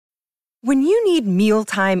When you need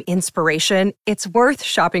mealtime inspiration, it's worth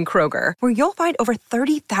shopping Kroger, where you'll find over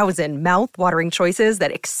 30,000 mouth-watering choices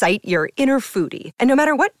that excite your inner foodie. And no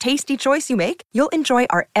matter what tasty choice you make, you'll enjoy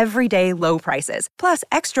our everyday low prices, plus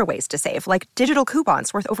extra ways to save, like digital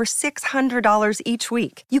coupons worth over $600 each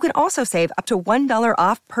week. You can also save up to $1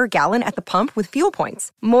 off per gallon at the pump with fuel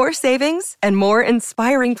points. More savings and more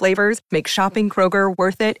inspiring flavors make shopping Kroger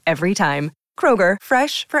worth it every time. Kroger,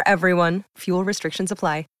 fresh for everyone. Fuel restrictions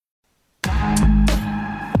apply.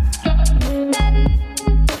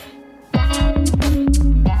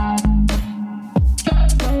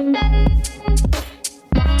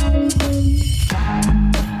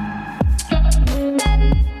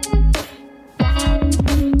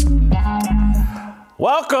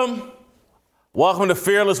 Welcome to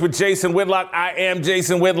Fearless with Jason Whitlock. I am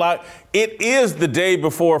Jason Whitlock. It is the day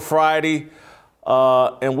before Friday,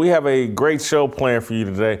 and we have a great show planned for you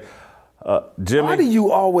today. Jimmy. Why do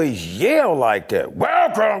you always yell like that?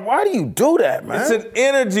 Welcome. Why do you do that, man? It's an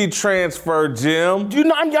energy transfer, Jim. You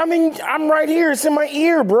know, I'm right here. It's in my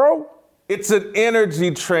ear, bro. It's an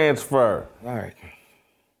energy transfer. All right.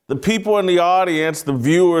 The people in the audience, the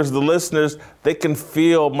viewers, the listeners, they can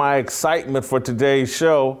feel my excitement for today's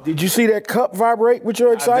show. Did you see that cup vibrate with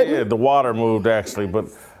your excitement? I did. The water moved, actually. But,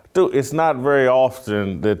 dude, it's not very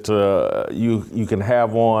often that you can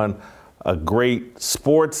have on a great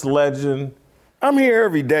sports legend. I'm here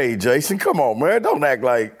every day, Jason. Come on, man. Don't act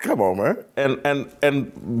like, come on, man.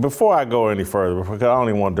 And before I go any further, because I don't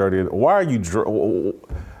even want to dirty it, why are you...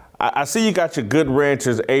 I see you got your Good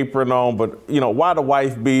Ranchers apron on, but, you know, why the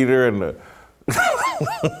wife beater and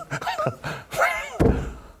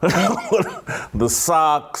the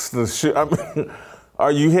socks, the shoe? I mean,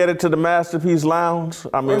 are you headed to the Masterpiece Lounge?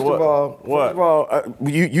 I mean, First of all,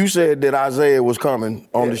 you said that Isaiah was coming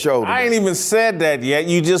on the show today. I ain't even said that yet.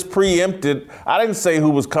 You just preempted. I didn't say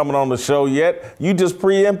who was coming on the show yet. You just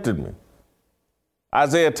preempted me.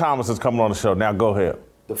 Isaiah Thomas is coming on the show. Now go ahead.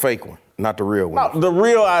 The fake one, not the real one. No, the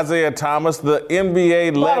real Isaiah Thomas, the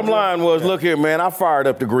NBA legend. Bottom line was, look here, man, I fired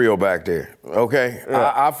up the grill back there, okay?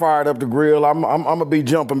 Yeah. I fired up the grill. I'm going to be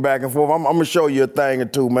jumping back and forth. I'm going to show you a thing or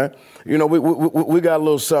two, man. You know, we got a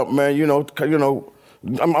little something, man. You know,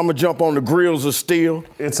 I'm going to jump on the grills of steel.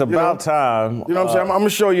 It's about time. You know what I'm saying? I'm going to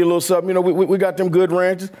show you a little something. You know, we got them Good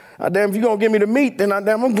Ranchers. Damn, if you're going to give me the meat, then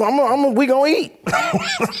we going to eat.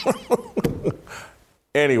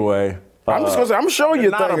 Anyway. I'm just going to say, I'm going to show you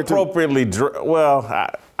a thing not or two. appropriately, well,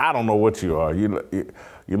 I don't know what you are. You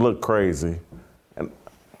look crazy. And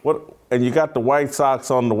you got the white socks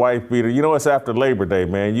on the wife beater. You know, it's after Labor Day,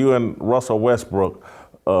 man. You and Russell Westbrook,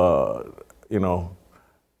 you know.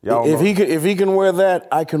 If he can wear that,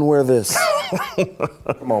 I can wear this.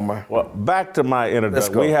 Come on, man. Well, back to my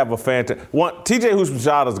introduction. We have a fantastic one. TJ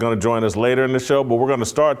Houshmandzadeh is going to join us later in the show, but we're going to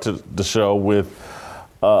start the show with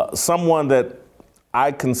someone that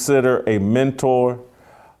I consider a mentor,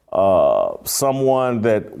 someone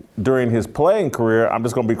that during his playing career, I'm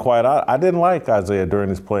just going to be quiet. I didn't like Isaiah during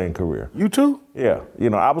his playing career. You too? Yeah. You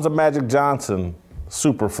know, I was a Magic Johnson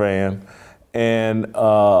super fan,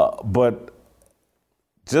 but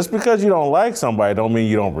just because you don't like somebody don't mean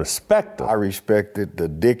you don't respect them. I respected the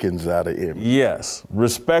dickens out of him. Yes,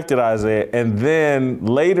 respected Isaiah. And then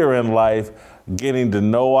later in life, getting to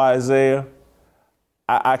know Isaiah,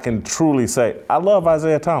 I can truly say I love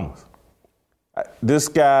Isaiah Thomas. This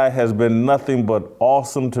guy has been nothing but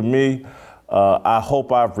awesome to me. I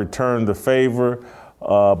hope I've returned the favor,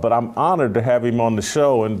 but I'm honored to have him on the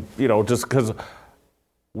show. And, you know, just because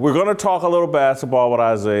we're going to talk a little basketball with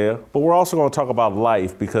Isaiah, but we're also going to talk about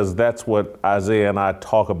life because that's what Isaiah and I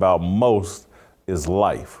talk about most is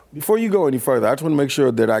life. Before you go any further, I just want to make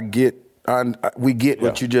sure that we get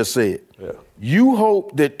what you just said. Yeah. You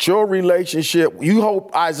hope that your relationship, you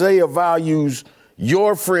hope Isaiah values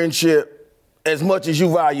your friendship as much as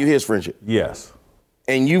you value his friendship. Yes.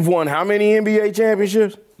 And you've won how many NBA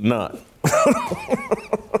championships? None.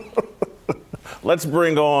 Let's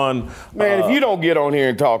bring on... Man, if you don't get on here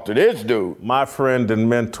and talk to this dude. My friend and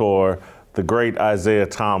mentor, the great Isaiah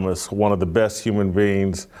Thomas, one of the best human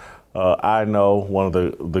beings I know, one of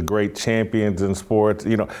the great champions in sports.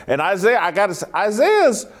 You know, and Isaiah, I got to say,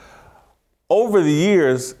 Isaiah's over the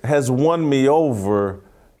years has won me over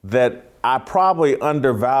that I probably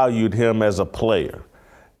undervalued him as a player.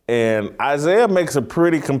 And Isaiah makes a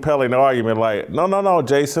pretty compelling argument like, no,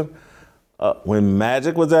 Jason. When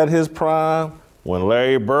Magic was at his prime, when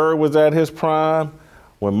Larry Bird was at his prime,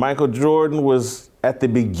 when Michael Jordan was at the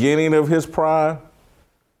beginning of his prime,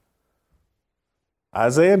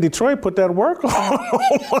 Isaiah in Detroit put that work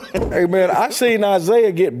on. Hey, man, I seen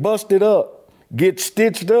Isaiah get busted up, get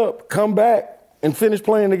stitched up, come back, and finish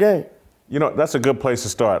playing the game. You know, that's a good place to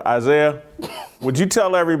start. Isaiah, would you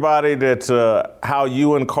tell everybody that how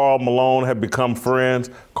you and Karl Malone have become friends?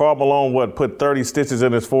 Karl Malone, put 30 stitches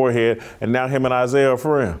in his forehead, and now him and Isaiah are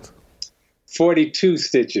friends. 42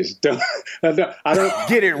 stitches. I don't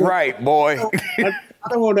get it right, boy. I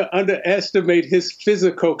don't want to underestimate his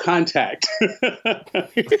physical contact.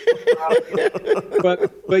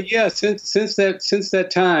 but yeah, since that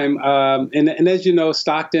time, and as you know,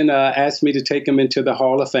 Stockton asked me to take him into the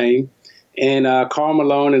Hall of Fame, and Karl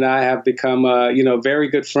Malone and I have become very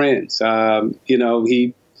good friends. The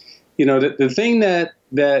thing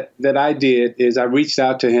that I did is I reached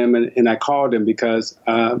out to him and I called him because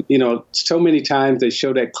so many times they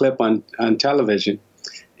show that clip on television,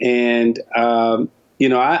 and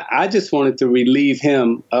I just wanted to relieve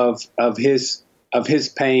him of his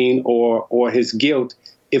pain or his guilt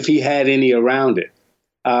if he had any around it.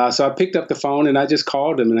 So I picked up the phone and I just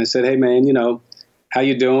called him and I said, "Hey man, how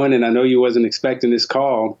you doing? And I know you wasn't expecting this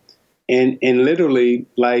call." And literally,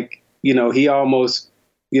 he almost,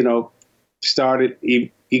 started.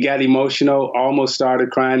 He got emotional, almost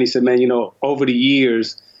started crying. He said, "Man, over the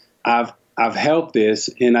years, I've helped this,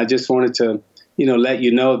 and I just wanted to." Let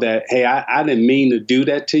you know that, hey, I didn't mean to do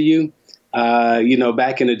that to you.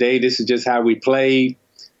 Back in the day, this is just how we played.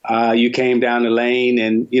 You came down the lane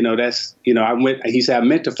and, he said, I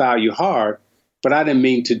meant to foul you hard, but I didn't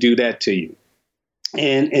mean to do that to you.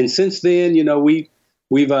 And since then,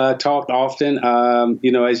 we've talked often.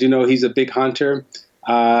 As you know, he's a big hunter.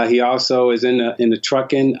 He also is in the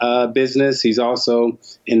trucking business. He's also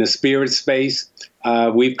in the spirit space.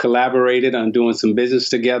 We've collaborated on doing some business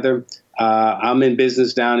together. I'm in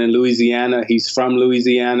business down in Louisiana. He's from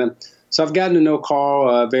Louisiana. So I've gotten to know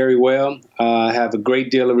Karl very well. I have a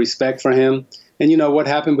great deal of respect for him. And what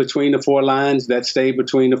happened between the four lines, that stayed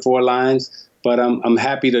between the four lines. But I'm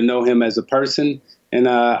happy to know him as a person. And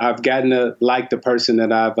I've gotten to like the person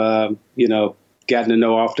that I've, gotten to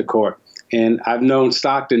know off the court. And I've known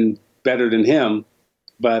Stockton better than him.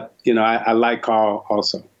 But, I like Karl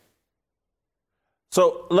also.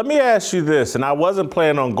 So let me ask you this, and I wasn't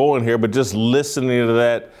planning on going here, but just listening to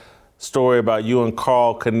that story about you and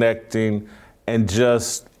Karl connecting and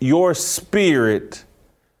just your spirit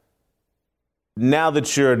now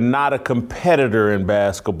that you're not a competitor in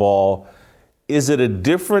basketball, is it a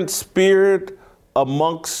different spirit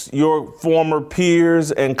amongst your former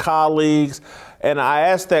peers and colleagues? And I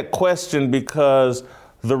ask that question because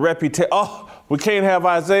the reputation, we can't have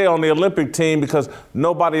Isaiah on the Olympic team because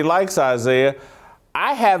nobody likes Isaiah.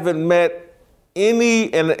 I haven't met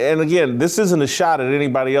any, and again, this isn't a shot at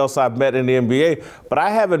anybody else I've met in the NBA, but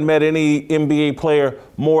I haven't met any NBA player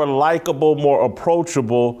more likable, more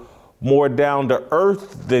approachable, more down to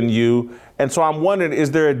earth than you. And so I'm wondering,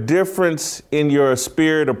 is there a difference in your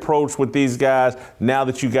spirit approach with these guys now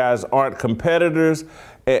that you guys aren't competitors?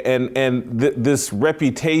 And this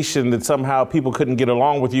reputation that somehow people couldn't get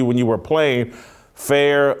along with you when you were playing,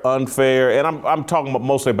 fair, unfair, and I'm talking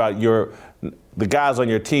mostly about the guys on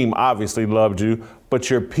your team obviously loved you, but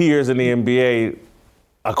your peers in the NBA,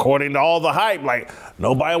 according to all the hype,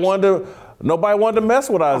 nobody wanted to mess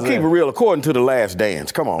with Isaiah. Keep it real, according to The Last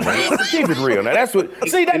Dance. Come on, man. Keep it real. Now that's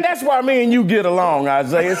why me and you get along,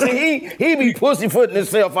 Isaiah. See, he be pussyfooting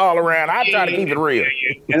himself all around. I try to keep it real.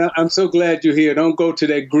 And I'm so glad you're here. Don't go to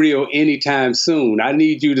that grill anytime soon. I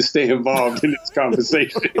need you to stay involved in this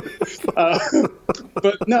conversation.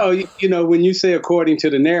 But no, when you say according to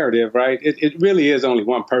the narrative, right? It really is only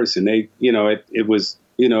one person. It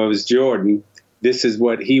was Jordan. This is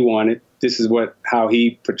what he wanted. This is how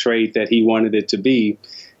he portrayed that he wanted it to be.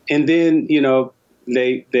 And then,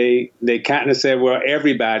 they kind of said, well,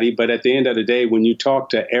 everybody. But at the end of the day, when you talk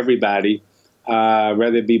to everybody,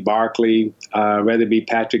 whether it be Barkley, whether it be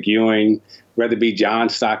Patrick Ewing, whether it be John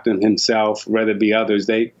Stockton himself, whether it be others,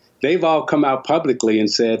 they've all come out publicly and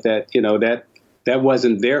said that, that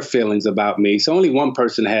wasn't their feelings about me. So only one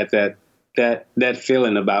person had that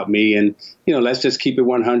feeling about me. And, let's just keep it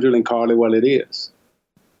 100 and call it what it is.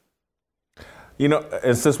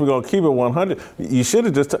 And since we're going to keep it 100, you should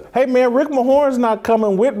have just, hey, man, Rick Mahorn's not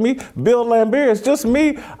coming with me. Bill Laimbeer, it's just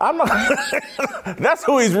me. I'm not. That's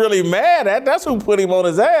who he's really mad at. That's who put him on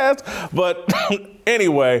his ass. But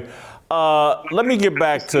anyway, let me get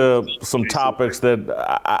back to some topics that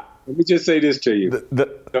Let me just say this to you.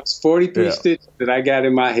 Those 43 stitches that I got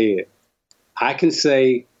in my head, I can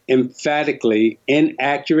say emphatically,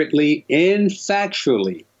 inaccurately, and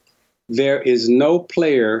factually, there is no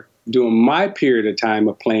player during my period of time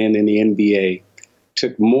of playing in the NBA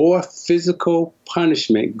took more physical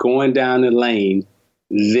punishment going down the lane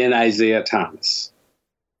than Isaiah Thomas.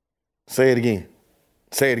 Say it again.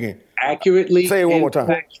 Accurately. Say it one more time.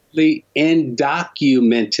 Factually and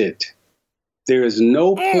documented. There is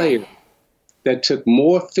no player that took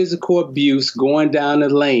more physical abuse going down the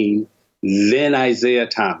lane than Isaiah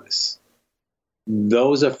Thomas.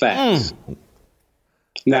 Those are facts.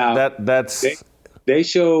 Now, they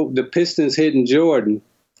show the Pistons hitting Jordan.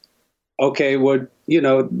 Okay, well,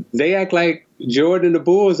 they act like Jordan and the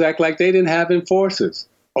Bulls act like they didn't have enforcers.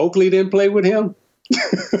 Oakley didn't play with him.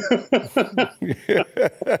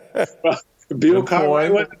 Bill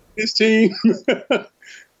Cartwright wasn't his team.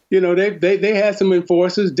 They had some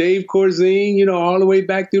enforcers. Dave Corzine, all the way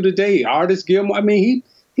back through the day. Artis Gilmore. I mean,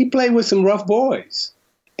 he played with some rough boys.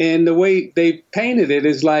 And the way they painted it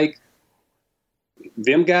is like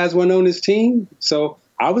them guys weren't on his team. So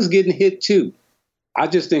I was getting hit too. I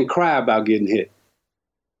just didn't cry about getting hit.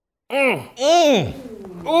 Ooh,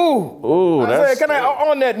 that's...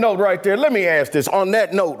 on that note right there, let me ask this. On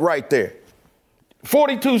that note right there,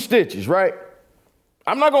 42 stitches, right?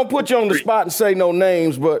 I'm not going to put you on the spot and say no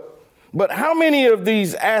names, but how many of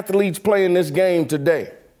these athletes play in this game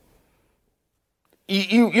today?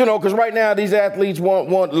 Because right now these athletes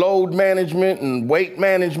want load management and weight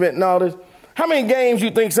management and all this. How many games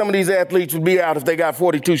you think some of these athletes would be out if they got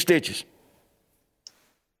 42 stitches?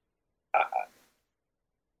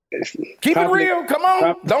 Keep it real. Come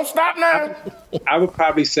on. Don't stop now. I would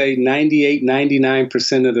probably say 98,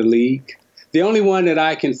 99% of the league. The only one that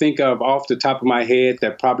I can think of off the top of my head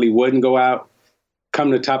that probably wouldn't go out,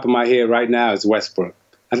 come to the top of my head right now, is Westbrook.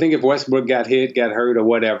 I think if Westbrook got hurt or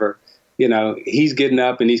whatever, he's getting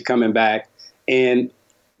up and he's coming back. And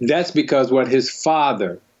that's because what his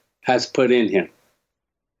father has put in him.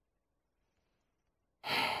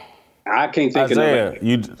 I can't think Isaiah, of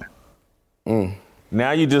nobody.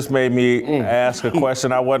 Now you just made me ask a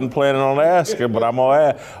question I wasn't planning on asking, but I'm going to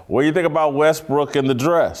ask. What do you think about Westbrook in the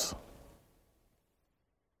dress?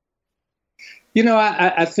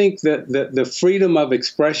 I think that the freedom of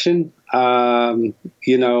expression,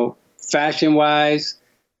 fashion-wise,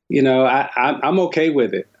 I'm okay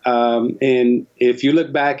with it. And if you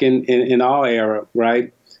look back in our era,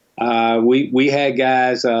 right, we had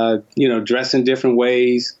guys, dressing different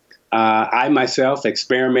ways. I myself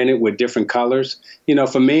experimented with different colors.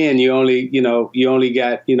 For men, you only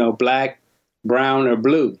got, black, brown, or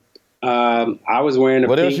blue. I was wearing a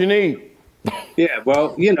What pink. else you need? Yeah,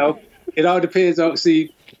 well, it all depends on,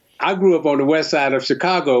 I grew up on the west side of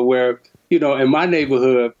Chicago where, in my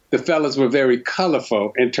neighborhood, the fellas were very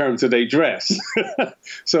colorful in terms of their dress.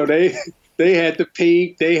 So they had the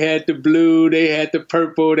pink, they had the blue, they had the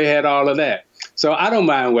purple, they had all of that. So I don't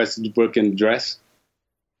mind Westbrook in the dress.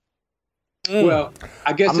 Well,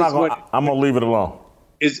 I guess I'm gonna leave it alone.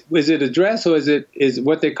 Is it a dress or is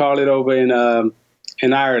what they call it over in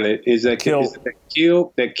Ireland? Is that kilt?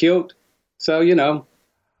 So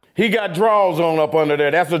he got drawers on up under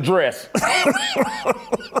there. That's a dress.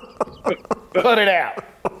 Cut it out.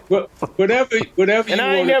 Whatever. And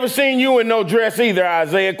I ain't never seen you in no dress either,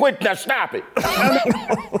 Isaiah. Quit now. Stop it.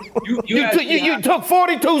 You took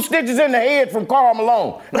 42 stitches in the head from Karl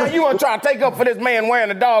Malone. Now you want to try to take up for this man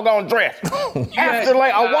wearing a doggone dress. A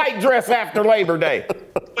white dress after Labor Day.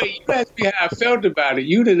 Wait, you asked me how I felt about it.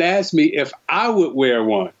 You didn't ask me if I would wear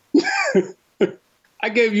one. I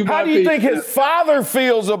gave you my How do you think his father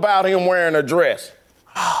feels about him wearing a dress?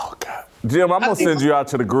 Oh, God. Jim, I'm going to send you out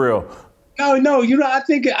to the grill. No, I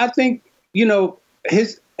think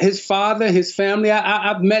his father, his family,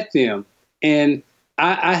 I've met them. And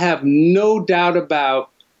I have no doubt about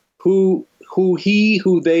who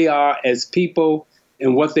they are as people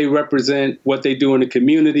and what they represent, what they do in the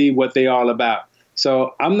community, what they all about.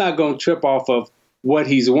 So I'm not going to trip off of what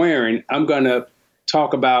he's wearing. I'm going to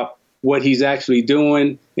talk about what he's actually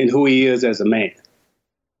doing and who he is as a man.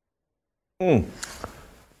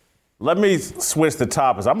 Let me switch the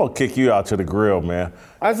topics. I'm going to kick you out to the grill, man.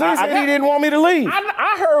 Isaiah said he didn't want me to leave.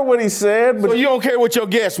 I heard what he said. But so you don't care what your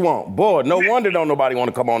guests want. Boy, no wonder don't nobody want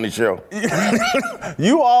to come on this show.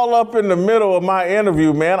 You all up in the middle of my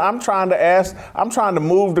interview, man. I'm trying to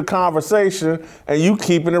move the conversation, and you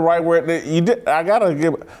keeping it right where you did. I got to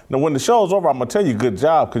give, now when the show's over, I'm going to tell you good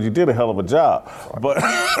job because you did a hell of a job. But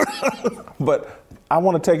I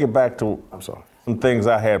want to take it back to some things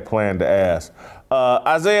I had planned to ask.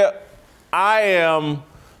 Isaiah, I am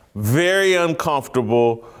very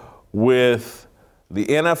uncomfortable with the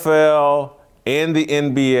NFL and the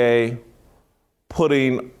NBA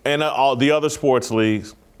and all the other sports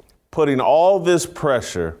leagues putting all this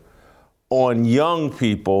pressure on young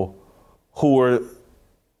people who are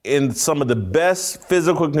in some of the best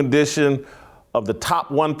physical condition of the top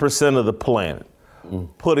 1% of the planet,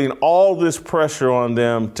 putting all this pressure on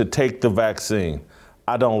them to take the vaccine.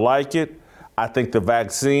 I don't like it. I think the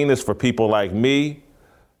vaccine is for people like me,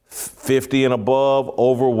 50 and above,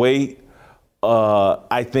 overweight.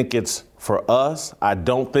 I think it's for us. I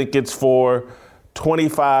don't think it's for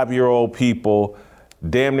 25-year-old people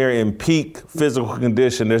damn near in peak physical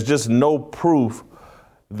condition. There's just no proof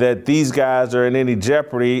that these guys are in any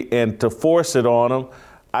jeopardy, and to force it on them,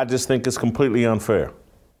 I just think it's completely unfair.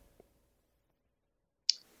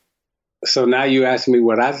 So now you ask me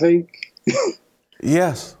what I think?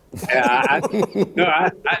 Yes. I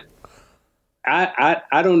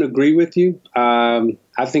don't agree with you.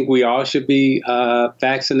 I think we all should be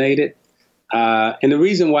vaccinated. And the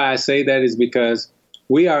reason why I say that is because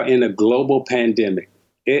we are in a global pandemic.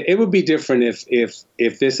 It would be different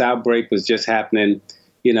if this outbreak was just happening,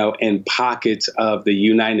 in pockets of the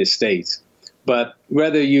United States. But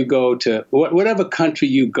whether you go to whatever country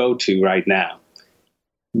you go to right now,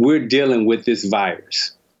 we're dealing with this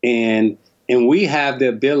virus. And we have the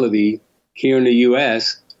ability here in the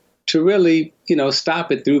U.S. to really,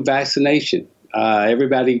 stop it through vaccination.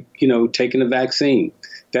 Everybody, taking the vaccine.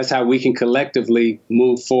 That's how we can collectively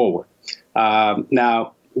move forward.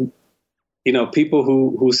 Now, people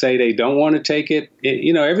who say they don't want to take it,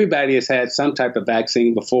 everybody has had some type of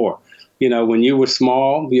vaccine before. When you were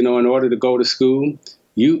small, in order to go to school,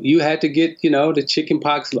 you had to get, the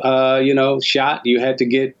chickenpox, shot. You had to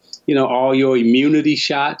get, all your immunity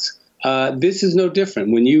shots. This is no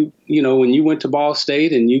different. When you went to Ball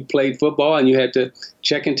State and you played football and you had to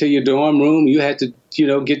check into your dorm room, you had to,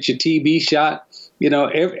 get your TB shot.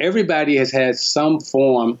 Everybody has had some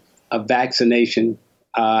form of vaccination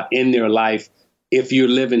in their life if you're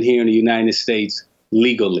living here in the United States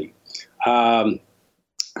legally.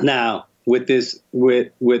 Now, with this,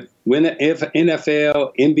 if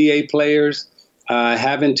NFL, NBA players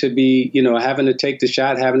having to be, having to take the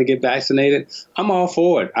shot, having to get vaccinated, I'm all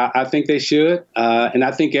for it. I think they should, and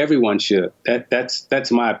I think everyone should.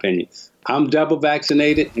 That's my opinion. I'm double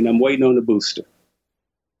vaccinated, and I'm waiting on the booster.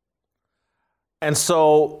 And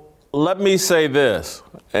so let me say this,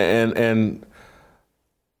 and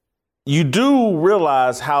you do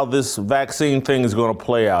realize how this vaccine thing is going to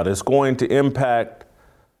play out. It's going to impact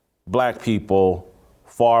Black people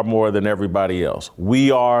far more than everybody else. We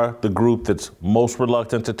are the group that's most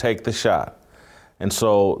reluctant to take the shot. And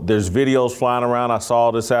so there's videos flying around. I saw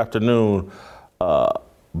this afternoon,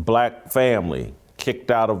 Black family kicked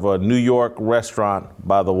out of a New York restaurant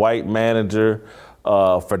by the white manager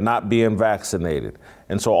for not being vaccinated.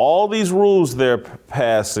 And so all these rules they're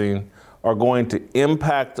passing are going to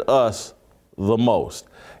impact us the most.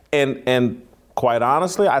 And quite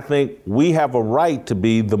honestly, I think we have a right to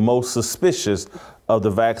be the most suspicious of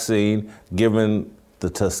the vaccine, given the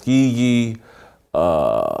Tuskegee,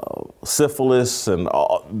 syphilis, and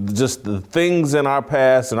just the things in our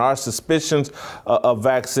past and our suspicions of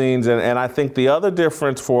vaccines. And I think the other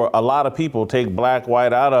difference for a lot of people, take Black,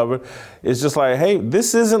 white out of it, is just like, hey,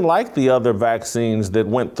 this isn't like the other vaccines that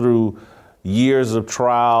went through years of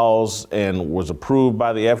trials and was approved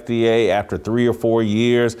by the FDA after 3 or 4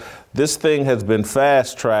 years. This thing has been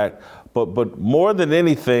fast-tracked. But more than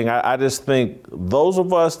anything, I just think those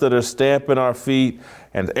of us that are stamping our feet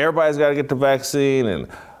and everybody's got to get the vaccine and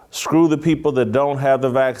screw the people that don't have the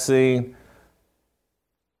vaccine.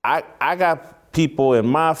 I got people in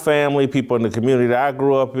my family, people in the community that I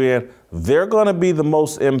grew up in, they're going to be the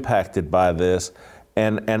most impacted by this.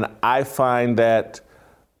 And I find that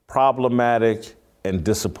problematic and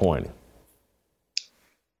disappointing.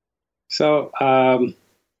 So,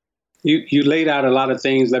 You laid out a lot of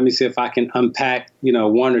things. Let me see if I can unpack,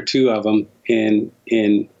 one or two of them and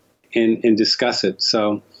discuss it.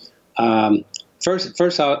 So,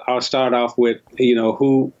 first I'll start off with,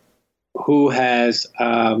 who has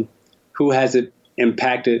it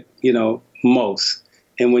impacted, most.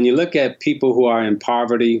 And when you look at people who are in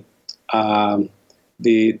poverty, the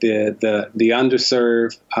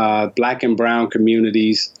underserved, Black and brown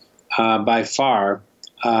communities, by far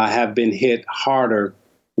have been hit harder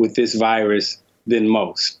with this virus than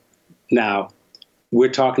most. Now, we're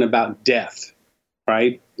talking about death,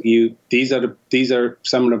 right? These are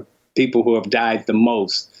some of the people who have died the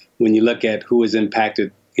most when you look at who is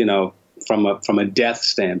impacted, from a death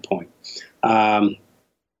standpoint.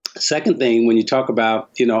 Second thing, when you talk about,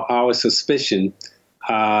 our suspicion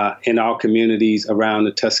in our communities around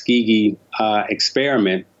the Tuskegee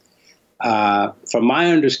experiment, from my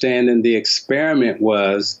understanding, the experiment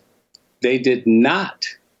was they did not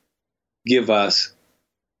give us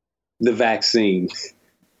the vaccine.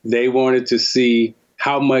 They wanted to see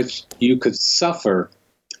how much you could suffer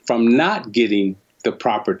from not getting the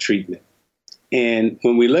proper treatment. And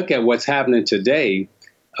when we look at what's happening today,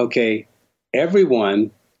 okay,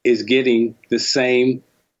 everyone is getting the same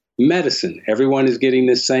medicine. Everyone is getting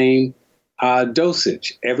the same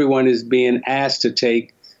dosage. Everyone is being asked to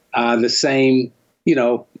take the same,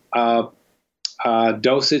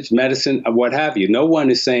 dosage, medicine, or what have you. No one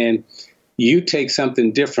is saying you take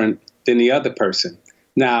something different than the other person.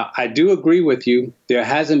 Now, I do agree with you. There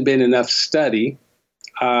hasn't been enough study,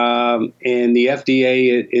 and the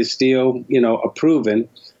FDA is still, approving.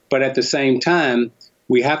 But at the same time,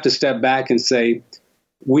 we have to step back and say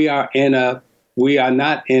we are not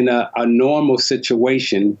in a normal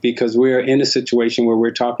situation, because we're in a situation where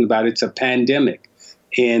we're talking about it's a pandemic,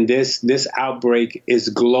 and this outbreak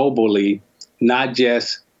is globally, not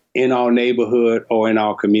just in our neighborhood or in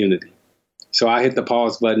our community. So I hit the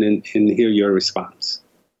pause button and hear your response.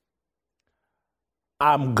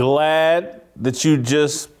 I'm glad that you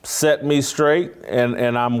just set me straight,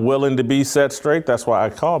 and I'm willing to be set straight. That's why I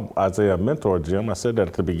called Isaiah a mentor, Jim. I said that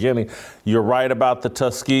at the beginning. You're right about the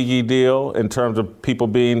Tuskegee deal in terms of people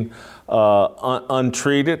being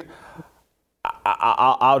untreated.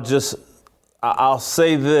 I'll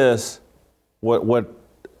say this, what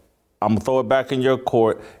I'm gonna throw it back in your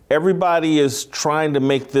court. Everybody is trying to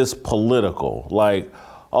make this political, like,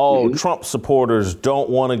 Trump supporters don't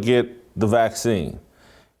want to get the vaccine.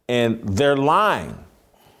 And they're lying,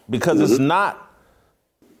 because it's not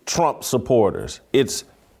Trump supporters. It's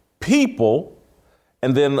people,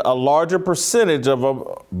 and then a larger percentage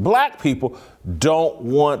of black people don't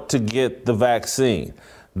want to get the vaccine.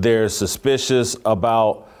 They're suspicious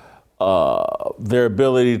about their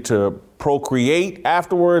ability to procreate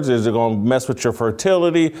afterwards. Is it going to mess with your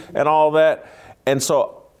fertility and all that? And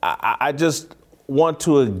so I just want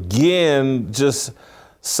to again just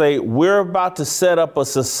say we're about to set up a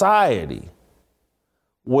society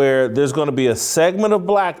where there's going to be a segment of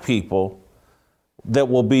black people that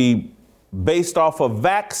will be based off of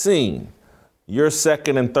vaccine. You're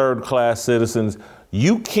second and third class citizens.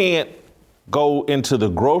 You can't go into the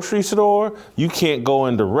grocery store. You can't go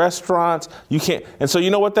into restaurants. You can't. And so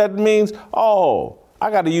you know what that means?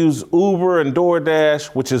 I got to use Uber and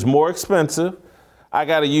DoorDash, which is more expensive. I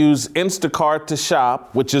got to use Instacart to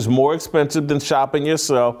shop, which is more expensive than shopping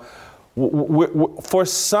yourself, for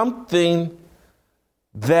something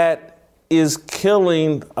that is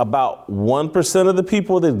killing about 1% of the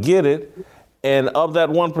people that get it. And of that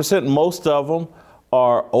 1%, most of them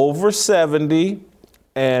are over 70,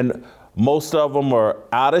 and most of them are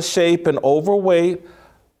out of shape and overweight.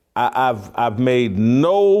 I've made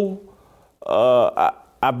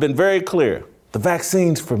I've been very clear. The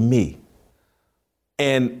vaccine's for me.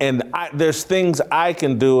 And there's things I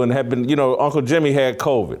can do, and have been, Uncle Jimmy had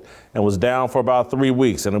COVID and was down for about 3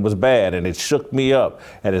 weeks, and it was bad, and it shook me up,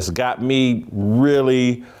 and it's got me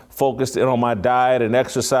really focused in on my diet and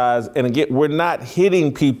exercise. And again, we're not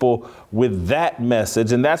hitting people with that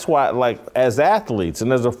message. And that's why, like, as athletes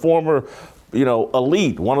and as a former,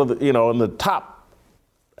 elite, one of the, in the top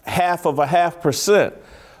 0.5%,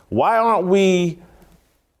 why aren't we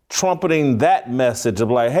trumpeting that message of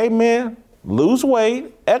like, hey man, lose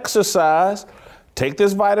weight, exercise, take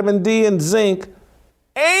this vitamin D and zinc,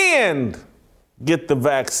 and get the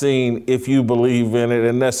vaccine if you believe in it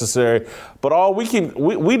and necessary. But all we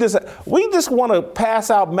just want to pass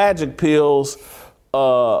out magic pills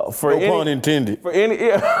for no pun intended. For any,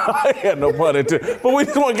 yeah, no pun intended. But we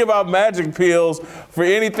just want to give out magic pills for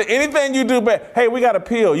anything you do bad. Hey, we got a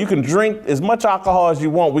pill. You can drink as much alcohol as you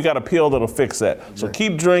want. We got a pill that'll fix that. So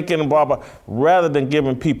keep drinking and blah blah, rather than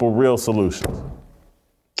giving people real solutions.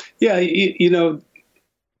 Yeah,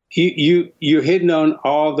 you're hitting on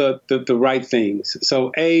all the right things.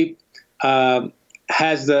 So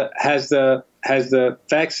has the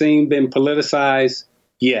vaccine been politicized?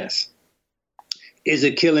 Yes. Is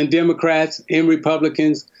it killing Democrats and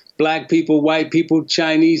Republicans, black people, white people,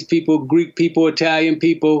 Chinese people, Greek people, Italian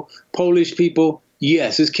people, Polish people?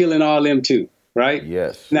 Yes, it's killing all them too, right?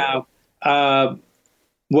 Yes. Now,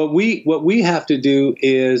 what we have to do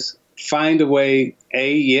is find a way.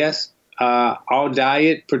 Our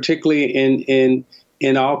diet, particularly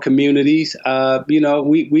in our communities,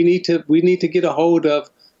 we need to get a hold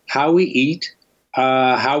of how we eat,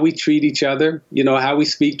 how we treat each other, how we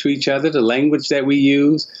speak to each other, the language that we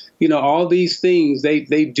use, all these things,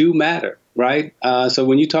 they do matter, right? So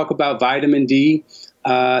when you talk about vitamin D,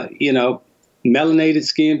 melanated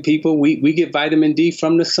skin people, we get vitamin D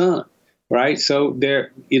from the sun, right? So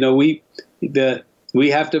we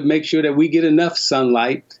have to make sure that we get enough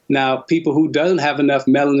sunlight. Now, people who don't have enough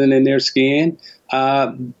melanin in their skin,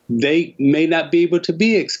 they may not be able to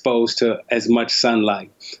be exposed to as much sunlight.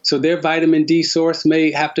 So their vitamin D source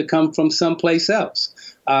may have to come from someplace else.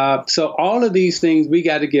 So all of these things we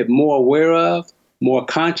got to get more aware of, more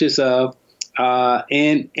conscious of,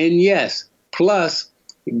 and yes, plus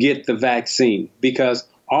get the vaccine, because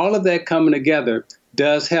all of that coming together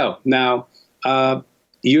does help. Now,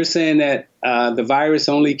 you're saying that the virus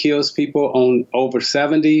only kills people on over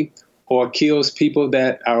 70 or kills people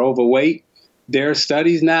that are overweight. There are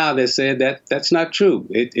studies now that say that that's not true.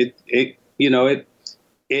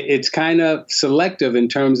 It's kind of selective in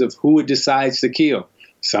terms of who it decides to kill.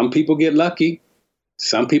 Some people get lucky,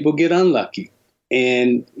 some people get unlucky.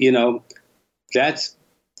 And,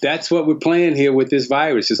 that's what we're playing here with this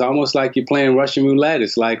virus. It's almost like you're playing Russian roulette.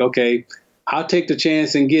 It's like, okay, I'll take the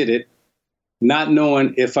chance and get it, not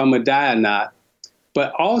knowing if I'm going to die or not,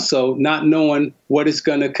 but also not knowing what it's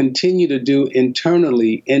going to continue to do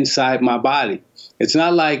internally inside my body. It's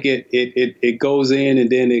not like it goes in and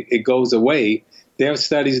then it goes away. There are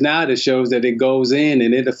studies now that shows that it goes in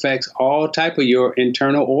and it affects all type of your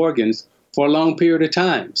internal organs for a long period of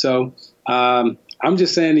time. So I'm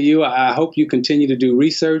just saying to you, I hope you continue to do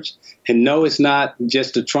research and know it's not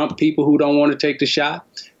just the Trump people who don't want to take the shot.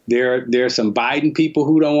 There are some Biden people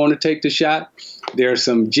who don't want to take the shot. There are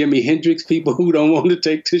some Jimi Hendrix people who don't want to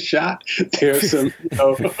take the shot. There are some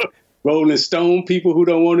Rolling Stone people who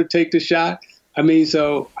don't want to take the shot. I mean,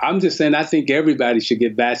 so I'm just saying I think everybody should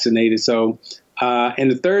get vaccinated. So,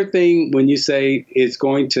 and the third thing, when you say it's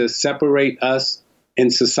going to separate us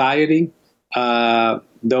in society,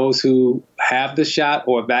 those who have the shot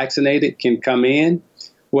or vaccinated can come in.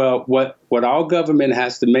 Well, what our government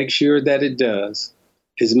has to make sure that it does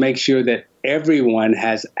is make sure that everyone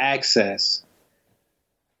has access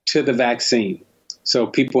to the vaccine. So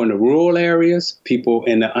people in the rural areas, people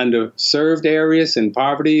in the underserved areas in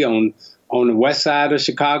poverty on the west side of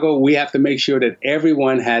Chicago, we have to make sure that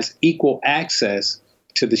everyone has equal access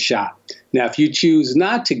to the shot. Now, if you choose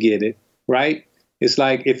not to get it, right, it's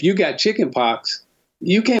like if you got chicken pox,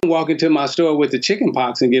 you can't walk into my store with the chicken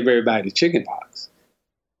pox and give everybody the chicken pox.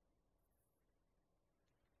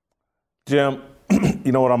 Jim,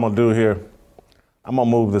 you know what I'm going to do here? I'm going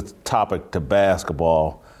to move the topic to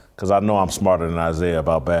basketball because I know I'm smarter than Isaiah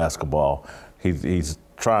about basketball. He's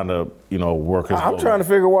trying to, work his. I'm trying to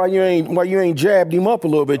figure why you ain't jabbed him up a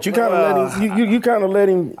little bit. You kind of let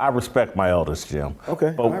him. I respect my elders, Jim.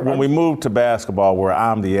 Okay. But when we move to basketball, where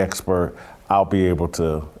I'm the expert, I'll be able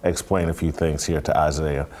to explain a few things here to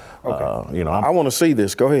Isaiah. Okay. I want to see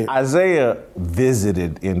this. Go ahead. Isaiah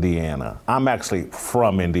visited Indiana. I'm actually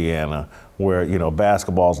from Indiana, where,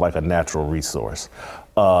 basketball is like a natural resource.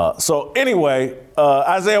 So anyway,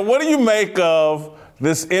 Isaiah, what do you make of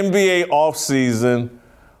this NBA offseason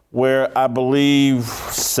where I believe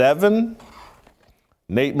 7,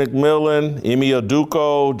 Nate McMillan, Ime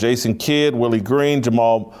Udoka, Jason Kidd, Willie Green,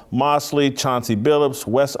 Jamal Mosley, Chauncey Billups,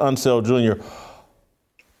 Wes Unseld Jr.,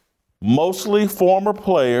 mostly former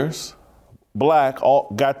players, black,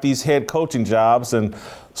 all got these head coaching jobs. And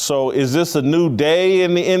so is this a new day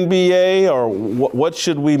in the NBA, or what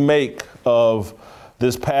should we make of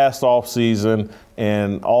this past offseason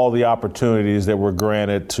and all the opportunities that were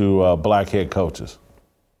granted to black head coaches?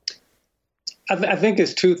 I think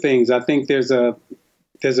it's two things. I think there's a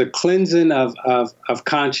cleansing of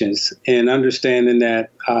conscience and understanding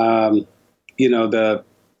that,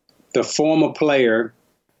 the former player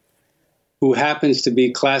who happens to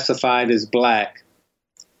be classified as black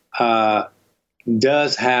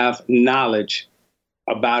does have knowledge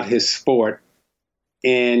about his sport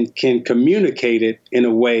and can communicate it in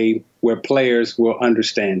a way where players will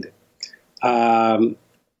understand it.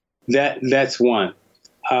 That's one.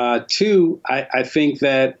 Two, I think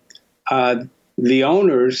that the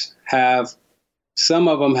owners some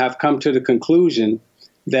of them have come to the conclusion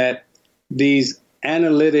that these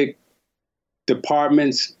analytic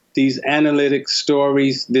departments, these analytic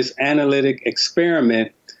stories, this analytic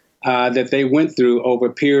experiment that they went through over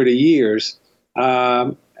a period of years,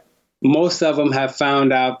 most of them have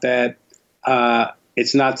found out that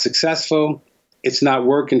it's not successful, it's not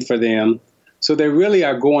working for them. So they really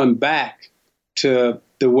are going back to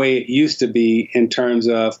the way it used to be in terms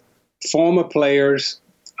of former players,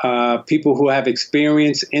 people who have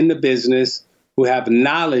experience in the business, who have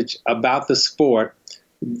knowledge about the sport.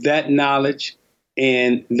 That knowledge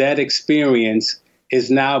and that experience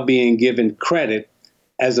is now being given credit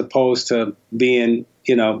as opposed to being,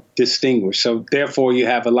 distinguished. So therefore, you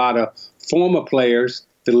have a lot of former players.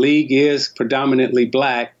 The league is predominantly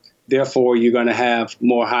black. Therefore, you're going to have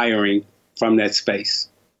more hiring from that space.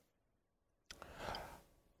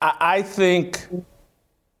 I think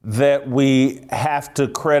that we have to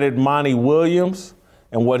credit Monty Williams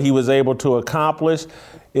and what he was able to accomplish.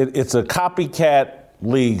 It's a copycat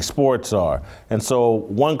league sports are. And so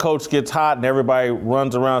one coach gets hot and everybody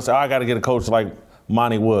runs around and says, I got to get a coach like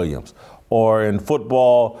Monty Williams. Or in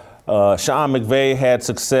football, Sean McVay had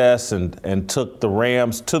success and took the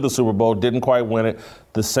Rams to the Super Bowl, didn't quite win it.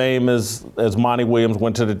 The same as Monty Williams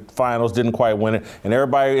went to the finals, didn't quite win it. And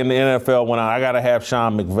everybody in the NFL went, I got to have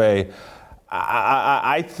Sean McVay.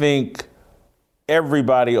 I think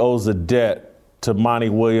everybody owes a debt to Monty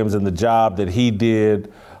Williams and the job that he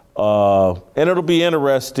did. And it'll be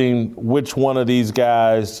interesting which one of these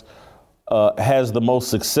guys has the most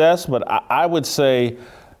success. But I would say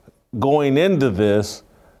going into this,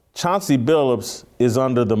 Chauncey Billups is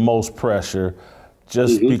under the most pressure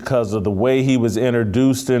just because of the way he was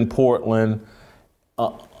introduced in Portland.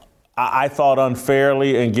 I thought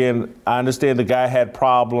unfairly. Again, I understand the guy had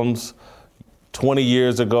problems 20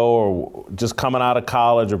 years ago or just coming out of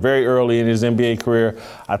college or very early in his NBA career.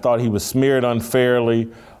 I thought he was smeared unfairly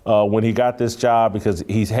when he got this job because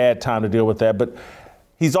he's had time to deal with that. But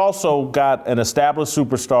he's also got an established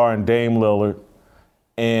superstar in Dame Lillard.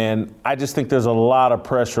 And I just think there's a lot of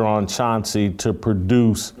pressure on Chauncey to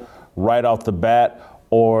produce right off the bat,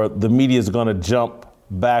 or the media is going to jump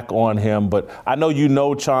back on him. But I know you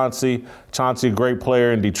know Chauncey. Chauncey, a great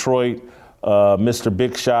player in Detroit, Mr.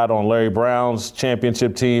 Big Shot on Larry Brown's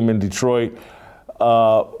championship team in Detroit.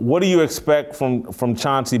 What do you expect from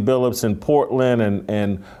Chauncey Billups in Portland,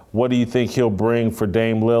 and what do you think he'll bring for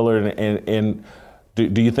Dame Lillard? And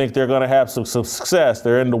do you think they're going to have some success?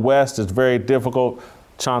 They're in the West. It's very difficult.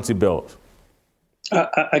 Chauncey Billups.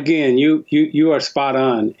 Again, you are spot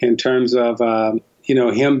on in terms of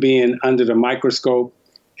him being under the microscope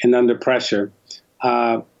and under pressure.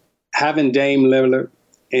 Having Dame Lillard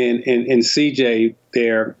and CJ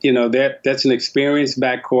there, that's an experienced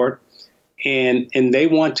backcourt, and they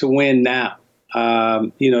want to win now.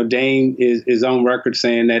 Dame is on record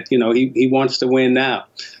saying that he wants to win now.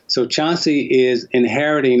 So Chauncey is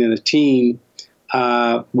inheriting in a team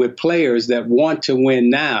with players that want to win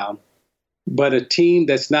now, but a team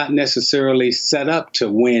that's not necessarily set up to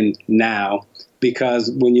win now.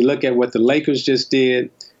 Because when you look at what the Lakers just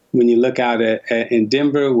did, when you look out in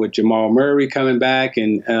Denver with Jamal Murray coming back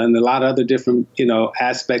and a lot of other different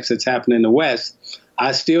aspects that's happening in the West,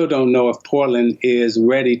 I still don't know if Portland is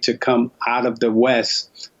ready to come out of the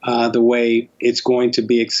West the way it's going to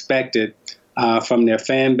be expected from their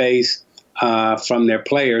fan base, from their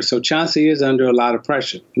players. So Chauncey is under a lot of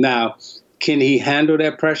pressure. Now, can he handle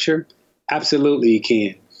that pressure? Absolutely he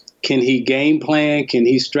can. Can he game plan? Can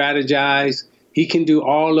he strategize? He can do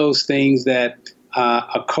all those things that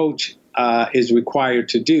a coach is required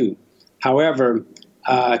to do. However,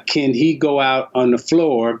 can he go out on the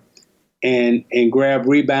floor and grab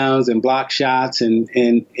rebounds and block shots and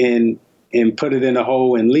put it in a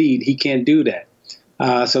hole and lead? He can't do that.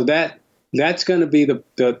 So that's going to be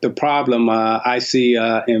the problem I see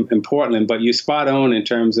in Portland. But you're spot on in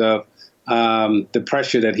terms of the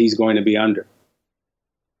pressure that he's going to be under.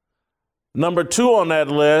 Number 2 on that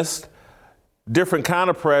list, different kind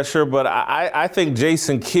of pressure, but I think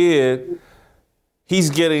Jason Kidd, he's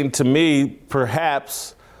getting, to me,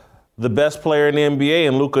 perhaps the best player in the NBA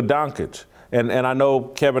in Luka Doncic. And I know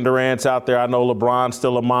Kevin Durant's out there. I know LeBron's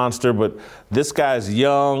still a monster, but this guy's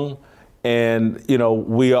young. And,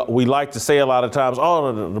 we like to say a lot of times,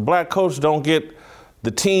 the black coach don't get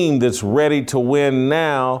the team that's ready to win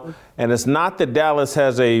now. And it's not that Dallas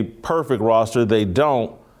has a perfect roster. They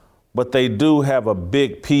don't. But they do have a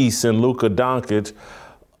big piece in Luka Doncic.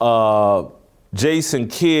 Jason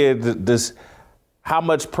Kidd, how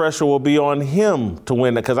much pressure will be on him to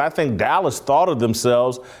win it? Because I think Dallas thought of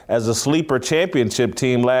themselves as a sleeper championship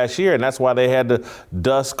team last year, and that's why they had to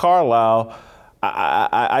dust Carlisle.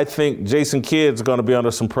 I think Jason Kidd's going to be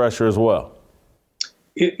under some pressure as well.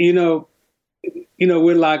 We're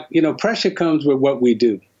like, pressure comes with what we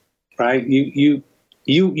do, right? You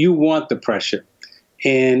want the pressure.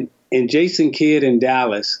 And Jason Kidd in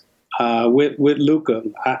Dallas with Luka,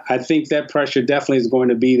 I think that pressure definitely is going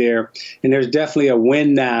to be there. And there's definitely a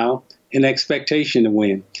win now, an expectation to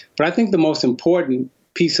win. But I think the most important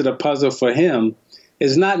piece of the puzzle for him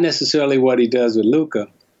is not necessarily what he does with Luka,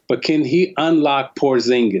 but can he unlock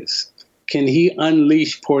Porzingis? Can he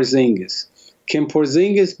unleash Porzingis? Can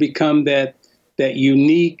Porzingis become that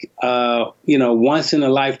unique, once in a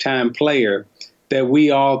lifetime player that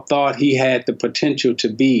we all thought he had the potential to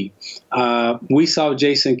be? We saw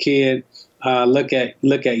Jason Kidd look at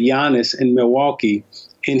Giannis in Milwaukee,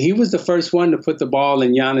 and he was the first one to put the ball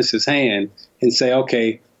in Giannis's hand and say,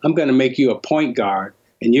 okay, I'm going to make you a point guard,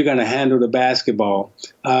 and you're going to handle the basketball,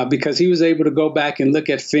 because he was able to go back and look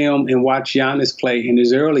at film and watch Giannis play in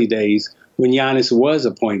his early days when Giannis was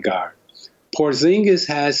a point guard. Porzingis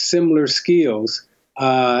has similar skills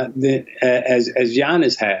as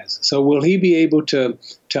Giannis has. So will he be able to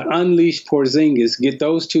unleash Porzingis, get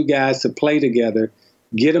those two guys to play together,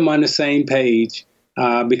 get them on the same page,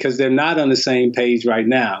 because they're not on the same page right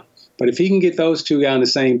now. But if he can get those two guys on the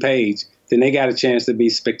same page, then they got a chance to be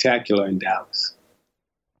spectacular in Dallas.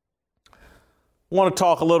 I want to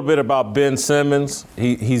talk a little bit about Ben Simmons.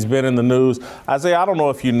 He's been in the news. Isaiah, I don't know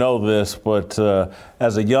if you know this, but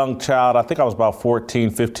as a young child, I think I was about 14,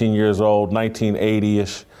 15 years old,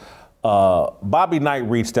 1980-ish, Bobby Knight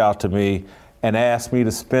reached out to me and asked me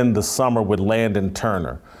to spend the summer with Landon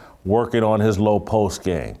Turner, working on his low post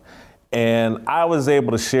game. And I was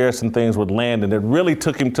able to share some things with Landon that really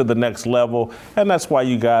took him to the next level, and that's why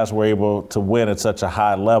you guys were able to win at such a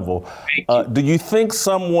high level. Do you think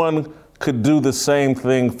someone could do the same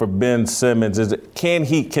thing for Ben Simmons?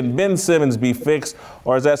 Can Ben Simmons be fixed,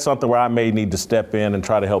 or is that something where I may need to step in and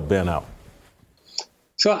try to help Ben out?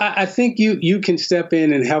 So I think you can step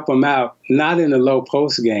in and help him out, not in a low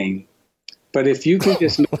post game, but if you can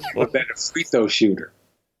just make him a better free throw shooter,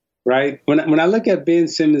 right? When I look at Ben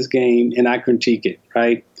Simmons' game and I critique it,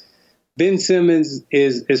 right? Ben Simmons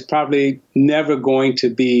is probably never going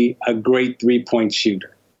to be a great 3-point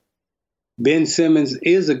shooter. Ben Simmons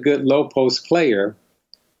is a good low post player.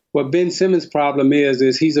 What Ben Simmons' problem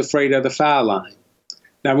is he's afraid of the foul line.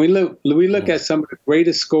 Now we look at some of the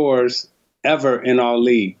greatest scorers ever in our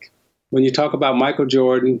league. When you talk about Michael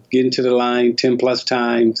Jordan getting to the line 10 plus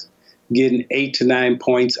times, getting 8 to 9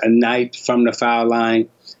 points a night from the foul line.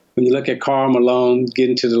 When you look at Karl Malone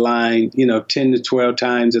getting to the line, 10 to 12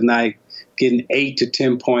 times a night, getting 8 to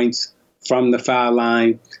 10 points from the foul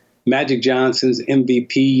line. Magic Johnson's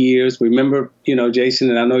MVP years. Remember, Jason,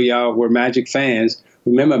 and I know y'all were Magic fans.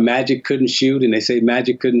 Remember Magic couldn't shoot, and they say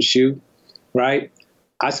Magic couldn't shoot, right?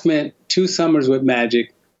 I spent 2 summers with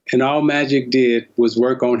Magic, and all Magic did was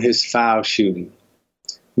work on his foul shooting.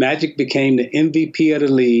 Magic became the MVP of the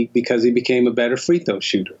league because he became a better free throw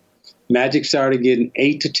shooter. Magic started getting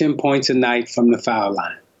 8 to 10 points a night from the foul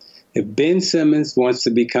line. If Ben Simmons wants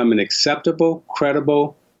to become an acceptable,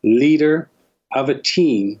 credible leader of a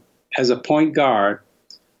team as a point guard,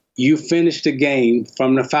 you finish the game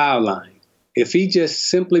from the foul line. If he just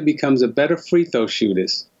simply becomes a better free throw shooter,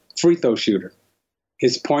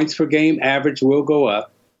 his points per game average will go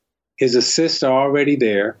up. His assists are already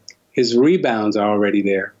there. His rebounds are already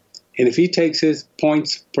there. And if he takes his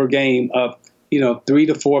points per game up, 3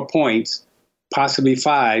 to 4 points, possibly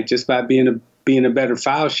 5, just by being a better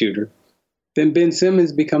foul shooter, then Ben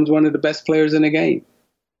Simmons becomes one of the best players in the game.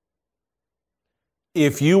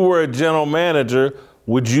 If you were a general manager,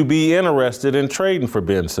 would you be interested in trading for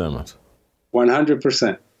Ben Simmons?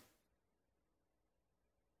 100%.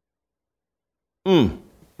 You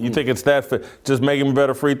think it's that? Just make him a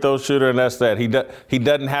better free throw shooter, and that's that. He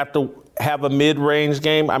doesn't have to have a mid-range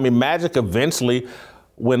game. I mean, Magic eventually,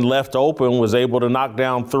 when left open, was able to knock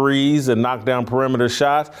down threes and knock down perimeter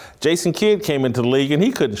shots. Jason Kidd came into the league, and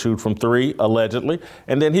he couldn't shoot from 3, allegedly,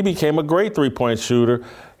 and then he became a great 3-point shooter.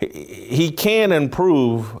 He can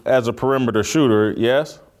improve as a perimeter shooter,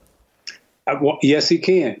 yes? Yes, he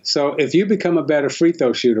can. So if you become a better free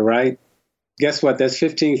throw shooter, right, guess what? That's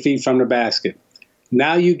 15 feet from the basket.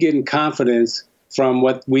 Now you're getting confidence from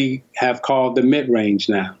what we have called the mid-range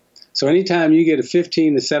now. So anytime you get a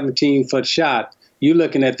 15 to 17-foot shot, you're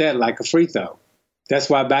looking at that like a free throw. That's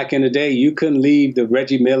why back in the day, you couldn't leave the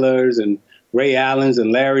Reggie Millers and Ray Allens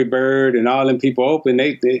and Larry Bird and all them people open.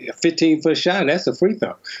 A 15-foot shot, that's a free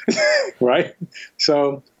throw, right?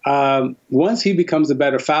 So once he becomes a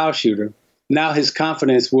better foul shooter, now his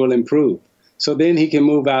confidence will improve. So then he can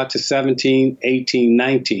move out to 17, 18,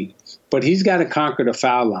 19. But he's got to conquer the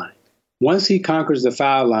foul line. Once he conquers the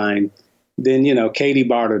foul line, then, Katie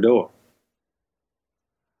barred the door.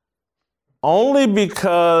 Only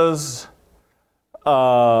because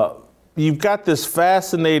you've got this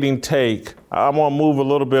fascinating take. I'm going to move a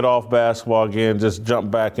little bit off basketball again, just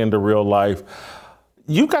jump back into real life.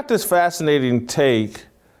 You've got this fascinating take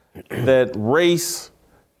that race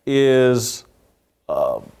is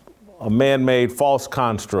a man-made false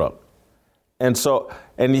construct.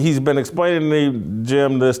 And he's been explaining to me,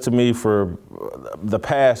 Jim, this to me for the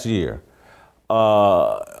past year.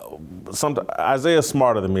 Isaiah's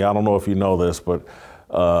smarter than me. I don't know if you know this, but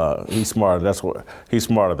he's smarter. He's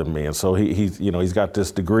smarter than me, and so he's got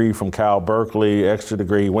this degree from Cal Berkeley, extra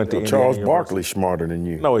degree. He went to Charles Barkley's smarter than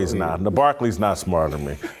you. No, he's not. No, Barkley's not smarter than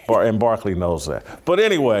me, and Barkley knows that. But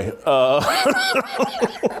anyway,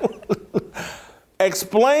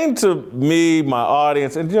 explain to me, my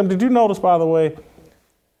audience, and Jim, did you notice, by the way,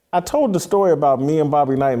 I told the story about me and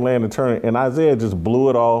Bobby Knight and Landon Turner, and Isaiah just blew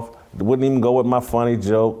it off Wouldn't even go with my funny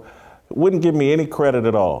joke. Wouldn't give me any credit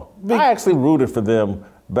at all. I actually rooted for them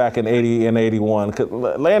back in 80 and 81.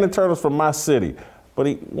 Landon Turner's from my city, but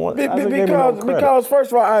because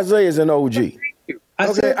first of all, Isaiah's an OG.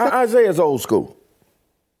 Okay, Isaiah's old school.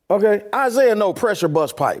 Okay, Isaiah no pressure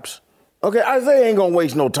bust pipes. Okay, Isaiah ain't gonna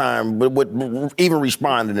waste no time with even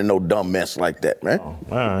responding to no dumb mess like that, man. Oh,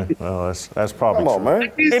 all right, well, that's probably Come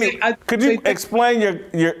on, true. man. Could you explain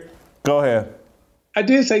your? Go ahead. I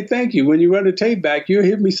did say thank you. When you run the tape back, you'll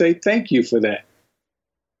hear me say thank you for that.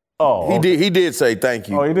 Oh, He did say thank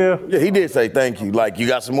you. Oh, he did? Yeah, he did say thank you. Like, you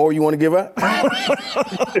got some more you want to give out?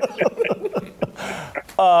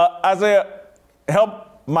 Isaiah,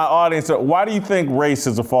 help my audience. Why do you think race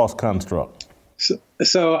is a false construct?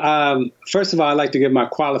 So first of all, I'd like to give my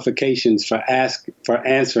qualifications for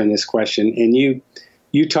answering this question. And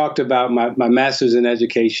you talked about my master's in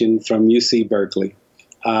education from UC Berkeley,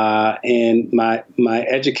 and my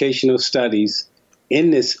educational studies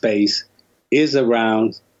in this space is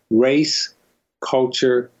around race,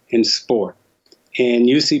 culture, and sport. And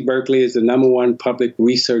UC Berkeley is the #1 public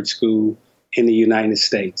research school in the United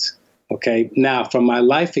States. Okay, now from my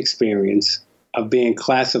life experience of being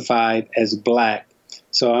classified as Black.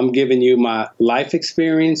 So I'm giving you my life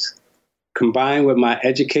experience combined with my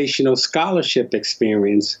educational scholarship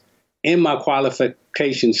experience and my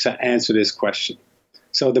qualifications to answer this question.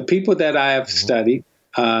 So the people that I have studied,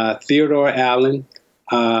 Theodore Allen,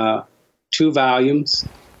 2 volumes,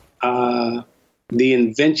 The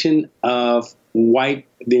Invention of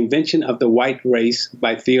the White Race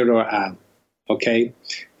by Theodore Allen. Okay.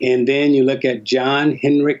 And then you look at John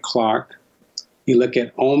Henrik Clarke, you look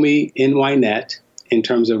at Omi Nwynette in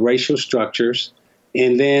terms of racial structures.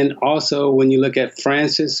 And then also when you look at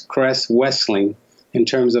Frances Cress Wessling in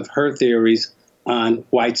terms of her theories on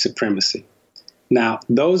white supremacy. Now,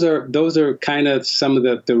 those are kind of some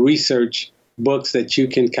of the research books that you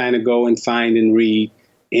can kind of go and find and read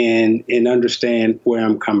and understand where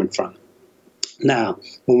I'm coming from. Now,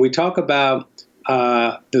 when we talk about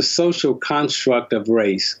the social construct of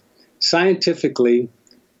race, scientifically,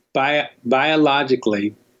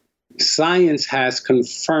 biologically, science has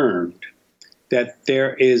confirmed that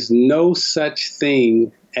there is no such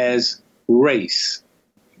thing as race.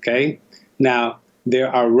 Okay? Now,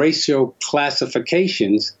 there are racial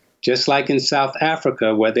classifications, just like in South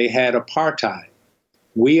Africa where they had apartheid.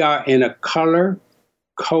 We are in a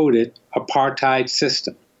color-coded apartheid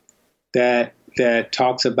system that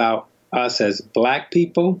talks about us as Black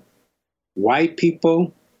people, white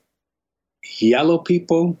people, yellow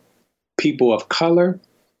people, people of color.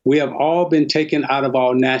 We have all been taken out of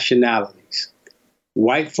all nationalities,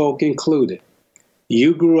 white folk included.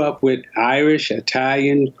 You grew up with Irish,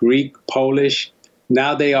 Italian, Greek, Polish.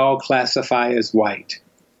 Now they all classify as white.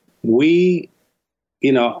 We,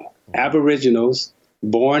 Aboriginals,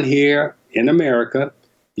 born here in America,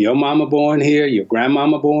 your mama born here, your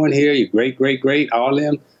grandmama born here, your great, all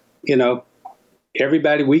them,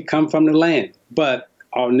 everybody, we come from the land. But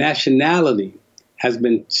our nationality has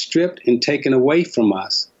been stripped and taken away from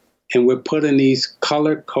us. And we're put in these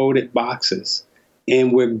color-coded boxes.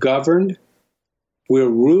 And we're governed, we're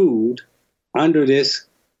ruled under this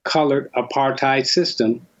colored apartheid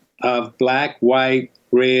system of Black, white,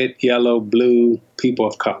 red, yellow, blue, people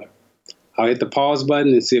of color. I'll hit the pause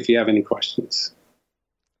button and see if you have any questions.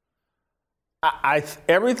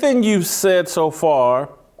 Everything you've said so far,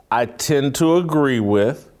 I tend to agree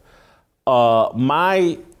with. Where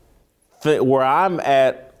I'm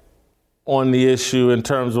at on the issue in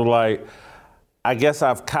terms of I guess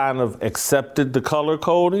I've kind of accepted the color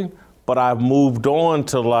coding, but I've moved on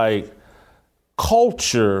to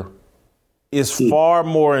culture is far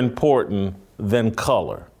more important than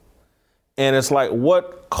color. And it's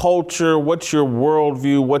what culture, what's your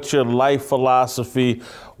worldview, what's your life philosophy,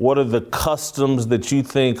 what are the customs that you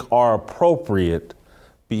think are appropriate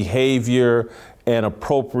behavior and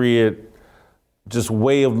appropriate just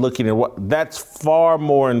way of looking at that's far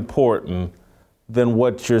more important than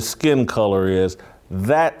what your skin color is.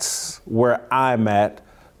 That's where I'm at.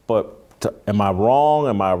 But am I wrong?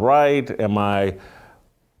 Am I right? That's my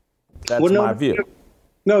view.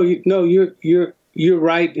 No, you're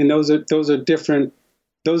right. And those are different.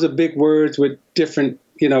 Those are big words with different,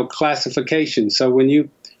 classifications. So when you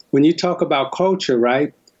talk about culture,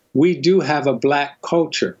 right, we do have a Black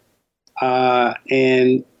culture.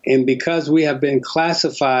 And because we have been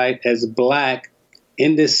classified as Black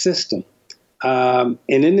in this system, and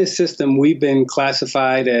in this system, we've been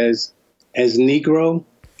classified as Negro,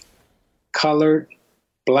 colored,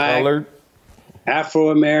 Black,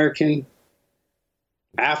 Afro-American,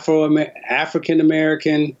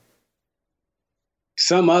 African-American,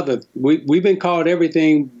 some other. We've been called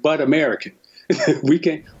everything but American.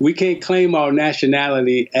 we can't claim our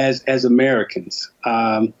nationality as Americans,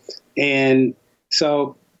 and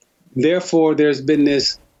so therefore there's been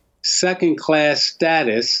this second class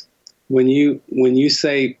status when you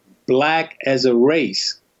say black as a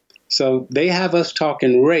race. So they have us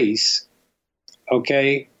talking race,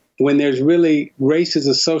 okay, when there's really, race is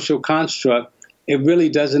a social construct. It really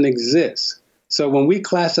doesn't exist. So when we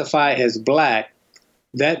classify as black,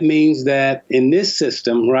 that means that in this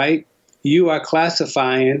system, right, you are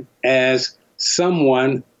classifying as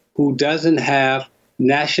someone who doesn't have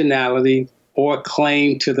nationality or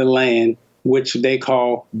claim to the land, which they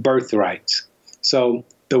call birthrights. So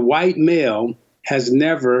the white male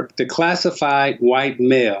the classified white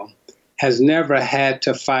male has never had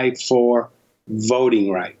to fight for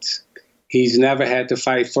voting rights. He's never had to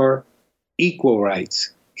fight for equal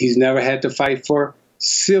rights. He's never had to fight for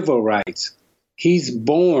civil rights. He's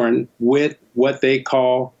born with what they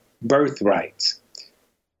call birthrights.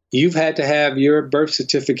 You've had to have your birth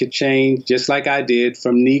certificate changed, just like I did,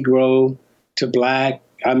 from Negro to black.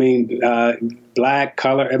 Black,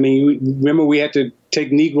 color. Remember we had to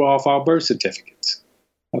take Negro off our birth certificates.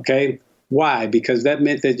 Okay? Why? Because that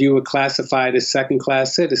meant that you were classified as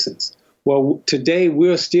second-class citizens. Well, today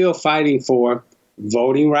we're still fighting for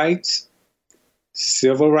voting rights,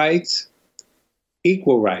 civil rights,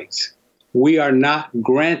 equal rights. We are not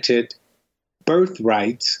granted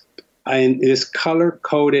birthrights in this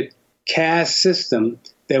color-coded caste system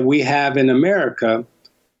that we have in America.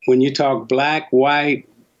 When you talk black, white,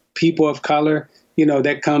 people of color,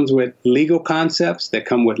 that comes with legal concepts, that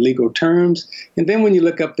come with legal terms. And then when you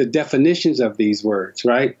look up the definitions of these words,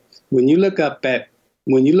 right? When you look up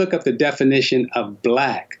the definition of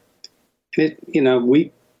black,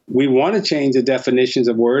 we want to change the definitions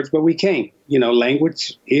of words, but we can't.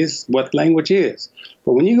 Language is what language is.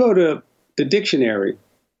 But when you go to the dictionary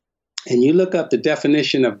and you look up the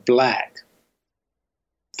definition of black,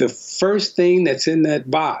 the first thing that's in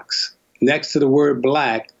that box next to the word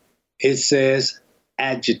black, it says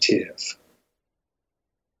adjective.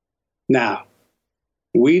 Now,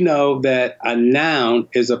 we know that a noun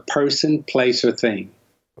is a person, place, or thing.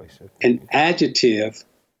 An adjective,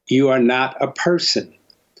 you are not a person.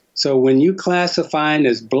 So when you classifying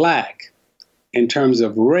as black in terms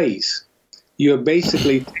of race, you're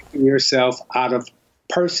basically taking yourself out of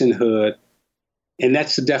personhood, and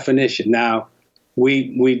that's the definition. Now,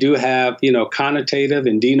 we do have, connotative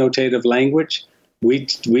and denotative language. We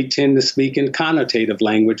tend to speak in connotative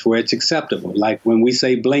language where it's acceptable. Like when we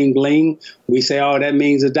say bling bling, we say, oh, that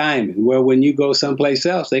means a diamond. Well, when you go someplace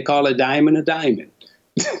else, they call a diamond a diamond.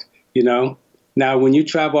 Now, when you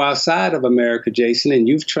travel outside of America, Jason, and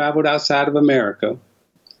you've traveled outside of America,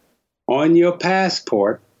 on your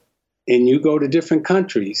passport, and you go to different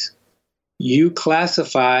countries, you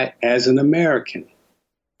classify as an American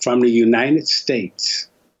from the United States.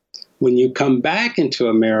 When you come back into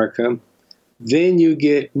America, then you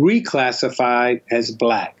get reclassified as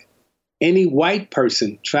black. Any white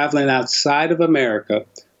person traveling outside of America,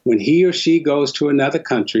 when he or she goes to another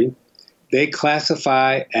country, they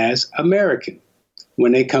classify as American.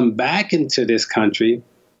 When they come back into this country,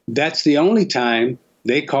 that's the only time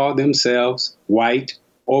they call themselves white,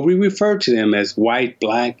 or we refer to them as white,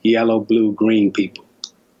 black, yellow, blue, green people.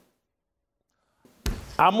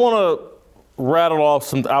 I'm going to rattle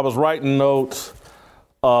off I was writing notes.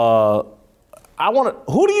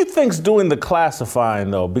 Who do you think's doing the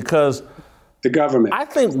classifying, though? Because the government. I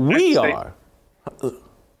think we are.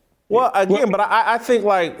 Well, again, but I think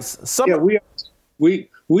like some. Yeah,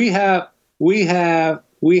 we have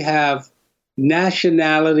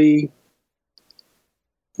nationality,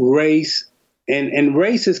 race, and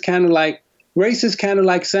race is kind of like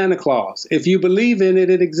Santa Claus. If you believe in it,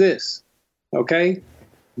 it exists. Okay,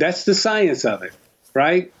 that's the science of it,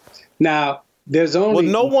 right? Now. There's only.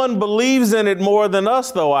 Well, no one believes in it more than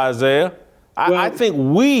us, though, Isaiah. I think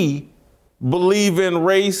we believe in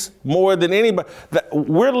race more than anybody.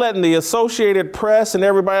 We're letting the Associated Press and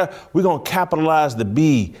everybody, we're going to capitalize the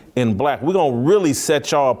B in black. We're going to really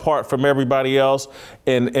set y'all apart from everybody else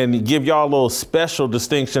and give y'all a little special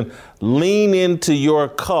distinction. Lean into your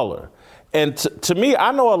color. And to me,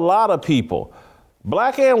 I know a lot of people,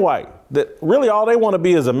 black and white, that really all they want to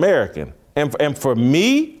be is American. And for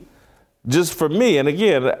me, just for me, and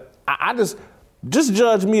again, I just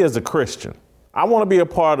judge me as a Christian. I want to be a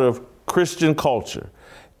part of Christian culture.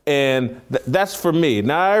 And that's for me.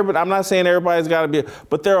 Now, I'm not saying everybody's got to be,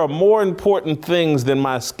 but there are more important things than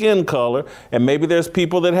my skin color. And maybe there's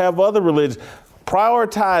people that have other religions.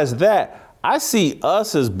 Prioritize that. I see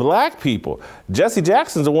us as black people. Jesse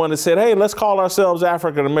Jackson's the one that said, hey, let's call ourselves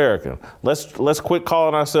African American. Let's quit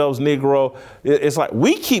calling ourselves Negro. It's like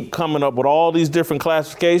we keep coming up with all these different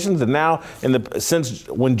classifications. And now, since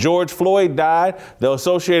when George Floyd died, the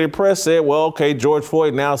Associated Press said, well, okay, George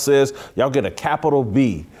Floyd now says y'all get a capital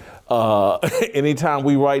B. Anytime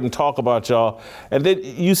we write and talk about y'all. And then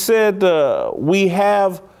you said we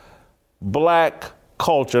have black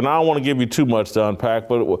culture, and I don't want to give you too much to unpack,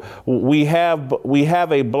 but we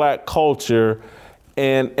have a black culture,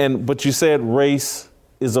 but you said race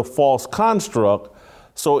is a false construct.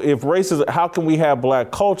 So if race is, how can we have black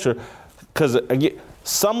culture? Because again,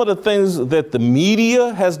 some of the things that the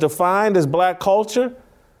media has defined as black culture,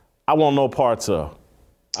 I want no parts of.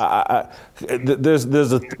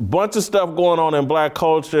 There's a bunch of stuff going on in black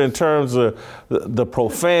culture in terms of the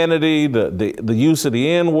profanity, the use of the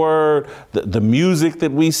N-word, the music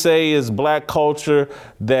that we say is black culture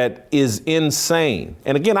that is insane.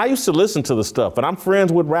 And again, I used to listen to the stuff, and I'm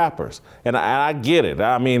friends with rappers, and I get it.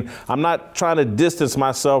 I mean, I'm not trying to distance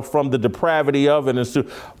myself from the depravity of it,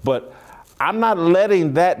 but I'm not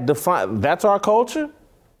letting that define. That's our culture.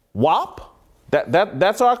 WAP.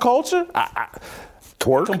 That's our culture.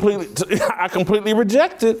 I completely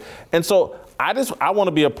reject it. And so I want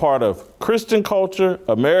to be a part of Christian culture,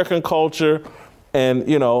 American culture, and,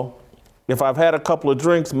 you know, if I've had a couple of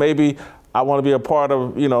drinks, maybe I want to be a part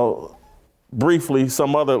of, you know, briefly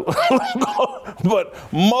some other, but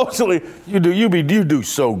mostly you do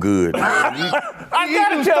so good. I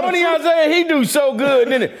gotta tell Tony Isaiah, he do so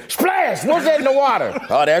good. And then splash, what's that in the water?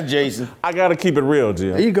 Oh, that's Jason. I gotta keep it real,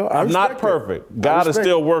 Jim. There you go. I'm not perfect. God is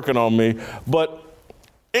still working on me, but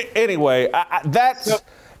anyway, last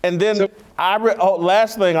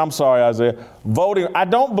thing, I'm sorry, Isaiah, voting, I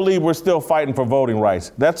don't believe we're still fighting for voting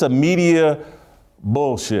rights. That's a media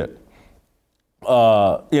bullshit.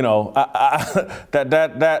 You know,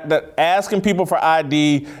 that asking people for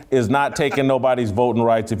ID is not taking nobody's voting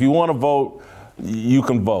rights. If you want to vote, you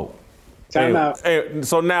can vote. Time out.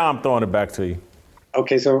 So now I'm throwing it back to you.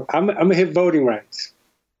 Okay, so I'm gonna hit voting rights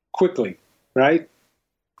quickly, right?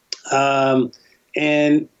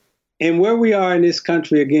 And where we are in this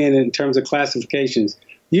country, again, in terms of classifications,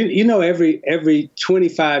 you know, every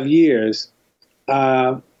 25 years,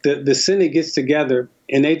 the Senate gets together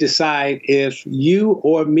and they decide if you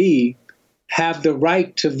or me have the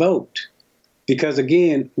right to vote. Because,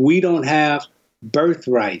 again, we don't have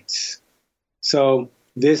birthrights. So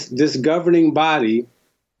this governing body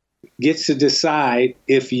gets to decide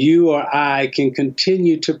if you or I can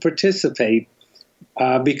continue to participate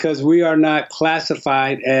because we are not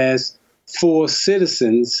classified as full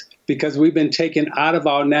citizens because we've been taken out of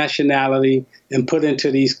our nationality and put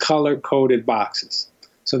into these color-coded boxes.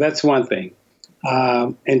 So that's one thing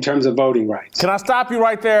in terms of voting rights. Can I stop you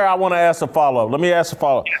right there? I want to ask a follow-up. Let me ask a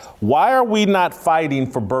follow-up. Yeah. Why are we not fighting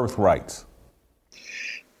for birthrights?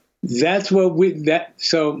 That's what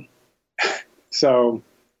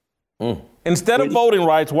Instead of voting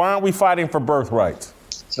rights, why aren't we fighting for birthrights?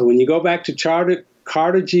 So when you go back to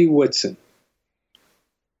Carter G. Woodson,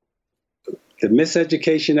 the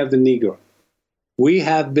miseducation of the Negro, we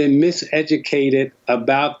have been miseducated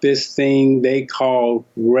about this thing they call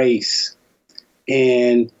race.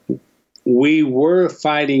 And we were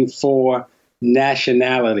fighting for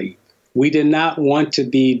nationality. We did not want to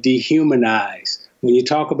be dehumanized. When you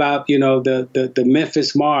talk about, you know, the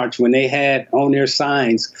Memphis March, when they had on their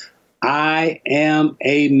signs, I am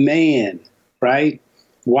a man, right?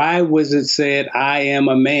 Why was it said, I am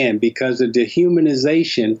a man? Because of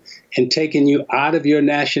dehumanization and taking you out of your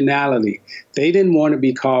nationality. They didn't want to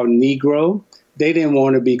be called Negro. They didn't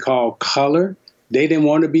want to be called color. They didn't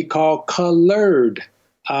want to be called colored.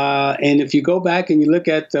 And if you go back and you look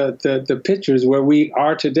at the pictures where we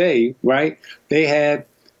are today, right, they had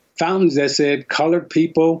fountains that said colored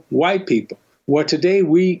people, white people. Well, today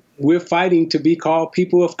we're fighting to be called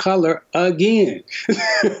people of color again.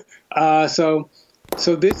 So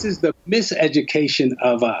this is the miseducation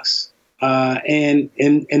of us. And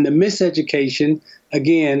the miseducation,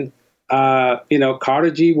 again, you know,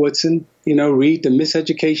 Carter G. Woodson, you know, read The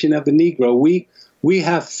Miseducation of the Negro. We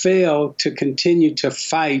have failed to continue to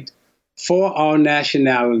fight for our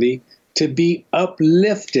nationality, to be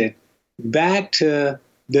uplifted back to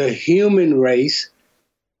the human race,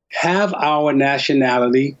 have our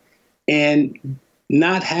nationality, and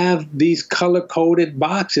not have these color-coded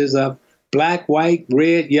boxes of black, white,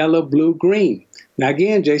 red, yellow, blue, green. Now,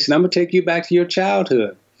 again, Jason, I'm going to take you back to your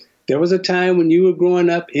childhood. There was a time when you were growing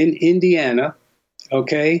up in Indiana,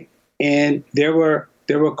 okay, and there were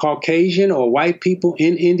Caucasian or white people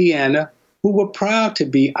in Indiana who were proud to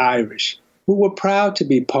be Irish, who were proud to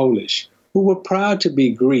be Polish, who were proud to be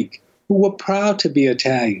Greek, who were proud to be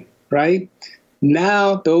Italian, right?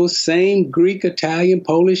 Now, those same Greek, Italian,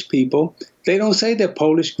 Polish people, they don't say they're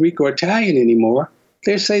Polish, Greek, or Italian anymore.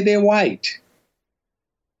 They say they're white.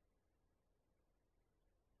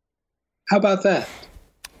 How about that?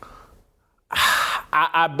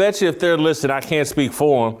 I bet you if they're listening, I can't speak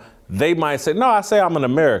for them, they might say, no, I say I'm an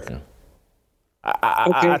American.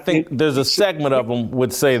 I think there's a segment of them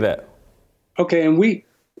would say that. Okay, and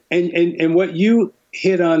what you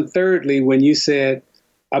hit on thirdly when you said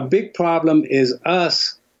a big problem is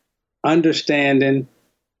us understanding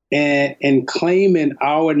and claiming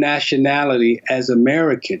our nationality as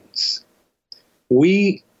Americans.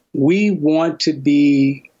 We want to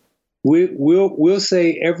be. We'll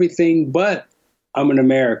say everything but I'm an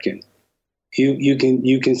American. You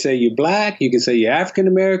can say you're black, you can say you're African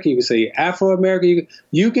American, you can say you're Afro American.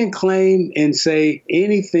 You can claim and say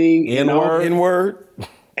anything in word,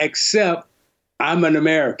 except I'm an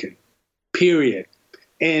American. Period.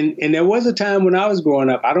 And there was a time when I was growing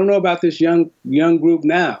up. I don't know about this young group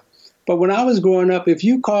now, but when I was growing up, if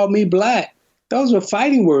you called me black, those were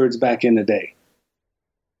fighting words back in the day.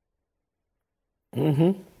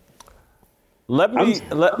 Mm-hmm.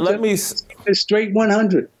 Let me straight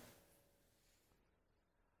 100.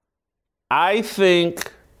 I think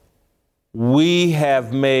we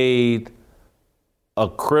have made a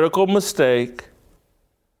critical mistake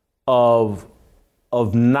of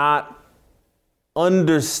not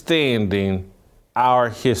understanding our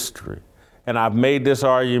history. And I've made this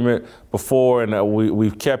argument before, and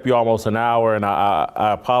we've kept you almost an hour, and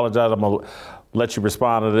I apologize. I'm going to let you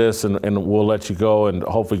respond to this, and we'll let you go and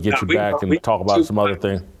hopefully get you back and talk about some other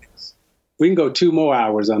things. We can go 2 more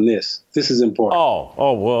hours on this. This is important.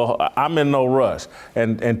 Oh, well, I'm in no rush.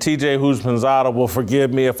 And TJ Houshmandzadeh will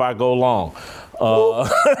forgive me if I go long. Who?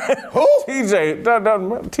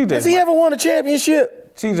 TJ. Has he ever won a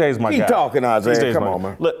championship? TJ's my guy. Keep talking, Isaiah. TJ's Come on,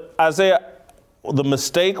 man. Look, Isaiah, the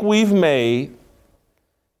mistake we've made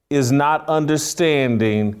is not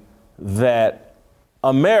understanding that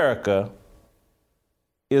America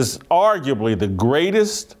is arguably the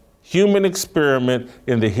greatest human experiment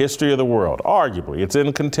in the history of the world. Arguably, it's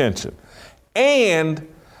in contention. And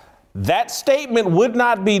that statement would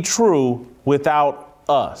not be true without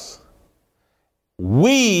us.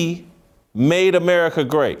 We made America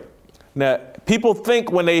great. Now, people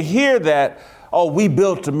think when they hear that, oh, we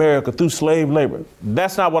built America through slave labor.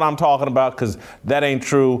 That's not what I'm talking about, because that ain't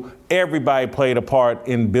true. Everybody played a part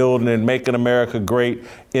in building and making America great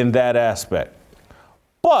in that aspect.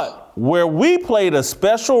 But where we played a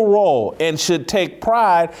special role and should take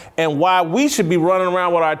pride, and why we should be running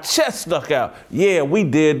around with our chest stuck out, yeah, we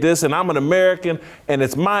did this, and I'm an American, and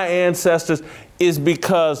it's my ancestors, is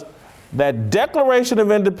because that Declaration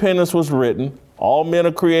of Independence was written, all men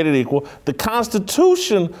are created equal, the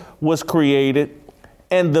Constitution was created,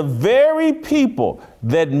 and the very people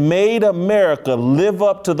that made America live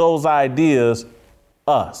up to those ideas,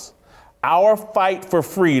 us. Our fight for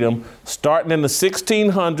freedom, starting in the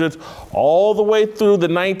 1600s, all the way through the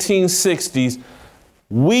 1960s,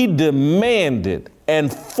 we demanded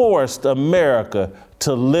and forced America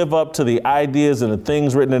to live up to the ideas and the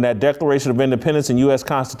things written in that Declaration of Independence and U.S.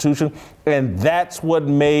 Constitution. And that's what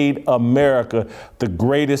made America the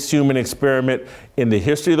greatest human experiment in the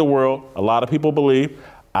history of the world. A lot of people believe,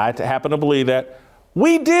 I happen to believe that.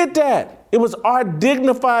 We did that. It was our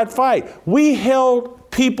dignified fight. We held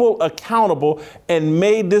people accountable and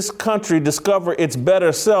made this country discover its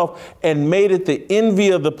better self and made it the envy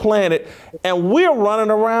of the planet. And we're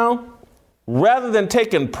running around, rather than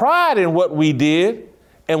taking pride in what we did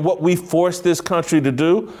and what we forced this country to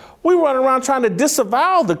do, we run around trying to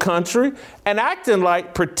disavow the country and acting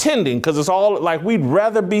like, pretending, because it's all like we'd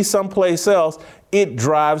rather be someplace else. It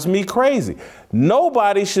drives me crazy.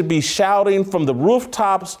 Nobody should be shouting from the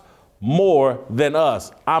rooftops more than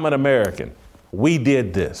us. I'm an American. We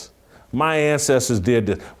did this. My ancestors did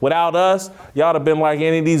this. Without us, y'all would have been like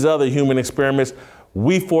any of these other human experiments.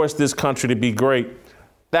 We forced this country to be great.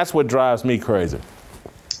 That's what drives me crazy.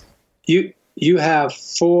 You have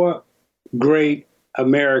 4 great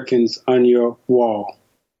Americans on your wall.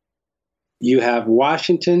 You have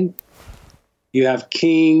Washington, you have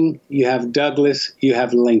King, you have Douglas, you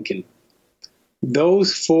have Lincoln.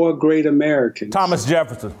 Those 4 great Americans. Thomas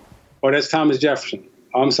Jefferson. Oh, that's Thomas Jefferson.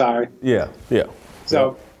 I'm sorry. Yeah.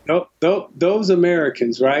 So those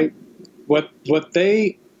Americans, right? What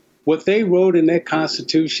they wrote in their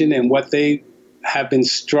Constitution and what they have been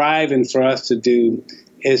striving for us to do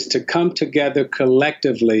is to come together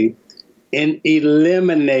collectively and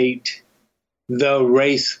eliminate the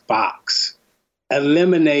race box,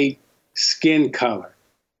 eliminate skin color,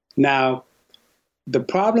 Now, the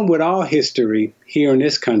problem with our history here in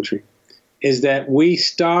this country is that we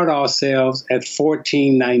start ourselves at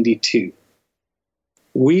 1492.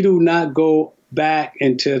 We do not go back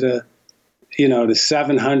into the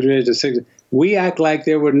 700s, the 600s. We act like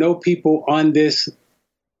there were no people on this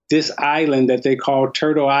island that they call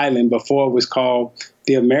Turtle Island before it was called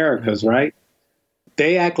the Americas, right?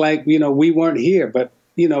 They act like, we weren't here. But,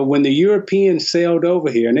 when the Europeans sailed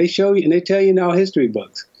over here, and they show you, and they tell you in our history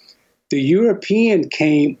books, the European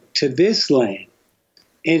came to this land,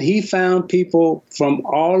 and he found people from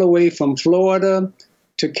all the way from Florida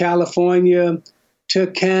to California to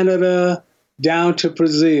Canada down to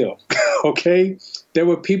Brazil, okay? There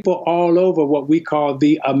were people all over what we call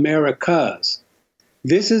the Americas.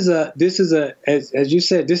 This is as you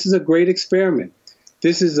said, this is a great experiment.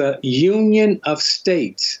 This is a union of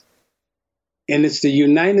states, and it's the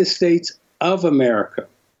United States of America.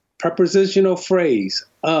 Prepositional phrase,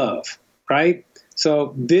 of, right?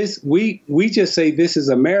 So we just say this is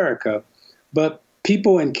America, but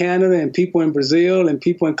people in Canada and people in Brazil and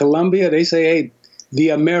people in Colombia, they say, hey, the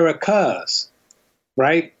Americas,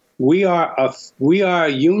 right? We are a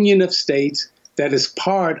union of states that is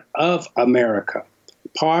part of America,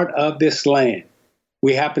 part of this land.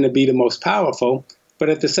 We happen to be the most powerful, but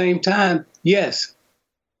at the same time, yes,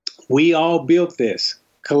 we all built this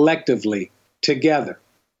collectively together.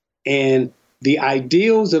 And the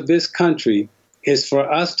ideals of this country is for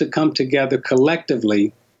us to come together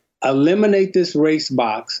collectively, eliminate this race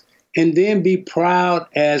box, and then be proud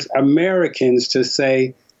as Americans to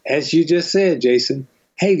say, as you just said, Jason,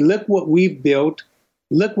 hey, look what we've built,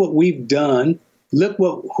 look what we've done, look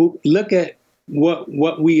at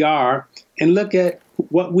what we are, and look at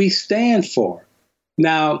what we stand for.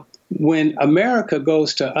 Now, when America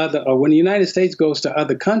goes to when the United States goes to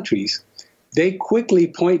other countries, they quickly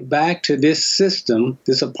point back to this system,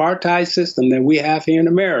 this apartheid system that we have here in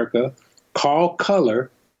America, called color,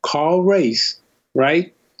 called race,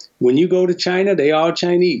 right? When you go to China, they all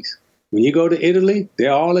Chinese. When you go to Italy,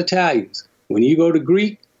 they're all Italians. When you go to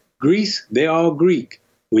Greece, they're all Greek.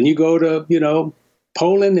 When you go to,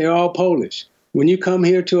 Poland, they're all Polish. When you come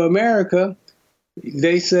here to America,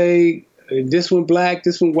 they say this one black,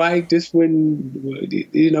 this one white, this one,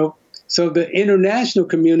 So the international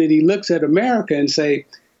community looks at America and say,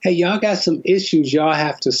 hey, y'all got some issues y'all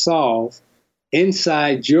have to solve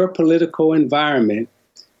inside your political environment.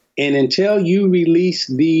 And until you release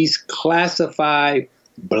these classified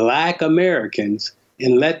Black Americans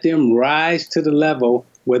and let them rise to the level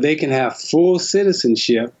where they can have full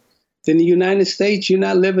citizenship, then the United States, you're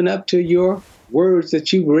not living up to your words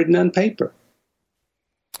that you've written on paper.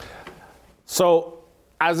 So,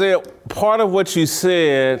 Isaiah, part of what you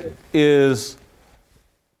said is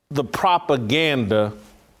the propaganda,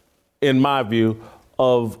 in my view,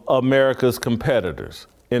 of America's competitors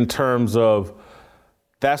in terms of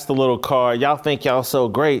that's the little car. Y'all think y'all so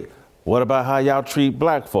great. What about how y'all treat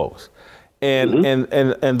black folks? And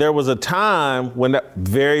and there was a time when that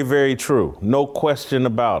very, very true. No question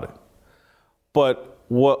about it. But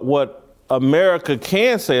what America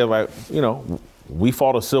can say is like, we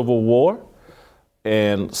fought a civil war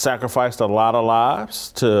and sacrificed a lot of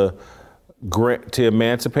lives to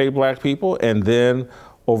emancipate black people. And then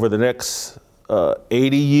over the next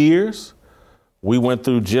 80 years, we went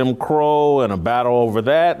through Jim Crow and a battle over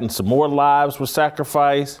that, and some more lives were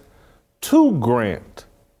sacrificed to grant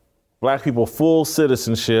black people full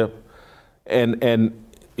citizenship. And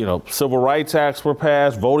Civil Rights Acts were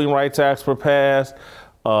passed, Voting Rights Acts were passed,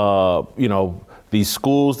 these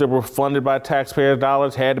schools that were funded by taxpayer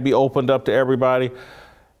dollars had to be opened up to everybody.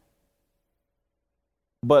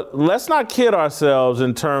 But let's not kid ourselves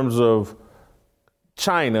in terms of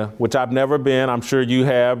China, which I've never been. I'm sure you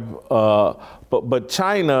have. But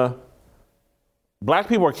China, black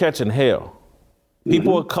people are catching hell.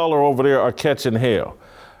 People of color over there are catching hell.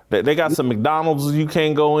 They got some McDonald's you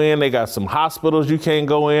can't go in. They got some hospitals you can't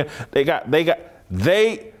go in. They got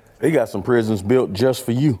some prisons built just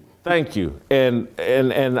for you. Thank you. And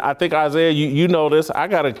I think, Isaiah, you know this. I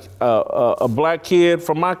got a black kid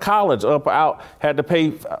from my college had to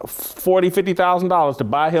pay $40,000, $50,000 to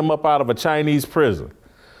buy him up out of a Chinese prison.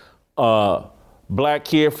 Black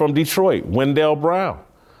kid from Detroit, Wendell Brown.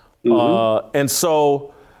 And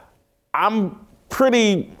so I'm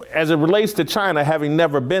pretty, as it relates to China, having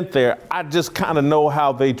never been there, I just kind of know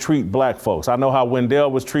how they treat black folks. I know how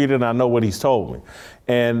Wendell was treated, and I know what he's told me.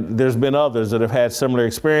 And there's been others that have had similar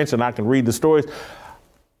experience, and I can read the stories.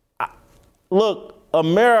 Look,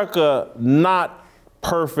 America, not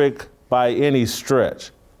perfect by any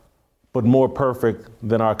stretch, but more perfect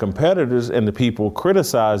than our competitors and the people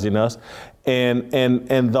criticizing us. And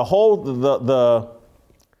the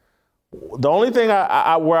only thing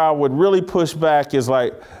where I would really push back is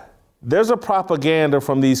like, there's a propaganda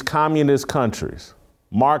from these communist countries,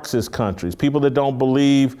 Marxist countries, people that don't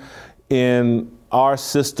believe in our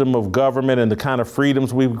system of government and the kind of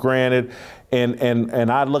freedoms we've granted.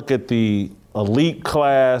 And I look at the elite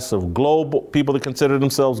class of global people that consider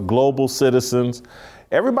themselves global citizens.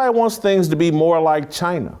 Everybody wants things to be more like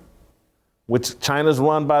China, which China's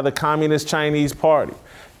run by the Communist Chinese Party.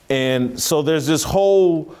 And so there's this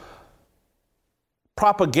whole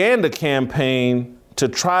propaganda campaign to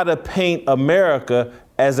try to paint America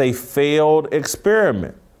as a failed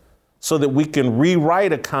experiment so that we can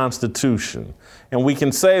rewrite a constitution and we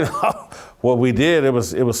can say, what we did, it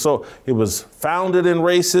was founded in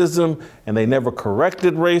racism and they never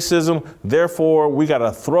corrected racism. Therefore, we got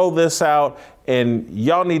to throw this out and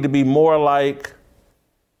y'all need to be more like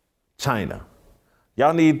China.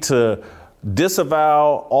 Y'all need to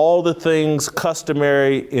disavow all the things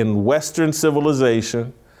customary in Western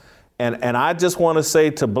civilization. And I just want to say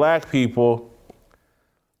to black people,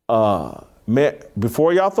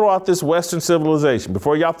 before y'all throw out this Western civilization,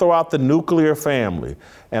 before y'all throw out the nuclear family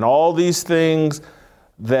and all these things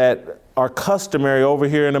that are customary over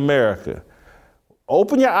here in America,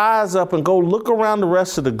 open your eyes up and go look around the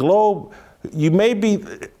rest of the globe.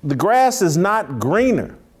 The grass is not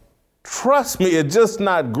greener. Trust me, it's just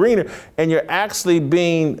not greener. And you're actually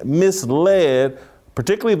being misled,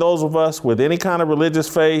 particularly those of us with any kind of religious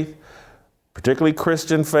faith, particularly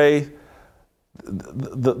Christian faith.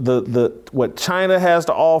 What China has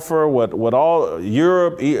to offer, what all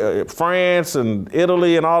Europe, France and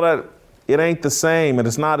Italy and all that, it ain't the same and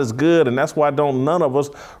it's not as good. And that's why none of us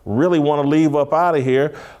really want to leave up out of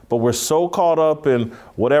here. But we're so caught up in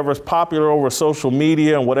whatever's popular over social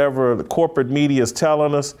media and whatever the corporate media is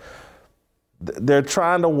telling us. They're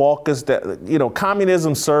trying to walk us that,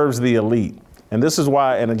 communism serves the elite. And this is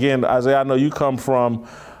why, and again, Isaiah, I know you come from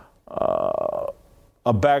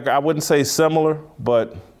a background, I wouldn't say similar,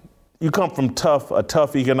 but you come from a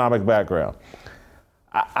tough economic background.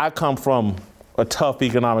 I come from a tough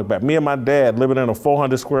economic background. Me and my dad living in a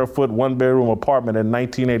 400 square foot, 1-bedroom apartment in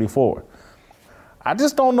 1984. I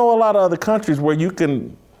just don't know a lot of other countries where you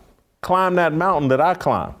can climb that mountain that I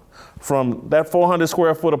climbed. From that 400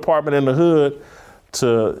 square foot apartment in the hood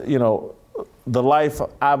to, the life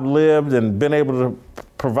I've lived and been able to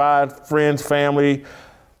provide friends, family.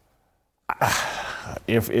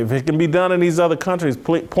 If it can be done in these other countries,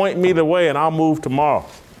 point me the way and I'll move tomorrow.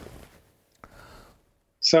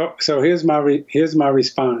 So here's my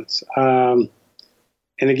response. And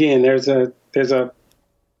again, there's a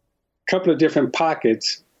couple of different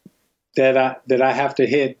pockets that I have to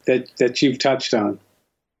hit that you've touched on.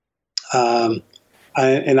 And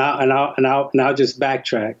I'll just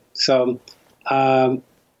backtrack. So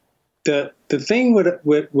the thing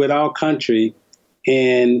with our country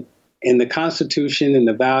and the Constitution and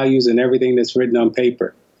the values and everything that's written on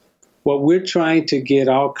paper, what we're trying to get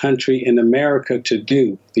our country in America to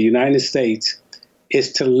do, the United States,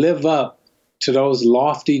 is to live up to those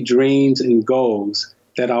lofty dreams and goals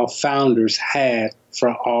that our founders had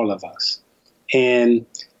for all of us. And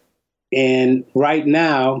right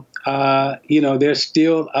now, there's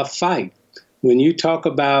still a fight. When you talk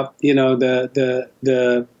about,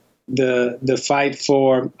 the fight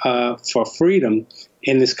for freedom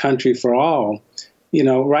in this country for all,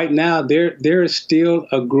 right now there is still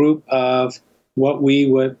a group of what we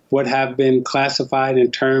would have been classified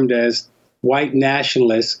and termed as white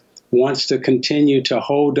nationalists wants to continue to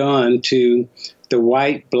hold on to the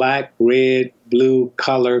white, black, red, blue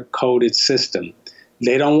color coded system.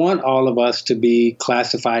 They don't want all of us to be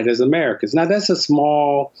classified as Americans. Now, I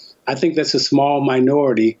think that's a small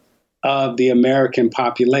minority of the American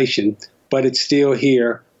population, but it's still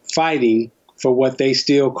here fighting for what they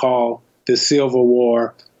still call the Civil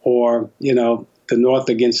War or, the North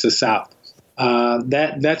against the South.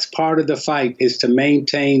 That's part of the fight, is to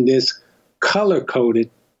maintain this color-coded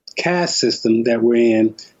caste system that we're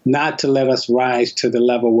in, not to let us rise to the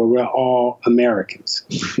level where we're all Americans.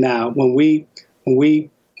 Now, when we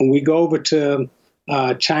go over to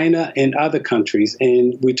China and other countries,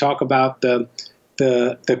 and we talk about the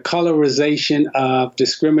colorization of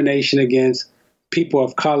discrimination against people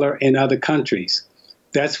of color in other countries,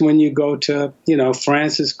 that's when you go to,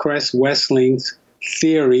 Francis Cress Westling's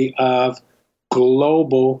theory of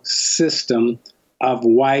global system of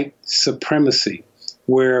white supremacy,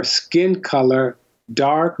 where skin color,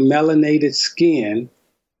 dark melanated skin,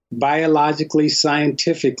 biologically,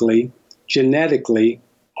 scientifically, genetically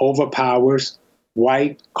overpowers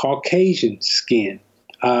white Caucasian skin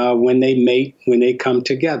when they mate, when they come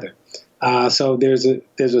together. So there's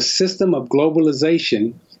a system of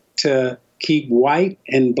globalization to keep white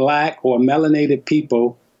and black or melanated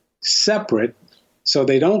people separate so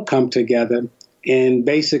they don't come together and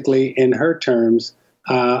basically, in her terms,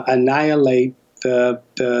 annihilate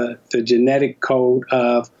the genetic code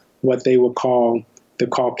of what they would call the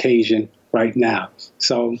Caucasian right now.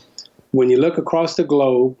 So when you look across the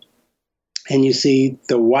globe and you see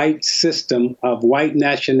the white system of white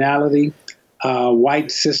nationality,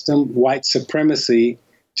 white system, white supremacy,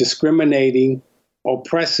 discriminating,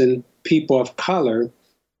 oppressing people of color,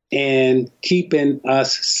 and keeping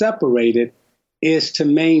us separated is to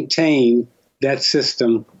maintain that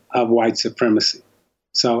system of white supremacy.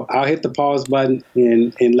 So I'll hit the pause button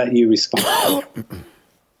and let you respond.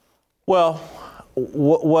 Well,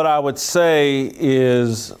 what I would say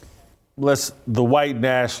is the white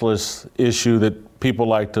nationalist issue that people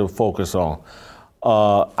like to focus on.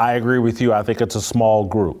 I agree with you. I think it's a small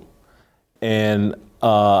group. And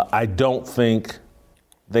I don't think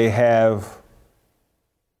they have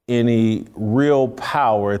any real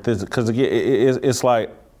power at this, because it's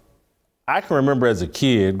like, I can remember as a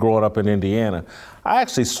kid growing up in Indiana, I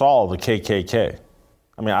actually saw the KKK.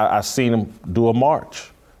 I mean, I seen them do a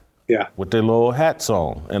march. Yeah. With their little hats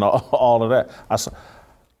on and all of that.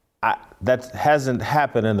 That hasn't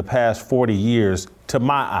happened in the past 40 years to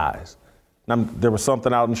my eyes. There was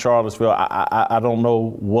something out in Charlottesville. I don't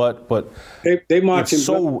know what, but they march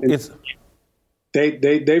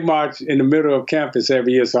They march in the middle of campus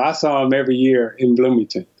every year. So I saw them every year in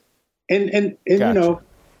Bloomington. And gotcha. You know,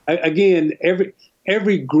 again,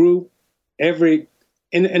 every group, and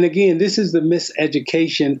again, this is the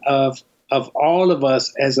miseducation of all of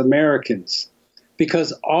us as Americans,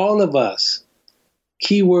 because all of us,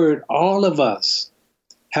 keyword, all of us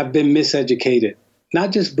have been miseducated.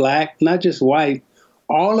 Not just black, not just white.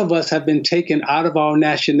 All of us have been taken out of our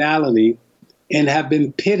nationality and have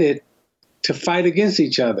been pitted to fight against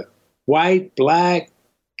each other. White, black,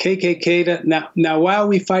 KKK. Now, why are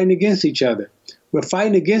we fighting against each other? We're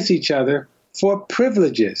fighting against each other for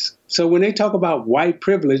privileges. So when they talk about white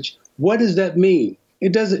privilege, what does that mean?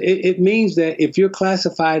 It means that if you're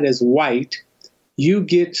classified as white, you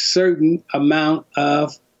get certain amount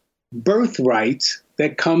of birthrights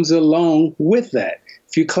that comes along with that.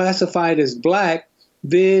 If you're classified as black,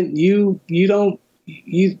 then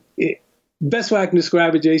best way I can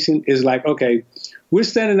describe it, Jason, is like, okay, we're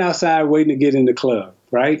standing outside waiting to get in the club,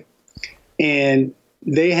 right? And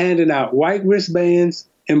they handing out white wristbands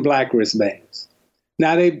and black wristbands.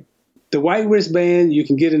 Now the white wristband, you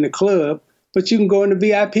can get in the club, but you can go in the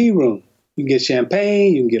VIP room. You can get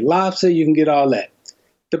champagne, you can get lobster, you can get all that.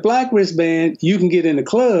 The black wristband, you can get in the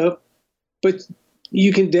club, but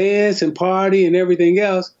you can dance and party and everything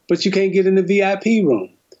else, but you can't get in the VIP room.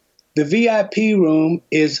 The VIP room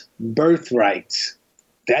is birthrights.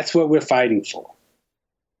 That's what we're fighting for.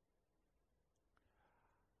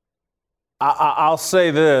 I'll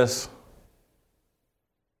say this.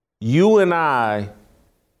 You and I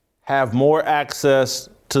have more access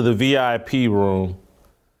to the VIP room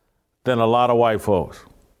than a lot of white folks.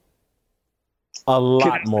 A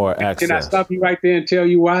lot more access. Can I stop you right there and tell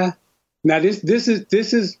you why? Now, this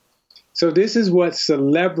is what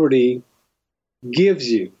celebrity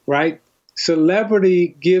gives you, right?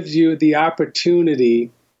 Celebrity gives you the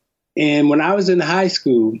opportunity. And when I was in high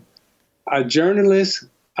school, a journalist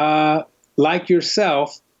like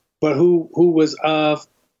yourself, but who was of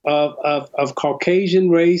Caucasian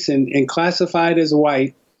race and classified as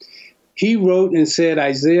white, he wrote and said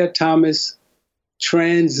Isaiah Thomas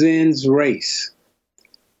transcends race.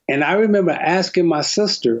 And I remember asking my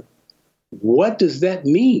sister, what does that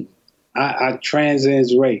mean? I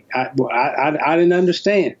transcends race. I didn't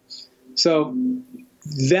understand. So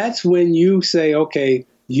that's when you say, okay,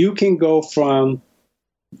 you can go from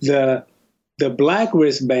the black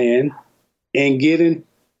wristband and get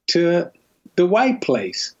into the white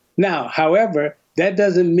place. Now, however, that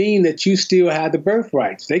doesn't mean that you still have the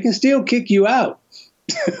birthrights. They can still kick you out.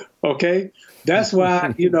 Okay, that's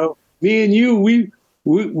why me and you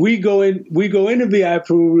we go in the VIP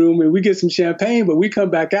room and we get some champagne, but we come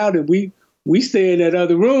back out and we stay in that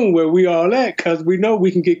other room where we all at because we know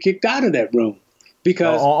we can get kicked out of that room.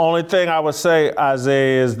 Because the only thing I would say,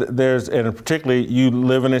 Isaiah, is that and particularly you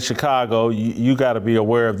living in Chicago, you got to be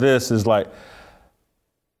aware of this, is like,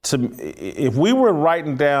 if we were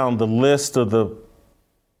writing down the list of the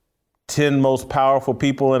 10 most powerful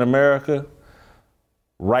people in America,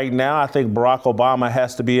 right now I think Barack Obama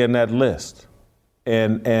has to be in that list.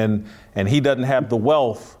 And he doesn't have the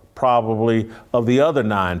wealth probably of the other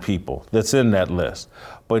 9 people that's in that list.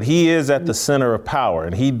 But he is at the center of power,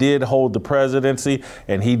 and he did hold the presidency,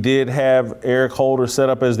 and he did have Eric Holder set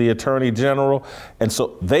up as the attorney general. And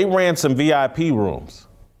so they ran some VIP rooms.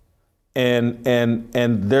 And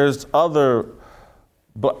there's other,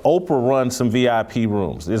 but Oprah runs some VIP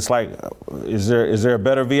rooms. It's like, is there a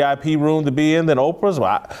better VIP room to be in than Oprah's?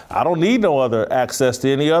 Well, I don't need no other access to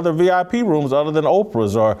any other VIP rooms other than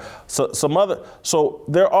Oprah's or some other. So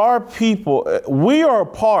there are people, we are a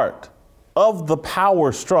part of the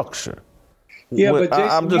power structure. Yeah, but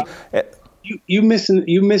Jason, you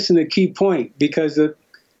missing a key point, because the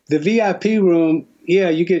VIP room, yeah,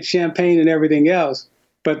 you get champagne and everything else,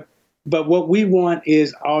 but what we want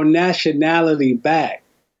is our nationality back.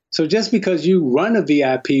 So just because you run a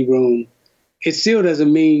VIP room, it still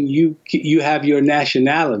doesn't mean you have your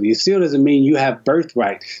nationality. It still doesn't mean you have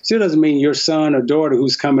birthright. It still doesn't mean your son or daughter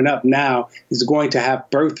who's coming up now is going to have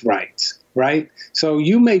birthrights, right? So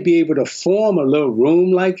you may be able to form a little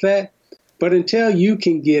room like that, but until you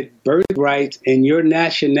can get birthrights and your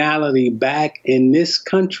nationality back in this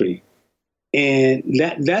country, and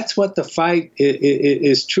that's what the fight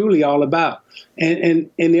is truly all about. And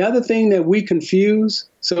the other thing that we confuse,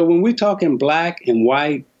 so when we're talking black and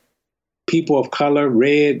white, people of color,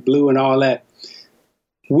 red, blue, and all that,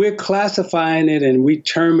 we're classifying it and we're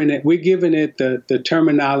giving it the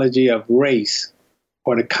terminology of race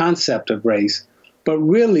or the concept of race. But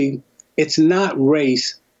really, it's not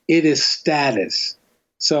race, it is status.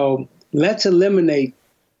 So let's eliminate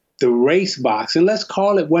the race box and let's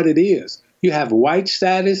call it what it is. You have white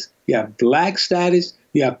status, you have black status,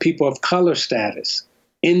 you have people of color status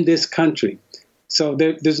in this country. So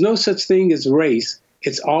there's no such thing as race.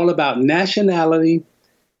 It's all about nationality,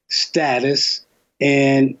 status,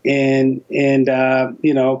 and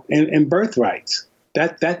birthrights.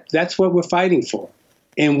 That's what we're fighting for.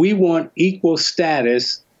 And we want equal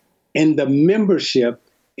status in the membership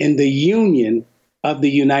in the Union of the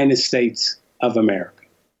United States of America.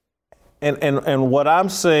 And what I'm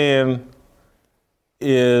saying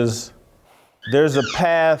is there's a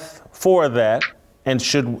path for that, and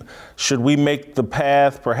should we make the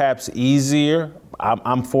path perhaps easier?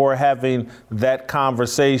 I'm for having that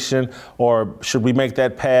conversation. Or should we make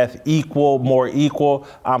that path more equal?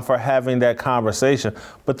 I'm for having that conversation.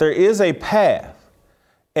 But there is a path.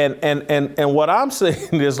 And what I'm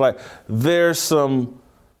saying is, like, there's some,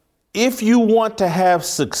 if you want to have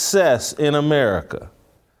success in America,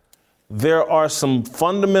 there are some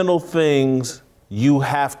fundamental things you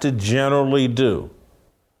have to generally do.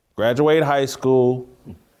 Graduate high school,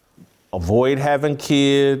 avoid having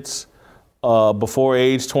kids before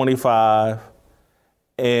age 25.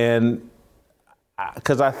 And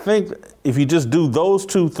because I think if you just do those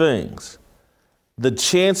 2 things, the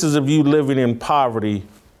chances of you living in poverty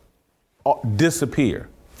disappear.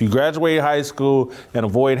 If you graduate high school and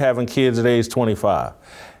avoid having kids at age 25.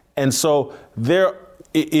 And so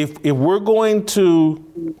if we're going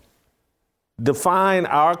to define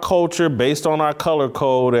our culture based on our color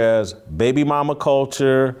code as baby mama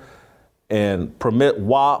culture and permit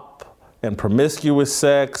WAP and promiscuous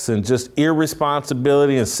sex and just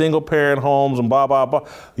irresponsibility and single parent homes and blah, blah, blah,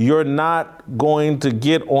 you're not going to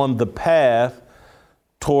get on the path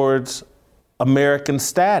towards American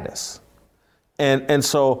status. And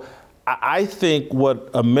so I think what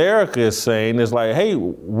America is saying is like, hey,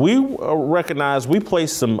 we recognize we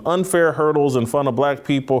placed some unfair hurdles in front of black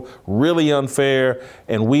people, really unfair,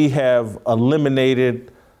 and we have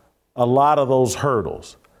eliminated a lot of those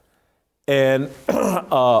hurdles. And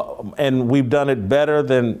we've done it better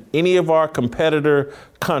than any of our competitor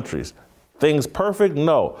countries. Things perfect?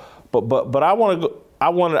 No. But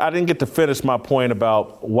I didn't get to finish my point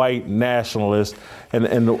about white nationalists.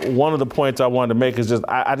 And one of the points I wanted to make is just,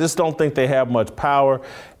 I just don't think they have much power.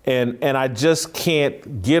 And I just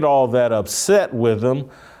can't get all that upset with them.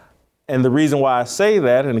 And the reason why I say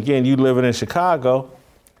that, and again, you living in Chicago,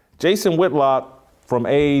 Jason Whitlock from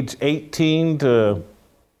age 18 to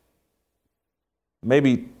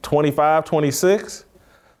maybe 25, 26,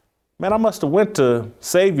 man, I must have went to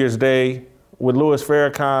Savior's Day with Louis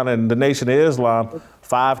Farrakhan and the Nation of Islam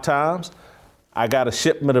 5 times. I got a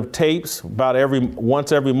shipment of tapes about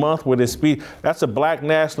once every month with his speech. That's a black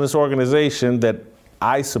nationalist organization that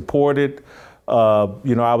I supported.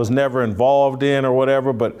 I was never involved in or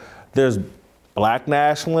whatever, but there's black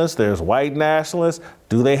nationalists, there's white nationalists.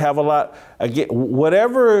 Do they have a lot? Again,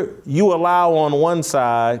 whatever you allow on one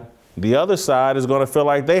side, the other side is going to feel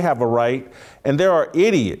like they have a right. And there are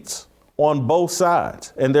idiots on both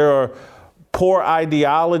sides. And there are poor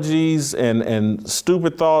ideologies and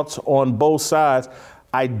stupid thoughts on both sides.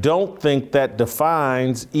 I don't think that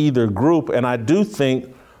defines either group. And I do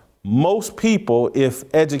think most people, if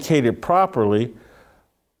educated properly,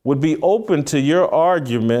 would be open to your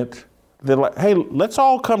argument that, like, hey, let's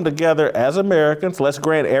all come together as Americans. Let's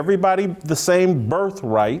grant everybody the same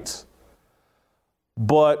birthrights.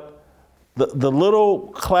 But the little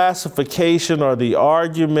classification or the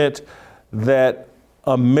argument that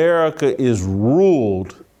America is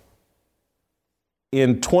ruled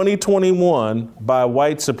in 2021 by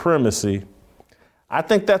white supremacy, I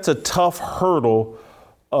think that's a tough hurdle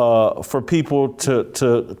for people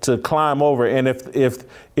to climb over. And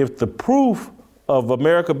if the proof of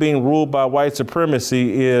America being ruled by white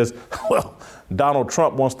supremacy is, well, Donald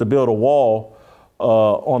Trump wants to build a wall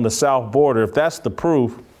on the south border, if that's the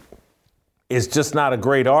proof, it's just not a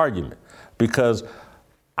great argument, because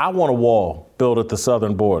I want a wall built at the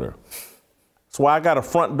southern border. That's why I got a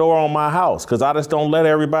front door on my house, because I just don't let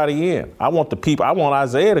everybody in. I want the people. I want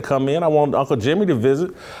Isaiah to come in. I want Uncle Jimmy to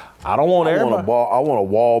visit. I don't want everybody. I want a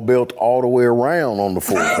wall built all the way around on the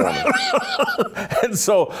four corners. And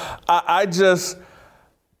so I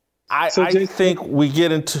think we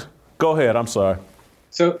get into. Go ahead. I'm sorry.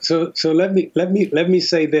 So let me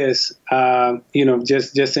say this.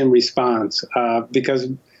 Just in response, because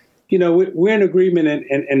we're in agreement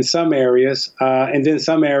in some areas, and then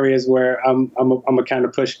some areas where I'm a kind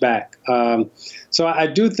of push back. So I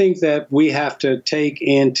do think that we have to take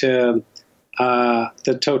into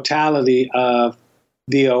the totality of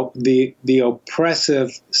the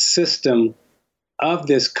oppressive system of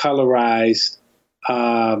this colorized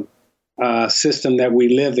system that we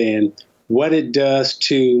live in, what it does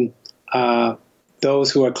to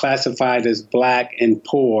those who are classified as Black and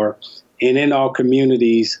poor, and in our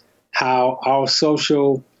communities, how our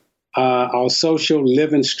social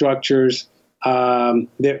living structures,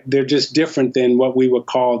 they're just different than what we would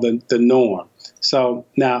call the norm. So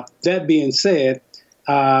now, that being said,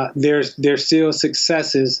 there's still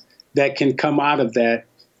successes that can come out of that,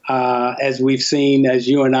 as we've seen, as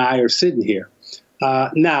you and I are sitting here.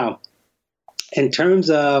 Now, in terms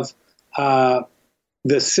of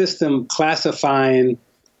the system classifying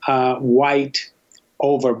white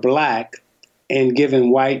over Black and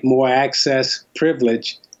giving white more access,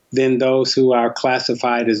 privilege than those who are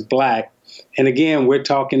classified as Black. And again, we're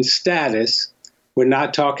talking status. We're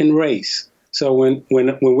not talking race. So when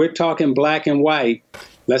we're talking Black and white,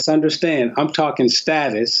 let's understand, I'm talking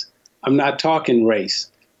status. I'm not talking race,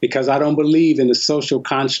 because I don't believe in the social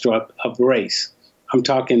construct of race. I'm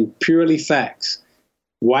talking purely facts.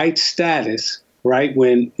 White status, right?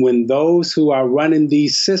 When those who are running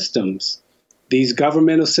these systems, these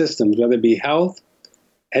governmental systems, whether it be health,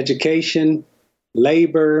 education,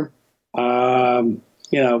 labor, what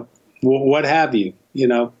have you,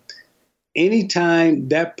 anytime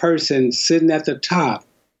that person sitting at the top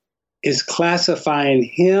is classifying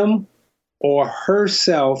him or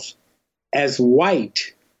herself as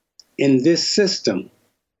white in this system,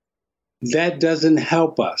 that doesn't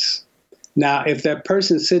help us. Now, if that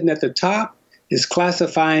person sitting at the top is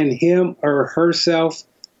classifying him or herself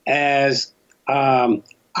as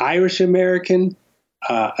Irish American,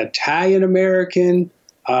 Italian American,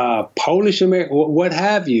 Polish American, what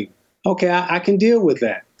have you, okay, I can deal with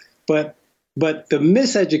that. But the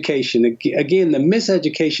miseducation, again, the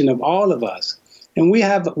miseducation of all of us, and we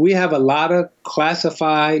have a lot of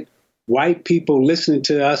classified white people listening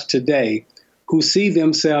to us today who see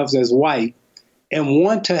themselves as white and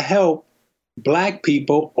want to help Black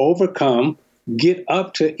people overcome, get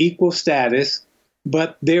up to equal status,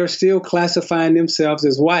 but they're still classifying themselves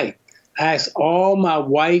as white. I ask all my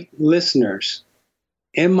white listeners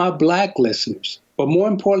and my Black listeners, but more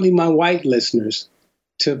importantly, my white listeners,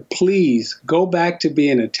 to please go back to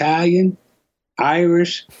being Italian,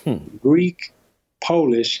 Irish, Greek,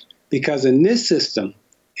 Polish, because in this system,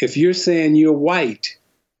 if you're saying you're white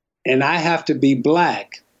and I have to be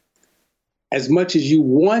Black, as much as you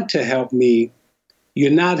want to help me,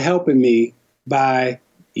 you're not helping me by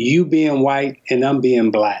you being white and I'm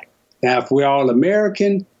being Black. Now, if we're all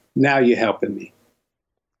American, now you're helping me.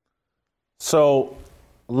 So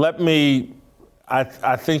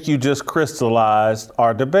I think you just crystallized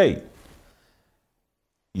our debate.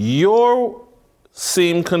 You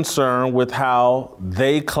seem concerned with how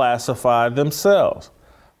they classify themselves.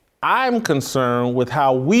 I'm concerned with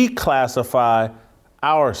how we classify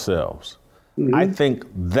ourselves. Mm-hmm. I think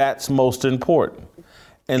that's most important.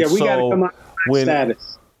 And we got to come out of Black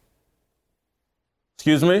status.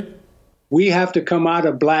 Excuse me? We have to come out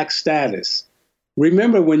of Black status.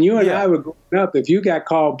 Remember, when you and I were growing up, if you got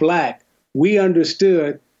called Black, we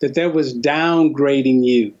understood that was downgrading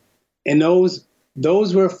you. And those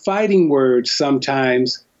those were fighting words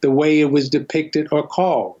sometimes, the way it was depicted or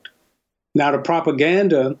called. Now, the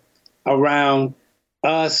propaganda around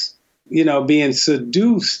us, being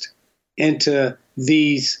seduced into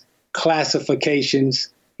these classifications,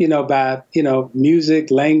 by, music,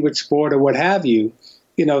 language, sport, or what have you,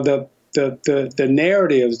 the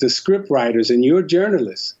narratives, the script writers, and you're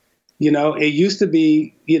journalists, it used to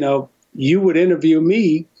be, you would interview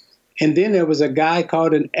me, and then there was a guy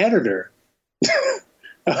called an editor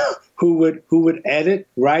who would edit,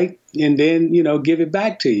 write, and then, give it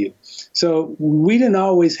back to you. So we didn't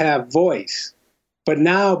always have voice. But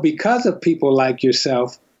now, because of people like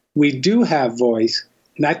yourself, we do have voice.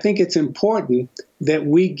 And I think it's important that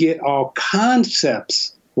we get our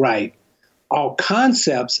concepts right. Our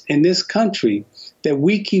concepts in this country that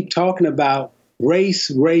we keep talking about,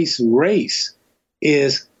 race, race, race,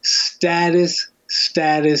 is status,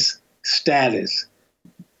 status, status.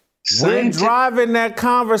 We're driving that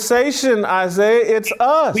conversation, Isaiah. It's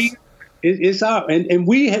us. It's our, and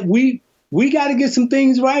we got to get some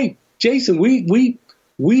things right, Jason.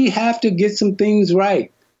 We have to get some things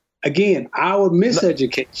right. Again, our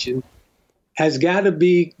miseducation has got to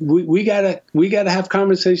be. We gotta have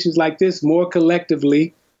conversations like this more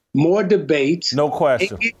collectively, more debates. No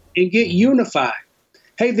question. And get unified.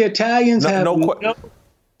 Hey, the Italians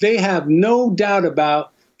they have no doubt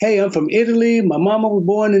about. Hey, I'm from Italy. My mama was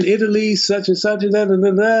born in Italy, such and such, and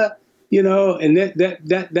and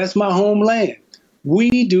that's my homeland.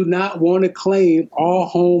 We do not want to claim our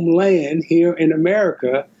homeland here in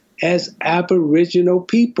America as Aboriginal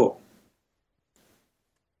people.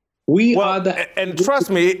 And trust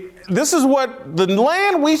me, this is what the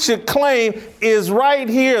land we should claim is right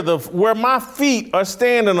here, where my feet are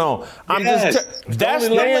standing on. That's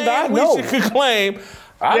the land we should claim.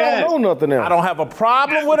 I don't know nothing else. I don't have a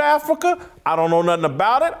problem with Africa. I don't know nothing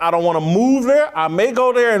about it. I don't want to move there. I may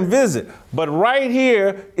go there and visit. But right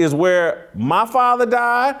here is where my father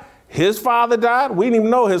died. His father died. We didn't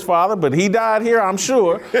even know his father, but he died here, I'm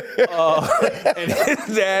sure. And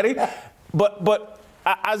his daddy. But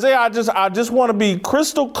Isaiah, I just want to be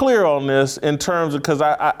crystal clear on this in terms of, because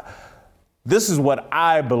this is what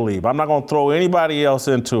I believe. I'm not going to throw anybody else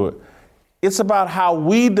into it. It's about how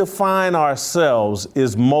we define ourselves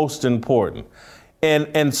is most important.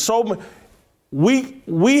 And so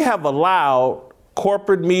we have allowed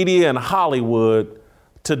corporate media and Hollywood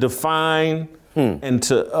to define and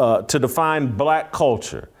to define black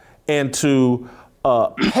culture and to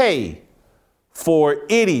pay for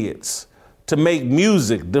idiots to make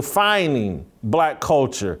music defining black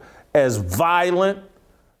culture as violent,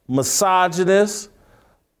 misogynist,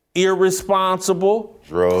 irresponsible,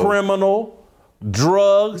 criminal,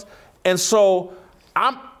 drugs. And so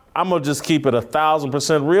I'm gonna just keep it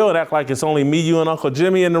 1,000% real and act like it's only me, you, and Uncle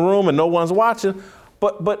Jimmy in the room and no one's watching.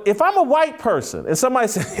 But if I'm a white person and somebody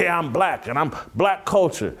says, yeah, I'm black and I'm black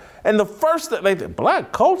culture, and the first thing they think,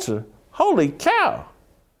 black culture? Holy cow.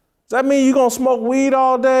 Does that mean you're gonna smoke weed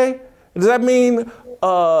all day? Does that mean,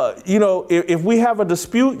 if we have a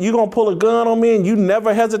dispute, you're gonna pull a gun on me and you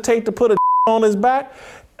never hesitate to put a on his back?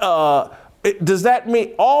 Does that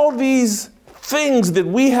mean all these things that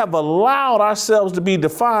we have allowed ourselves to be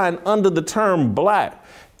defined under the term black?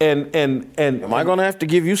 And am I going to have to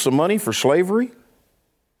give you some money for slavery?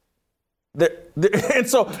 And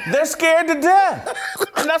so they're scared to death.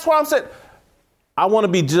 And that's why I'm saying I want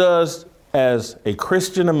to be judged as a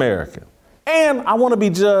Christian American. And I want to be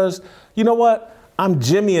judged, you know what? I'm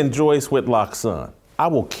Jimmy and Joyce Whitlock's son. I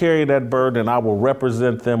will carry that burden and I will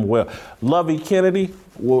represent them well. Lovey Kennedy,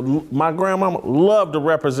 my grandmama, loved to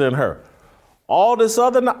represent her. All this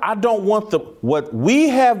other, I don't want what we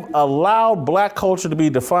have allowed black culture to be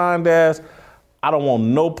defined as. I don't want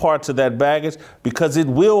no parts of that baggage because it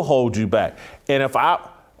will hold you back. And if I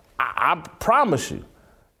promise you,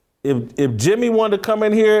 if Jimmy wanted to come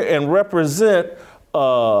in here and represent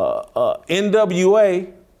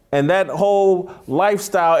NWA and that whole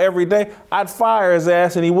lifestyle every day, I'd fire his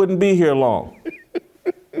ass and he wouldn't be here long.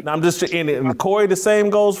 And I'm just, and Corey, the same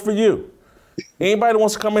goes for you. Anybody that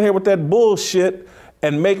wants to come in here with that bullshit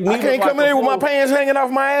and make me I can't come in here with my pants hanging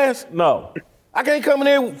off my ass? No. I can't come in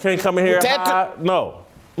here. You can't come in here high. No.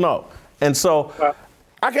 And so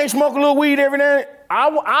I can't smoke a little weed every night.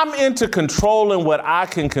 I'm into controlling what I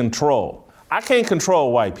can control. I can't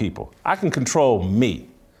control white people. I can control me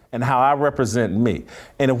and how I represent me.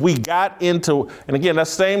 And if we got into, and again, that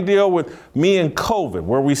same deal with me and COVID,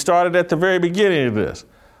 where we started at the very beginning of this,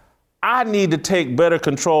 I need to take better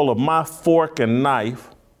control of my fork and knife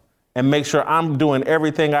and make sure I'm doing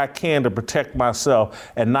everything I can to protect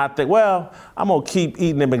myself and not think, well, I'm gonna keep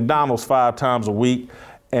eating at McDonald's 5 times a week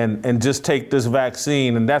and just take this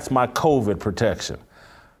vaccine, and that's my COVID protection.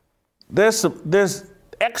 There's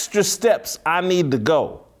extra steps I need to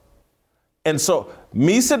go. And so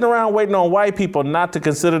me sitting around waiting on white people not to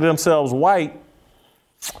consider themselves white,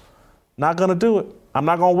 not gonna do it. I'm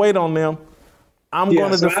not gonna wait on them. I'm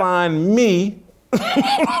gonna define me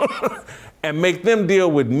and make them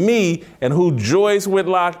deal with me and who Joyce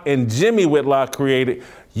Whitlock and Jimmy Whitlock created.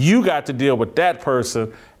 You got to deal with that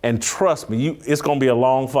person, and trust me, it's gonna be a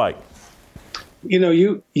long fight. You know,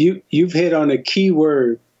 you've hit on a key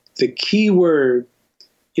word. The key word,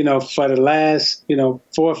 you know, for the last, 4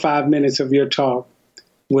 or 5 minutes of your talk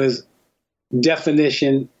was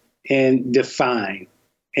definition and define.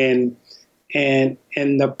 And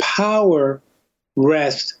the power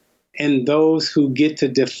rests in those who get to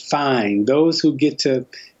define, those who get to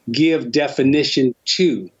give definition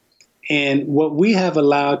to. And what we have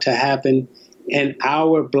allowed to happen in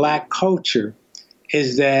our Black culture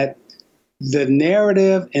is that the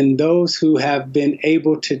narrative and those who have been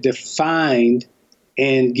able to define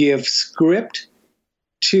and give script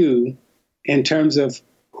to, in terms of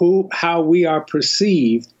how we are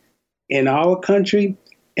perceived in our country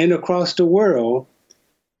and across the world,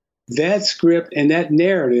 that script and that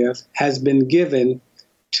narrative has been given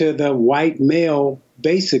to the white male,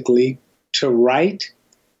 basically, to write,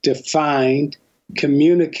 define,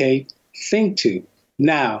 communicate, think to.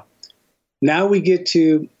 Now we get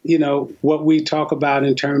to, what we talk about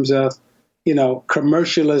in terms of,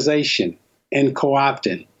 commercialization and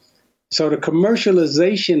co-opting. So the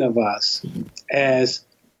commercialization of us as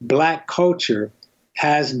Black culture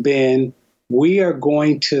has been, we are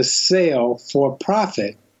going to sell for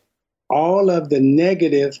profit all of the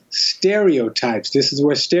negative stereotypes. This is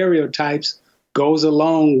where stereotypes goes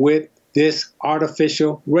along with this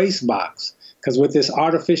artificial race box. Because with this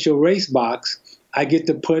artificial race box, I get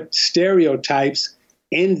to put stereotypes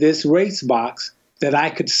in this race box that I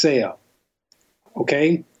could sell.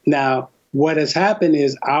 Okay? Now, what has happened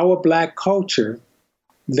is our Black culture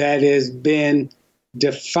that has been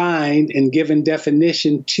defined and given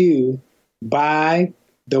definition to by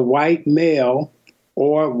the white male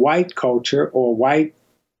or white culture or white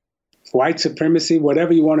supremacy,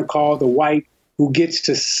 whatever you want to call the white who gets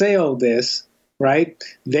to sell this, right?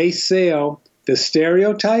 They sell the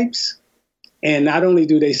stereotypes, and not only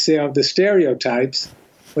do they sell the stereotypes,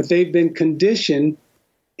 but they've been conditioned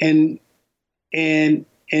and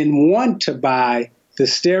want to buy the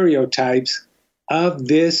stereotypes of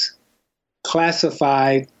this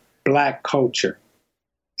classified Black culture.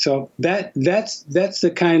 So that's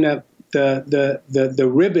the kind of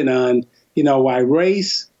the ribbon on, why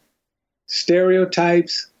race,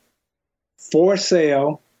 stereotypes, for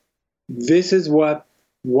sale. This is what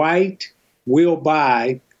white will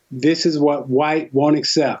buy. This is what white won't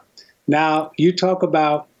accept. Now, you talk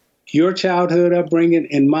about your childhood upbringing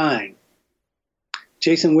and mine.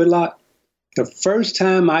 Jason Whitlock, the first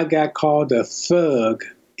time I got called a thug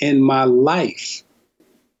in my life,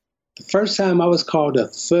 the first time I was called a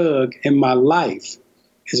thug in my life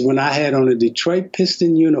is when I had on a Detroit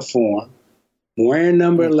Piston uniform, wearing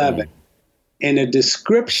number 11, and the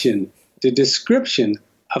description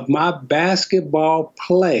of my basketball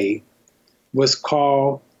play was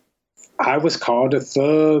I was called a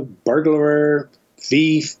thug, burglar,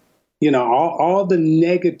 thief, all the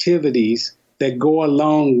negativities that go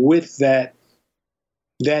along with that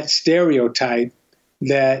stereotype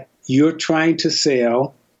that you're trying to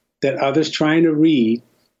sell, that others trying to read.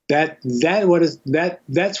 That's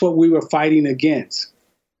what we were fighting against.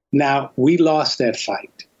 Now, we lost that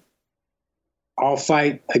fight. Our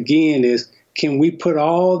fight, again, is, can we put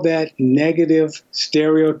all that negative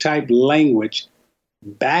stereotype language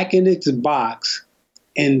back in its box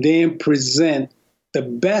and then present the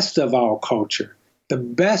best of our culture, the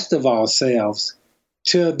best of ourselves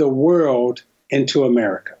to the world and to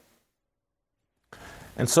America?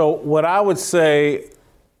 And so what I would say,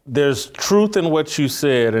 there's truth in what you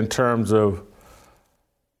said in terms of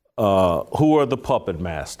who are the puppet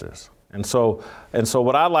masters. And so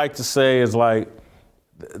what I like to say is, like,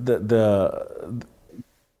 the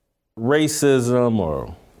racism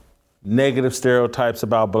or negative stereotypes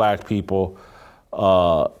about Black people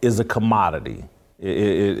is a commodity.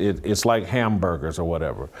 It's like hamburgers or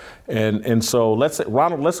whatever. And so let's say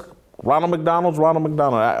Ronald McDonald.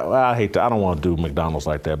 I don't want to do McDonald's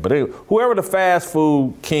like that. But anyway, whoever the fast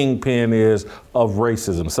food kingpin is of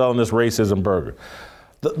racism, selling this racism burger.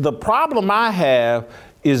 The problem I have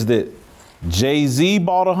is that Jay-Z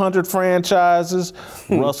bought 100 franchises,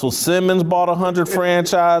 Russell Simmons bought 100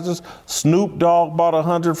 franchises, Snoop Dogg bought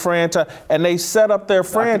 100 franchises, and they set up their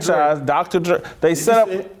franchise, Dr. Dre, they set up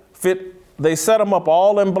they set them up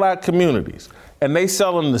all in black communities, and they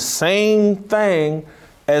selling the same thing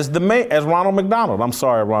as Ronald McDonald. I'm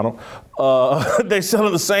sorry, Ronald. They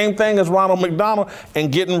selling the same thing as Ronald McDonald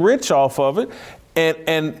and getting rich off of it.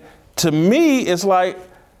 And to me, it's like,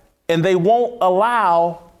 and they won't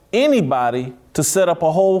allow anybody to set up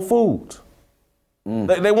a Whole Foods.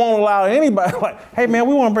 They won't allow anybody, like, hey man,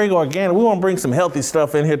 we want to bring organic, we want to bring some healthy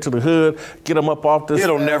stuff in here to the hood, get them up off this.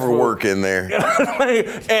 It'll never work in there.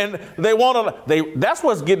 And they want to, that's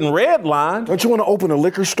what's getting redlined. Don't you want to open a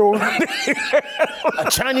liquor store? A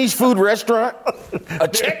Chinese food restaurant? A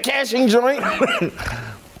check cashing joint?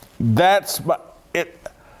 That's it.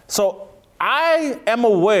 So I am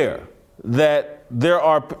aware that there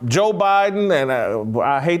are Joe Biden, and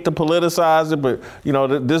I hate to politicize it, but you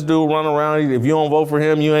know this dude run around. If you don't vote for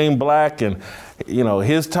him, you ain't black, and you know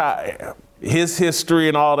his history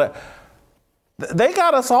and all that. They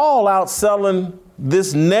got us all out selling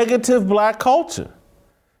this negative black culture,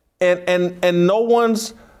 and no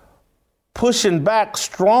one's pushing back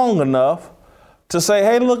strong enough to say,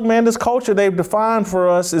 hey, look, man, this culture they've defined for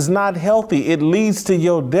us is not healthy. It leads to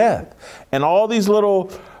your death, and all these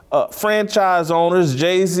little franchise owners,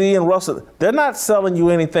 Jay-Z and Russell, they're not selling you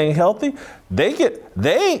anything healthy. They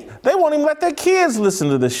won't even let their kids listen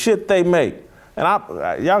to the shit they make. And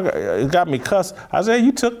y'all it got me cussed. I said,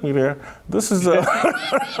 you took me there. This is but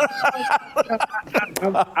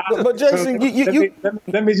Jason,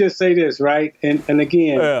 let me just say this, right? And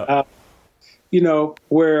again, you know,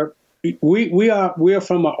 where we are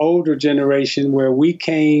from an older generation where we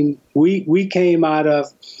came out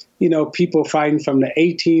of, you know, people fighting from the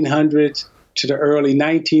 1800s to the early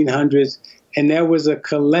 1900s, and there was a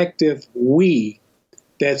collective we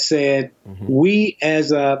that said we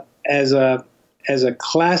as a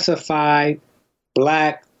classified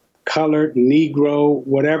black, colored, Negro,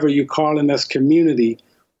 whatever you're calling us community,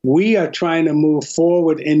 we are trying to move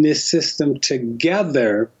forward in this system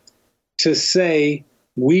together to say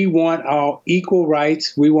we want our equal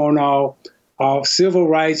rights, we want our civil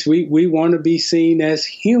rights, we want to be seen as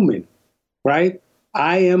human, right?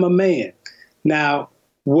 I am a man. Now,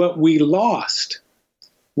 what we lost,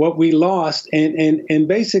 and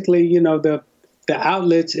basically, you know, the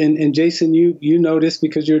outlets, and Jason, you know this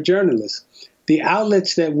because you're a journalist, the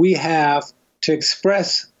outlets that we have to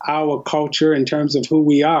express our culture in terms of who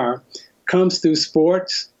we are comes through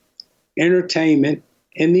sports, entertainment,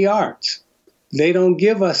 and the arts. They don't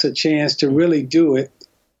give us a chance to really do it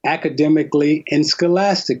academically and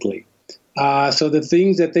scholastically. So the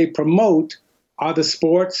things that they promote are the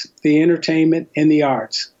sports, the entertainment, and the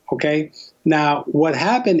arts. Okay. Now, what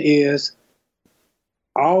happened is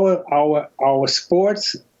our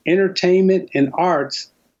sports, entertainment, and arts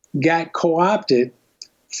got co-opted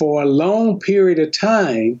for a long period of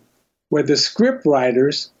time, where the script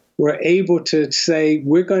writers were able to say,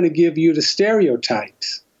 we're going to give you the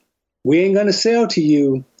stereotypes. We ain't going to sell to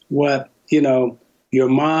you what, you know, your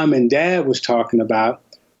mom and dad was talking about.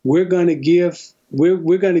 We're going to give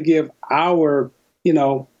our, you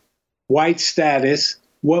know, white status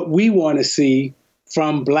what we want to see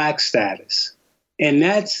from black status. And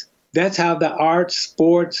that's how the arts,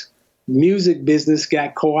 sports, music business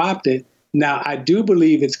got co-opted. Now, I do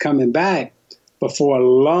believe it's coming back, but for a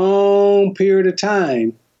long period of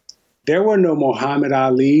time, there were no Muhammad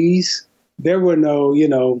Ali's. There were no,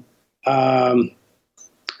 Thurgood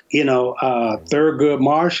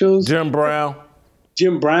Marshalls. Jim Brown.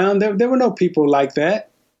 There were no people like that,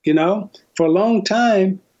 you know. For a long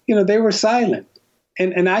time, you know, they were silent.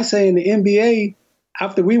 And I say in the NBA,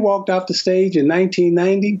 after we walked off the stage in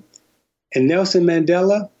 1990 and Nelson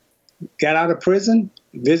Mandela got out of prison,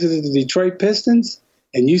 visited the Detroit Pistons,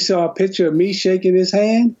 and you saw a picture of me shaking his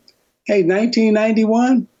hand, hey,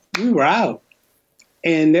 1991, we were out.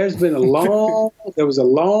 And there was a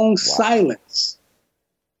long silence.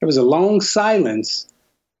 There was a long silence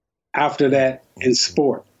after that in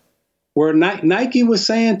sport, where Nike was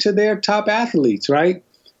saying to their top athletes, right?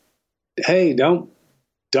 Hey, don't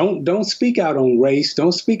speak out on race,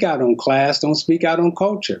 don't speak out on class, don't speak out on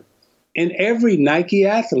culture. And every Nike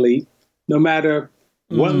athlete, no matter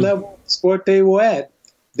what level of sport they were at,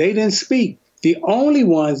 they didn't speak. The only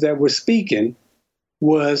ones that were speaking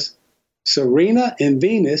was Serena and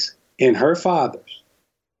Venus and her fathers.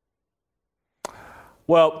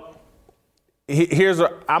 Well,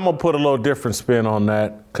 I'm going to put a little different spin on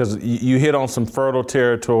that, because you hit on some fertile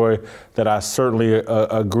territory that I certainly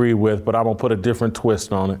agree with, but I'm going to put a different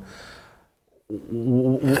twist on it.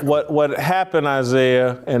 What happened,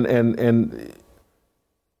 Isaiah, and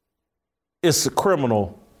it's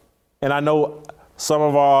criminal, and I know some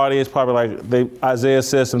of our audience probably Isaiah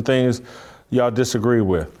said some things y'all disagree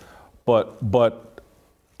with, But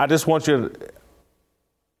I just want you to,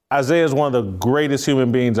 Isaiah is one of the greatest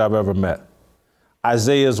human beings I've ever met.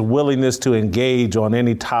 Isaiah's willingness to engage on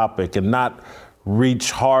any topic and not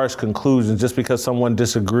reach harsh conclusions just because someone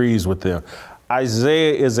disagrees with them.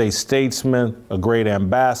 Isaiah is a statesman, a great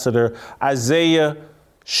ambassador. Isaiah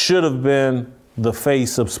should have been the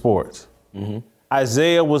face of sports. Mm-hmm.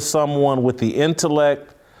 Isaiah was someone with the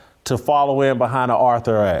intellect to follow in behind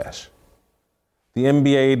Arthur Ashe. The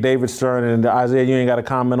NBA, David Stern, and Isaiah, you ain't got to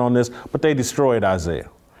comment on this, but they destroyed Isaiah.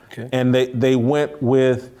 Okay. And they went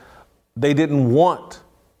with, they didn't want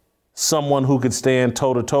someone who could stand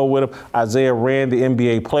toe-to-toe with him. Isaiah ran the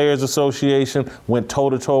NBA Players Association, went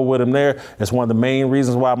toe-to-toe with him there. It's one of the main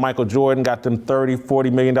reasons why Michael Jordan got them $30,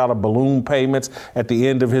 $40 million balloon payments at the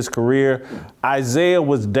end of his career. Isaiah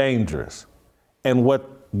was dangerous. And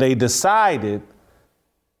what they decided,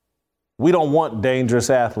 we don't want dangerous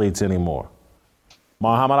athletes anymore.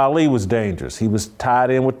 Muhammad Ali was dangerous. He was tied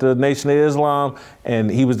in with the Nation of Islam, and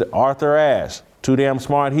he was Arthur Ashe, too damn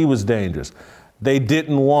smart. He was dangerous. They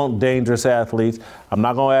didn't want dangerous athletes. I'm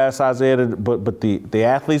not going to ask Isaiah, but the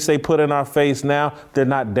athletes they put in our face now, they're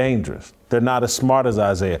not dangerous. They're not as smart as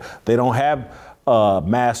Isaiah. They don't have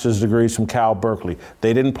master's degrees from Cal Berkeley.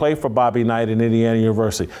 They didn't play for Bobby Knight in Indiana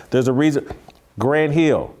University. There's a reason. Grant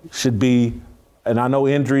Hill should be, and I know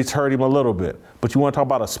injuries hurt him a little bit, but you want to talk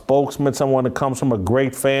about a spokesman, someone that comes from a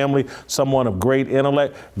great family, someone of great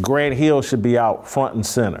intellect, Grant Hill should be out front and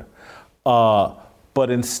center. But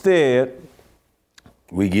instead,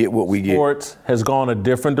 we get what we get. Sports has gone a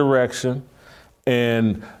different direction,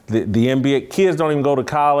 and the NBA kids don't even go to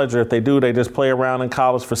college, or if they do, they just play around in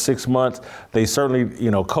college for 6 months. They certainly,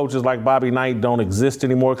 coaches like Bobby Knight don't exist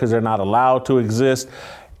anymore because they're not allowed to exist.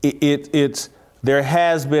 There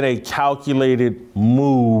has been a calculated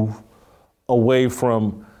move away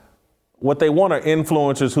from what they want are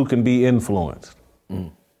influencers who can be influenced.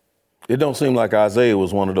 Mm. It don't seem like Isaiah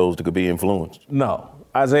was one of those that could be influenced. No.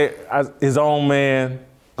 Isaiah, his own man,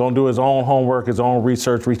 gonna do his own homework, his own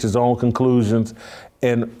research, reach his own conclusions,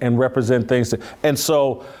 and represent things. And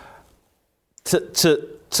so,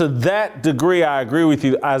 to that degree, I agree with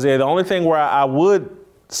you, Isaiah. The only thing where I would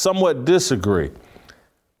somewhat disagree,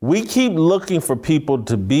 we keep looking for people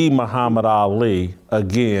to be Muhammad Ali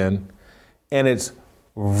again, and it's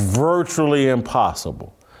virtually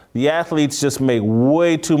impossible. The athletes just make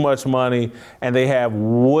way too much money, and they have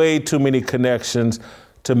way too many connections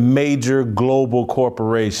to major global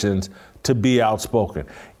corporations to be outspoken.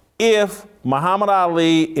 If Muhammad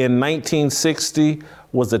Ali in 1960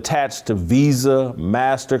 was attached to Visa,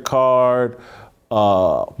 MasterCard,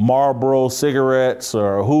 Marlboro cigarettes,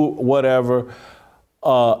 or whatever,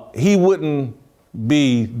 he wouldn't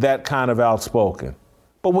be that kind of outspoken.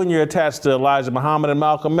 But when you're attached to Elijah Muhammad and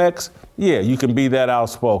Malcolm X, yeah, you can be that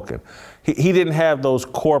outspoken. He didn't have those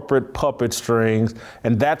corporate puppet strings,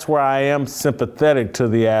 and that's where I am sympathetic to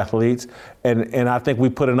the athletes, and I think we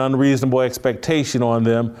put an unreasonable expectation on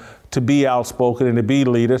them to be outspoken and to be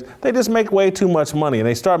leaders. They just make way too much money, and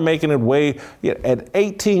they start making it at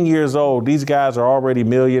 18 years old, these guys are already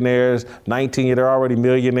millionaires, 19, they're already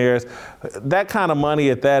millionaires. That kind of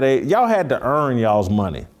money at that age, y'all had to earn y'all's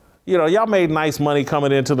money. Y'all made nice money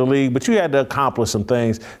coming into the league, but you had to accomplish some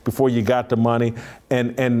things before you got the money.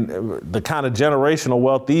 And the kind of generational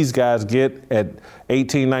wealth these guys get at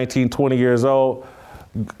 18, 19, 20 years old,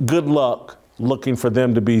 good luck looking for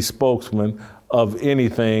them to be spokesmen of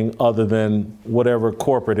anything other than whatever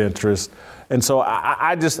corporate interest. And so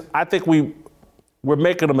I think we're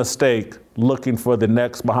making a mistake looking for the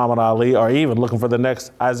next Muhammad Ali or even looking for the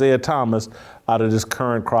next Isaiah Thomas out of this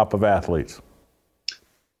current crop of athletes.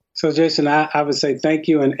 So, Jason, I would say thank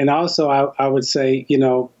you. And also I would say,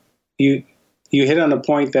 you hit on a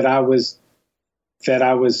point that I was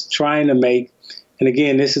trying to make. And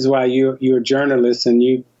again, this is why you're a journalist, and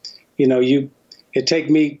it take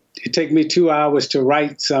me 2 hours to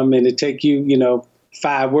write some, and it take you,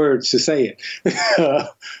 5 words to say it.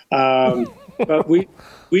 But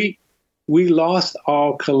we lost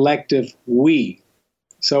all collective we.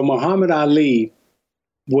 So Muhammad Ali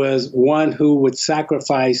was one who would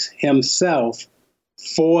sacrifice himself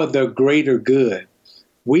for the greater good.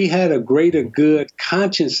 We had a greater good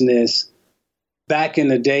consciousness back in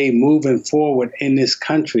the day moving forward in this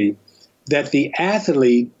country that the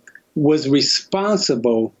athlete was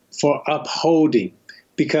responsible for upholding,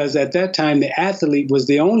 because at that time the athlete was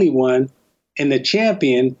the only one, and the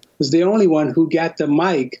champion was the only one who got the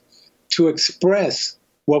mic to express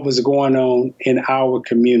what was going on in our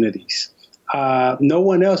communities. No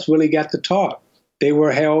one else really got to talk. They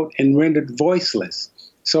were held and rendered voiceless.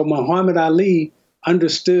 So Muhammad Ali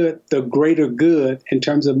understood the greater good in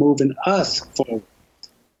terms of moving us forward.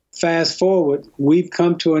 Fast forward, we've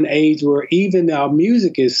come to an age where even our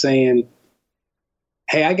music is saying,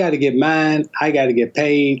 hey, I got to get mine, I got to get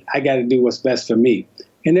paid, I got to do what's best for me.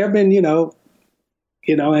 And there have been,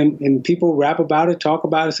 and people rap about it, talk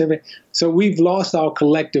about it, say, so we've lost our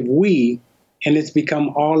collective we, and it's become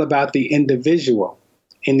all about the individual.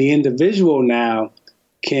 And the individual now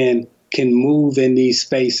can move in these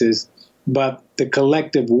spaces, but the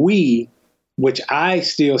collective we, which I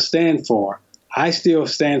still stand for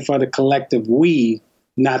the collective we,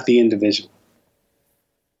 not the individual.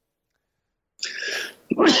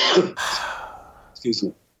 Excuse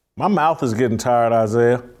me. My mouth is getting tired,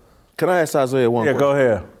 Isaiah. Can I ask Isaiah one question? Yeah, go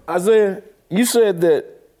ahead. Isaiah, you said that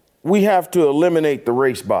we have to eliminate the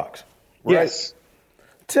race box, right? Yes.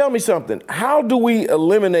 Tell me something. How do we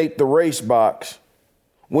eliminate the race box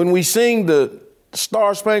when we sing the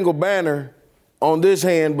Star Spangled Banner on this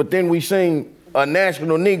hand, but then we sing a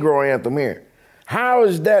national Negro anthem here? How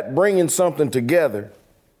is that bringing something together?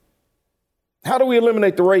 How do we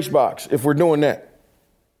eliminate the race box if we're doing that?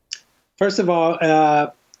 First of all,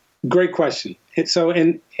 great question. And so,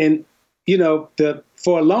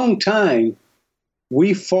 for a long time,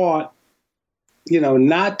 we fought,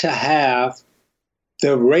 not to have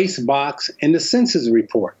the race box in the census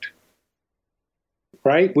report,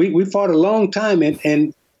 right? We fought a long time,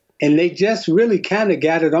 and they just really kind of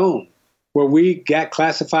got it on, where we got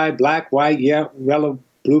classified black, white, yellow,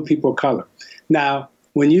 blue, people of color. Now,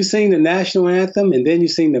 when you sing the national anthem and then you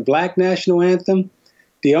sing the black national anthem,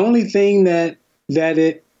 the only thing that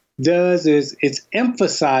it does is it's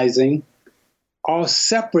emphasizing our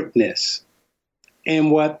separateness.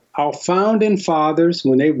 And what our founding fathers,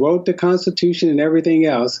 when they wrote the Constitution and everything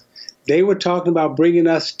else, they were talking about bringing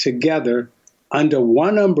us together under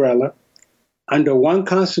one umbrella, under one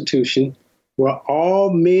Constitution, where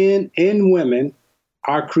all men and women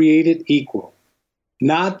are created equal,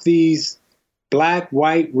 not these black,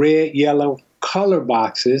 white, red, yellow color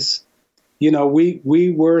boxes.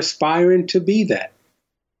 We were aspiring to be that.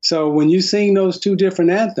 So when you sing those two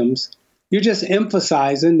different anthems, you're just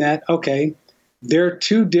emphasizing that, okay, there are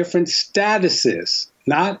two different statuses,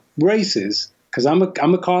 not races, because I'm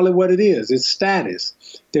gonna call it what it is. It's status.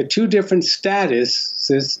 There are two different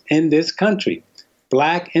statuses in this country,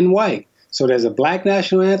 black and white. So there's a black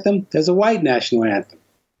national anthem, there's a white national anthem.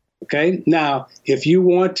 Okay? Now, if you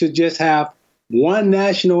want to just have one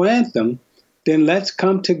national anthem, then let's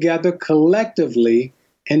come together collectively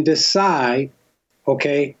and decide,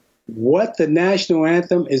 okay, what the national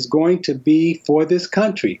anthem is going to be for this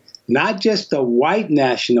country. Not just the white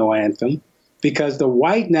national anthem, because the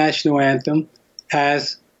white national anthem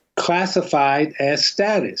has classified as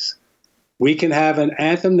status. We can have an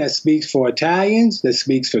anthem that speaks for Italians, that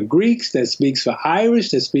speaks for Greeks, that speaks for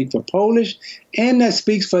Irish, that speaks for Polish, and that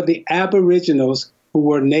speaks for the Aboriginals who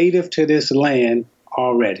were native to this land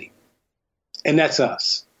already. And that's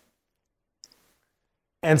us.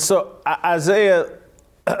 And so, Isaiah,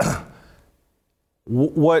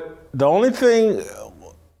 what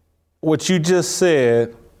you just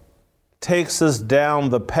said takes us down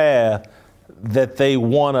the path that they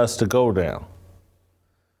want us to go down.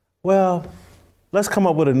 Well, let's come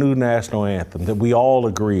up with a new national anthem that we all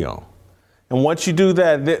agree on. And once you do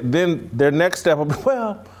that, then their next step will be,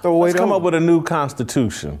 let's come up with a new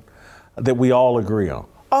constitution that we all agree on.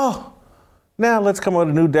 Oh, now let's come up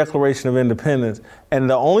with a new Declaration of Independence. And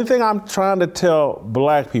the only thing I'm trying to tell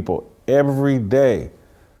black people every day,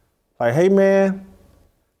 like, hey man,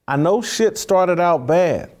 I know shit started out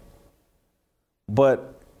bad,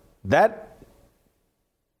 but that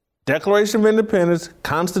Declaration of Independence,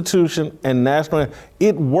 Constitution, and National Anthem,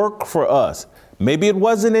 it worked for us. Maybe it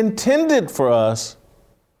wasn't intended for us,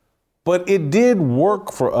 but it did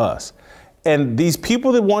work for us. And these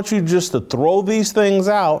people that want you just to throw these things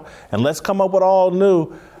out and let's come up with all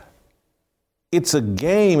new, it's a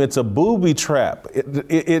game, it's a booby trap.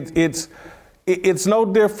 It's no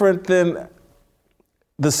different than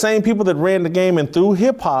the same people that ran the game and threw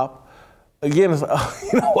hip hop. Again, it's,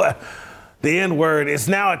 you know what? The N-word is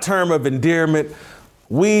now a term of endearment.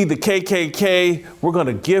 We, the KKK, we're going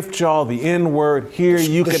to gift y'all the N-word. Here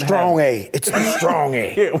you can have. Strong A. It's a strong A.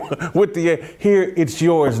 Here, with the A. Here, it's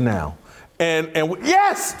yours now. And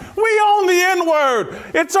yes, we own the N-word.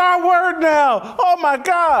 It's our word now. Oh my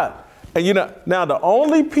God. And now the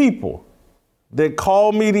only people that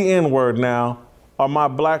call me the N-word now are my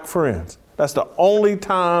black friends. That's the only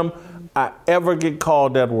time I ever get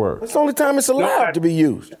called that word. That's the only time it's allowed to be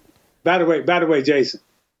used. By the way, Jason,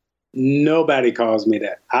 nobody calls me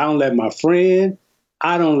that. I don't let my friend,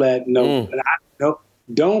 I don't let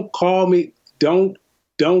don't call me. don't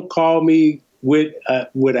call me with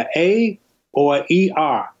an A or an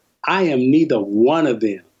ER. I am neither one of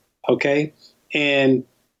them. Okay, and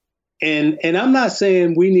I'm not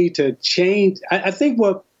saying we need to change. I think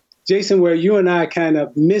what Jason, where you and I are kind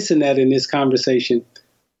of missing that in this conversation,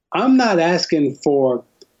 I'm not asking for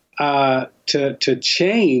to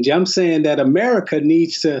change. I'm saying that America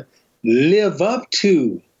needs to live up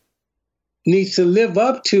to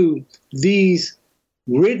these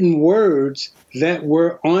written words that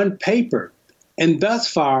were on paper. And thus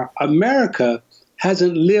far, America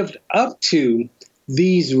hasn't lived up to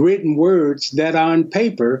these written words that are on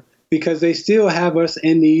paper because they still have us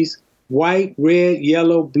in these white, red,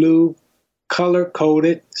 yellow, blue,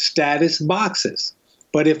 color-coded status boxes.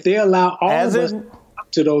 But if they allow all of us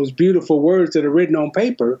up to those beautiful words that are written on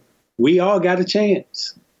paper, we all got a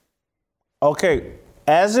chance. Okay,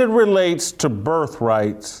 as it relates to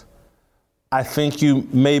birthrights, I think you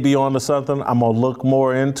may be onto something. I'm going to look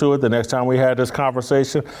more into it the next time we have this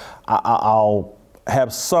conversation. I'll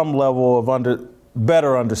have some level of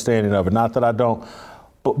better understanding of it. Not that I don't.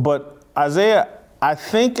 But Isaiah, I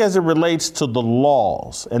think as it relates to the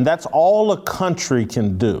laws, and that's all a country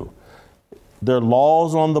can do. There are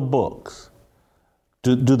laws on the books.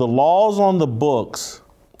 Do the laws on the books,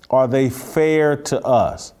 are they fair to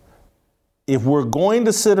us? If we're going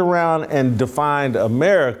to sit around and define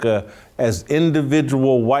America as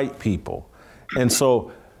individual white people, and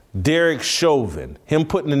so Derek Chauvin, him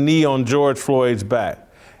putting the knee on George Floyd's back,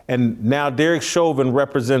 and now Derek Chauvin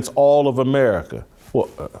represents all of America. Well,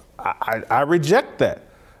 I reject that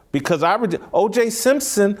because O.J.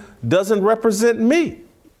 Simpson doesn't represent me.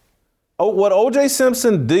 What O.J.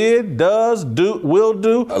 Simpson did, does, will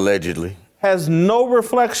do, allegedly, has no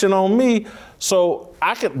reflection on me. So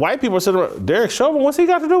white people say, Derek Chauvin, what's he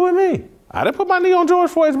got to do with me? I didn't put my knee on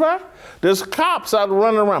George Floyd's back. There's cops out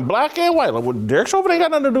running around, black and white. Like, well, Derek Chauvin ain't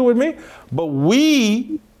got nothing to do with me. But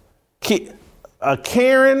a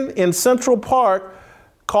Karen in Central Park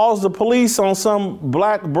calls the police on some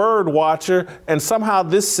black bird watcher, and somehow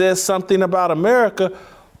this says something about America.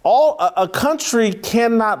 A country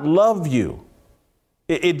cannot love you.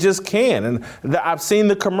 It just can. And I've seen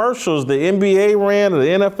the commercials the NBA ran, the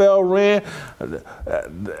NFL ran.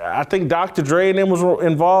 I think Dr. Dre and them was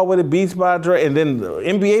involved with it, Beats by Dre. And then the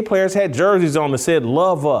NBA players had jerseys on that said,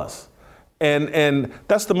 love us. And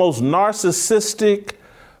that's the most narcissistic,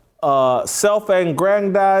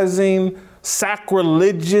 self-aggrandizing,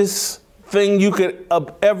 sacrilegious thing you could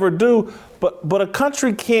ever do. But a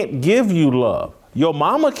country can't give you love. Your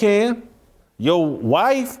mama can, your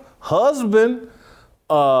wife, husband,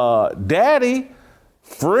 daddy,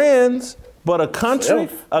 friends, but a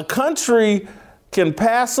country can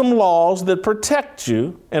pass some laws that protect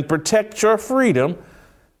you and protect your freedom.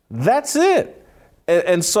 That's it.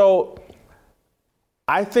 And so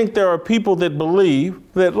I think there are people that believe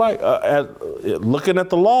that, like, looking at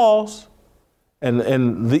the laws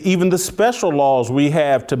and even the special laws we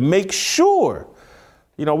have to make sure.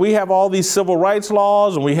 You know, we have all these civil rights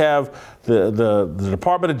laws, and we have the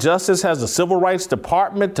Department of Justice has a civil rights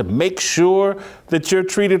department to make sure that you're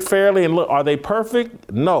treated fairly. And look, are they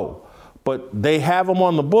perfect? No, but they have them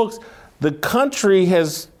on the books. The country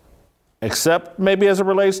has, except maybe as it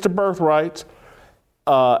relates to birthrights,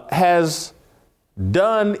 has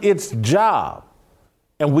done its job.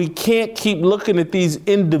 And we can't keep looking at these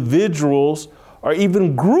individuals or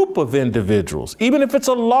even group of individuals, even if it's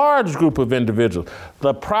a large group of individuals,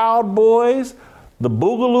 the Proud Boys, the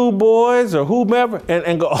Boogaloo Boys, or whomever,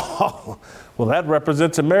 and go, oh, well, that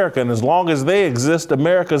represents America. And as long as they exist,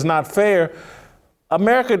 America's not fair.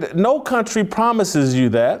 America, no country promises you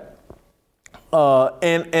that.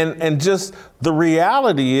 And just the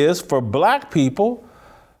reality is for black people,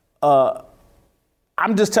 I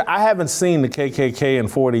haven't seen the KKK in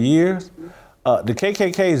 40 years. The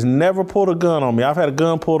KKK's never pulled a gun on me. I've had a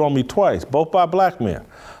gun pulled on me twice, both by black men.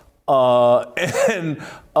 My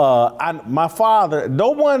father,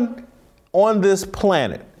 no one on this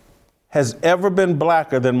planet has ever been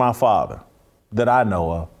blacker than my father that I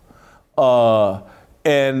know of.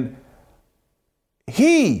 And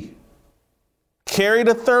he carried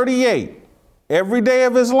a .38 every day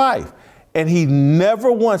of his life. And he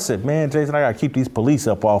never once said, man, Jason, I got to keep these police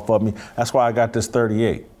up off of me. That's why I got this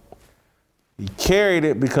 .38. He carried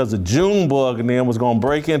it because a Junebug and them was going to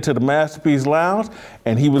break into the Masterpiece Lounge,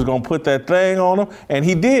 and he was going to put that thing on him, and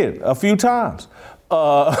he did a few times.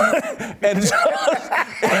 And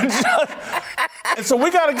so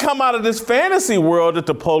we got to come out of this fantasy world that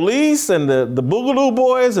the police and the Boogaloo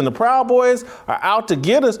Boys and the Proud Boys are out to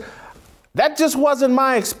get us. That just wasn't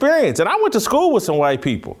my experience. And I went to school with some white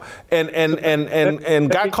people and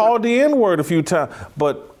got called the N-word a few times.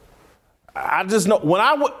 But I just know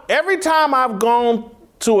every time I've gone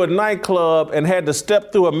to a nightclub and had to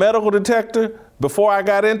step through a metal detector before I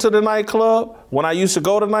got into the nightclub, when I used to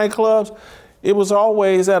go to nightclubs, it was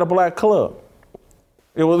always at a black club.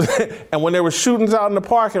 It was, and when there were shootings out in the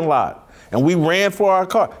parking lot and we ran for our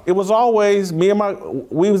car, it was always we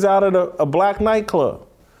was out at a black nightclub.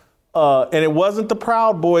 And it wasn't the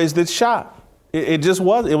Proud Boys that shot. It just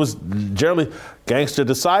was. It was generally Gangster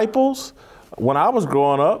Disciples. When I was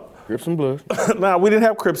growing up, Crips and Bloods. No, we didn't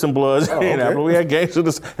have Crips and Bloods. Okay. We had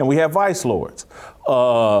Gangsters and we had Vice Lords.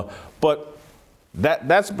 But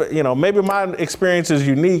that's maybe my experience is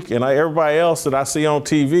unique, and everybody else that I see on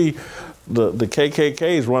TV, the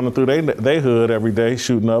KKK's running through they hood every day,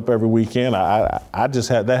 shooting up every weekend. I just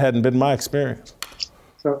that hadn't been my experience.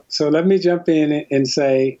 So let me jump in and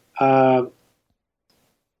say, so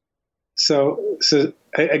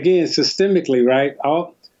again, systemically, right?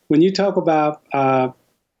 When you talk about the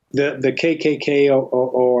KKK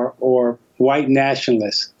or white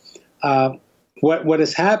nationalists, what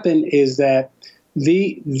has happened is that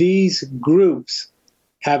these groups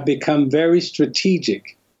have become very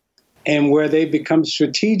strategic, and where they become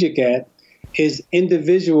strategic at is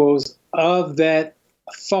individuals of that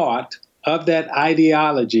thought, of that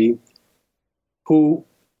ideology, who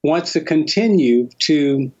wants to continue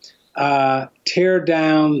to tear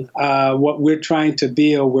down what we're trying to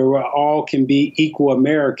build, where we all can be equal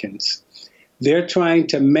Americans. They're trying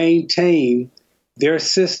to maintain their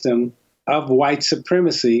system of white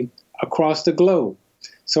supremacy across the globe.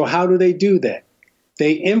 So how do they do that?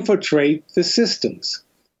 They infiltrate the systems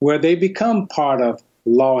where they become part of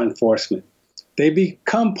law enforcement. They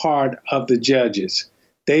become part of the judges.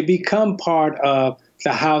 They become part of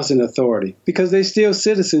the housing authority because they're still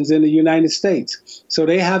citizens in the United States. So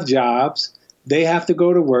they have jobs, they have to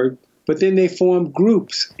go to work, but then they form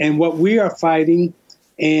groups. And what we are fighting,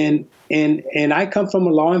 and I come from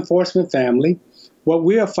a law enforcement family, what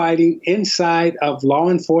we are fighting inside of law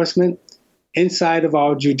enforcement, inside of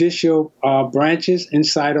our judicial branches,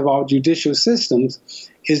 inside of our judicial systems,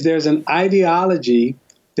 is there's an ideology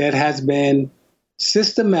that has been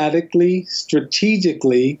systematically,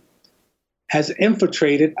 strategically, has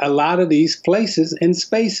infiltrated a lot of these places and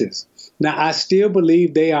spaces. Now, I still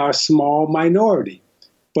believe they are a small minority,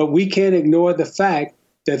 but we can't ignore the fact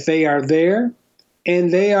that they are there,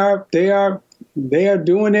 and they are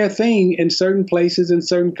doing their thing in certain places, in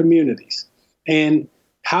certain communities. And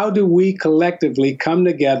how do we collectively come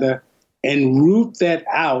together and root that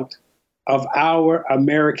out of our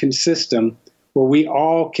American system, where we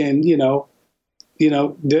all can,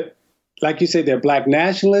 like you said, they're black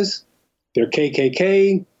nationalists, they're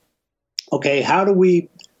KKK. Okay, how do we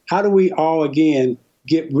all again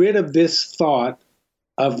get rid of this thought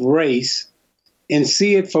of race and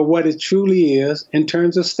see it for what it truly is in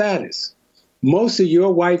terms of status? Most of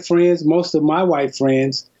your white friends, most of my white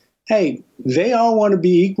friends, hey, they all want to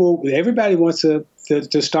be equal. Everybody wants to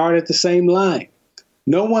start at the same line.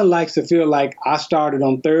 No one likes to feel like I started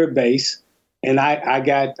on third base and I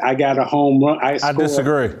got a home run. I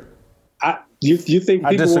disagree. You think people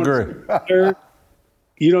I disagree. Want to third?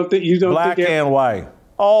 You don't think black and white?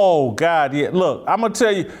 Oh God, yeah. Look, I'm gonna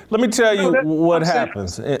tell you. Let me tell you what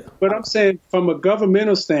happens. But I'm saying from a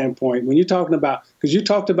governmental standpoint, when you're talking about, because you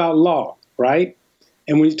talked about law, right?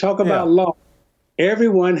 And when you talk about law,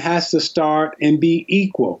 everyone has to start and be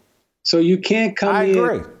equal. So you can't come in.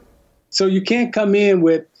 I agree. So you can't come in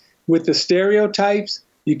with the stereotypes.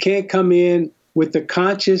 You can't come in with the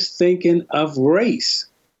conscious thinking of race.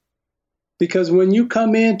 Because when you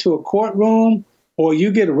come into a courtroom or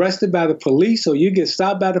you get arrested by the police or you get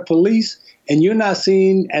stopped by the police and you're not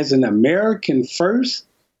seen as an American first,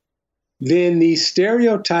 then these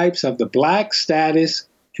stereotypes of the black status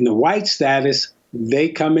and the white status, they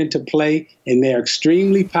come into play, and they're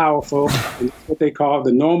extremely powerful. And that's what they call the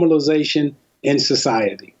normalization in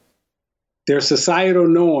society. They're societal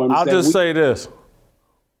norms. I'll just say this.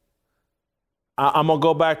 I'm going to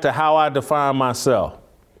go back to how I define myself.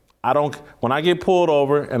 When I get pulled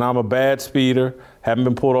over and I'm a bad speeder, haven't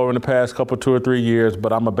been pulled over in the past 2 or 3 years,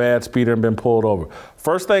 but I'm a bad speeder and been pulled over.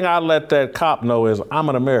 First thing I let that cop know is I'm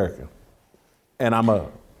an American, and I'm a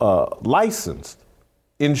licensed,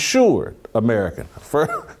 insured American.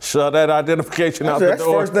 Shut that identification out the door. That's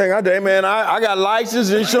the first thing I did, man. I got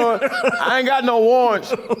license, insurance. I ain't got no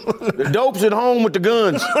warrants. The dope's at home with the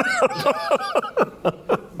guns.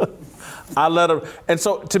 I let them, and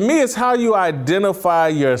so to me, it's how you identify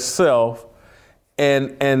yourself,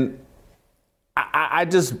 and I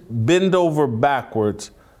just bend over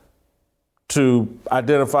backwards to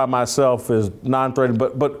identify myself as non-threatening.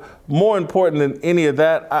 But more important than any of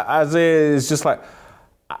that, Isaiah is just like,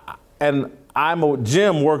 and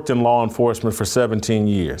Jim worked in law enforcement for 17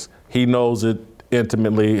 years. He knows it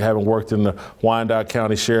intimately, having worked in the Wyandotte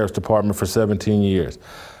County Sheriff's Department for 17 years.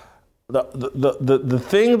 The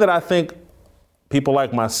thing that I think people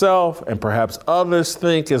like myself and perhaps others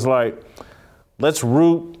think is like, let's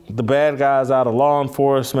root the bad guys out of law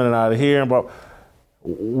enforcement and out of here. But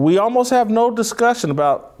we almost have no discussion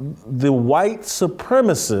about the white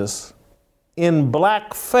supremacists in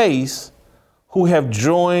blackface who have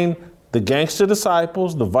joined the Gangster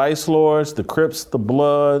Disciples, the Vice Lords, the Crips, the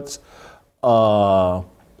Bloods, and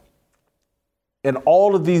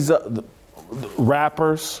all of these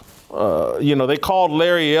rappers. They called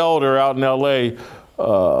Larry Elder out in L.A.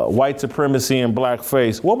 White supremacy and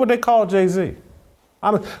blackface. What would they call Jay-Z?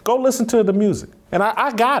 Go listen to the music. And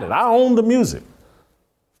I got it. I own the music.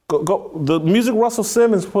 Go the music Russell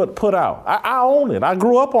Simmons put out. I own it. I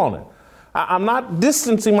grew up on it. I'm not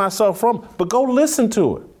distancing myself from it, but go listen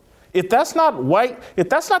to it. If that's not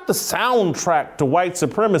the soundtrack to white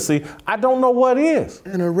supremacy, I don't know what is.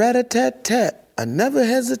 And a rat-a-tat-tat, I never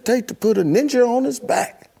hesitate to put a ninja on his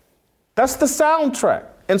back. That's the soundtrack.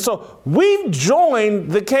 And so we've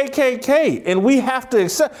joined the KKK, and we have to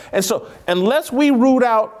accept. And so unless we root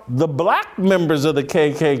out the black members of the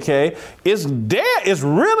KKK, it's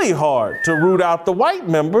really hard to root out the white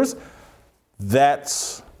members.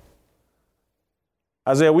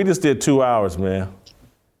 Isaiah, we just did 2 hours, man.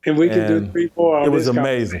 And we can do 3-4 hours. It was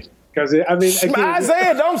amazing. Because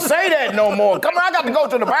Isaiah, don't say that no more. Come on, I got to go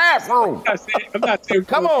to the bathroom. I'm not saying.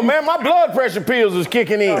 Come on, man, my blood pressure pills is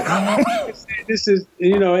kicking in. This is,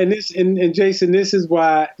 and Jason, this is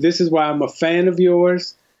why I'm a fan of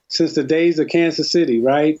yours since the days of Kansas City,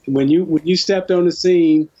 right? When you stepped on the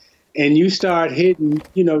scene and you start hitting,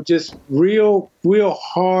 just real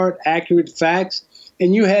hard, accurate facts,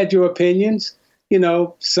 and you had your opinions.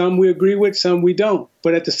 Some we agree with, some we don't.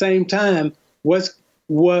 But at the same time, what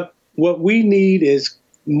we need is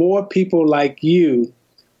more people like you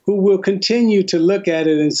who will continue to look at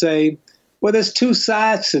it and say, well, there's two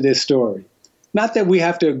sides to this story. Not that we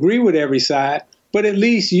have to agree with every side, but at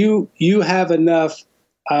least you have enough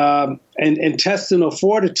intestinal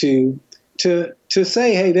fortitude to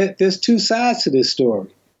say, hey, there's two sides to this story.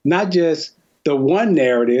 Not just the one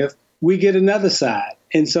narrative, we get another side.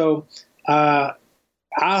 And so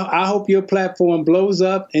I hope your platform blows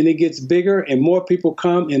up and it gets bigger and more people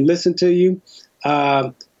come and listen to you.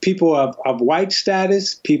 People of white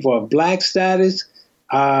status, people of black status,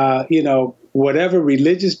 whatever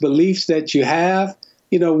religious beliefs that you have,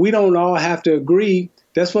 we don't all have to agree.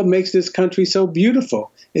 That's what makes this country so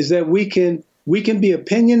beautiful, is that we can be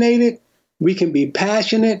opinionated, we can be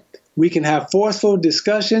passionate, we can have forceful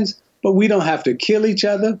discussions, but we don't have to kill each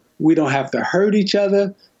other. We don't have to hurt each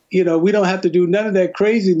other. We don't have to do none of that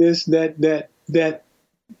craziness that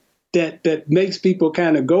makes people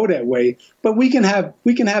kind of go that way. But we can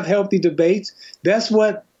have healthy debates. That's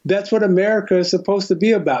what America is supposed to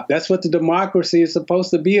be about. That's what the democracy is supposed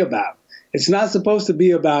to be about. It's not supposed to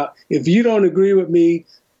be about, if you don't agree with me,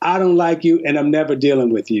 I don't like you, and I'm never dealing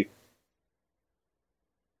with you.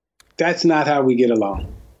 That's not how we get along.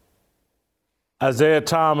 Isaiah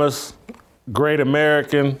Thomas, great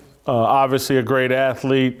American. Obviously a great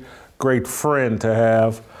athlete, great friend to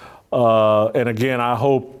have. And again, I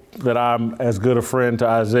hope that I'm as good a friend to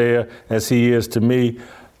Isaiah as he is to me.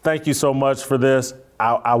 Thank you so much for this.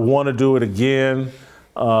 I want to do it again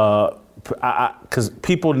because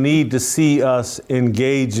people need to see us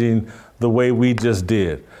engaging the way we just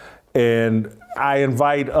did. And I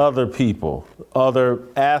invite other people, other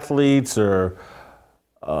athletes or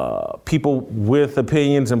people with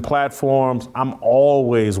opinions and platforms. I'm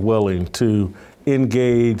always willing to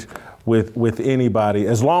engage with anybody,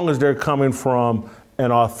 as long as they're coming from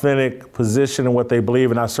an authentic position in what they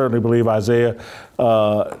believe, and I certainly believe Isaiah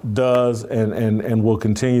does and will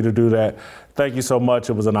continue to do that. Thank you so much.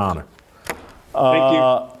 It was an honor. Thank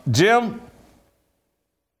you. Jim,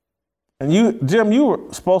 you were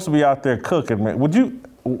supposed to be out there cooking, man. Would you?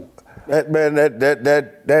 That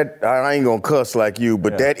I ain't gonna cuss like you,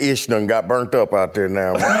 but that ish done got burnt up out there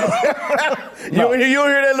now. You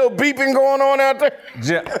hear that little beeping going on out there?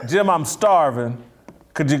 Jim, I'm starving.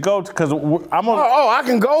 Could you go? Because I'm on. I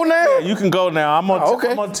can go now? Yeah, you can go now. I'm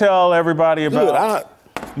gonna tell everybody about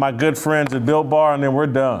my good friends at Built Bar, and then we're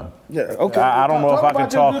done. Yeah, okay. I don't know if I can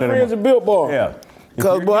talk to friends at Built Bar. Yeah.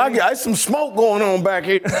 Because, I got some smoke going on back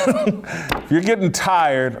here. If you're getting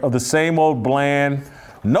tired of the same old bland,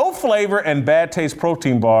 no flavor and bad taste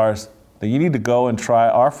protein bars, then you need to go and try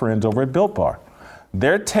our friends over at Built Bar.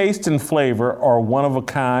 Their taste and flavor are one of a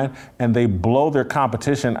kind, and they blow their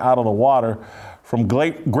competition out of the water. From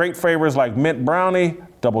great flavors like mint brownie,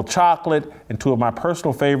 double chocolate, and two of my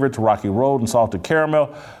personal favorites, Rocky Road and salted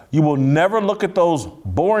caramel, you will never look at those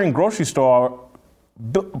boring grocery store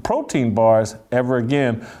protein bars ever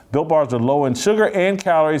again. Built Bars are low in sugar and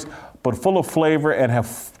calories, but full of flavor and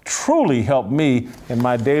have truly helped me in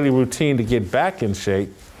my daily routine to get back in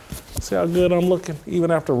shape. See how good I'm looking, even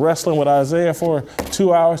after wrestling with Isaiah for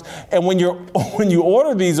 2 hours. And when you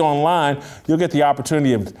order these online, you'll get the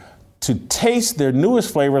opportunity to taste their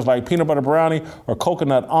newest flavors like peanut butter brownie or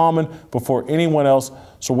coconut almond before anyone else.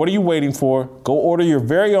 So what are you waiting for? Go order your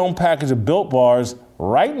very own package of Built Bars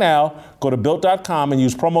right now. Go to Built.com and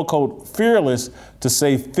use promo code FEARLESS to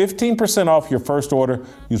save 15% off your first order.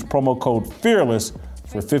 Use promo code FEARLESS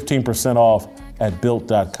for 15% off at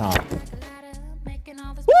Built.com.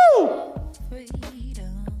 Woo!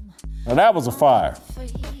 Now that was a fire.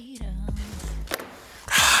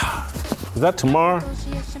 Is that tomorrow?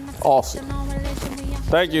 Awesome.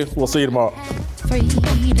 Thank you. We'll see you tomorrow.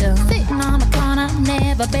 Freedom. Sitting on a corner,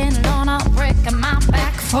 never been alone. I'll break my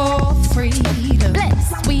back for freedom.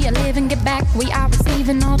 Blessed, we are living, get back. We are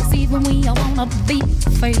receiving, no deceiving. We all wanna be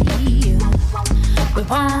free. We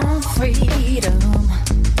want freedom.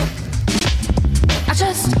 I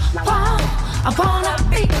just want, I wanna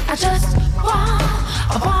be. I just want,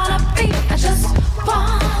 I wanna be. I just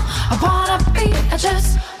want, I wanna be. I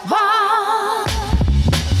just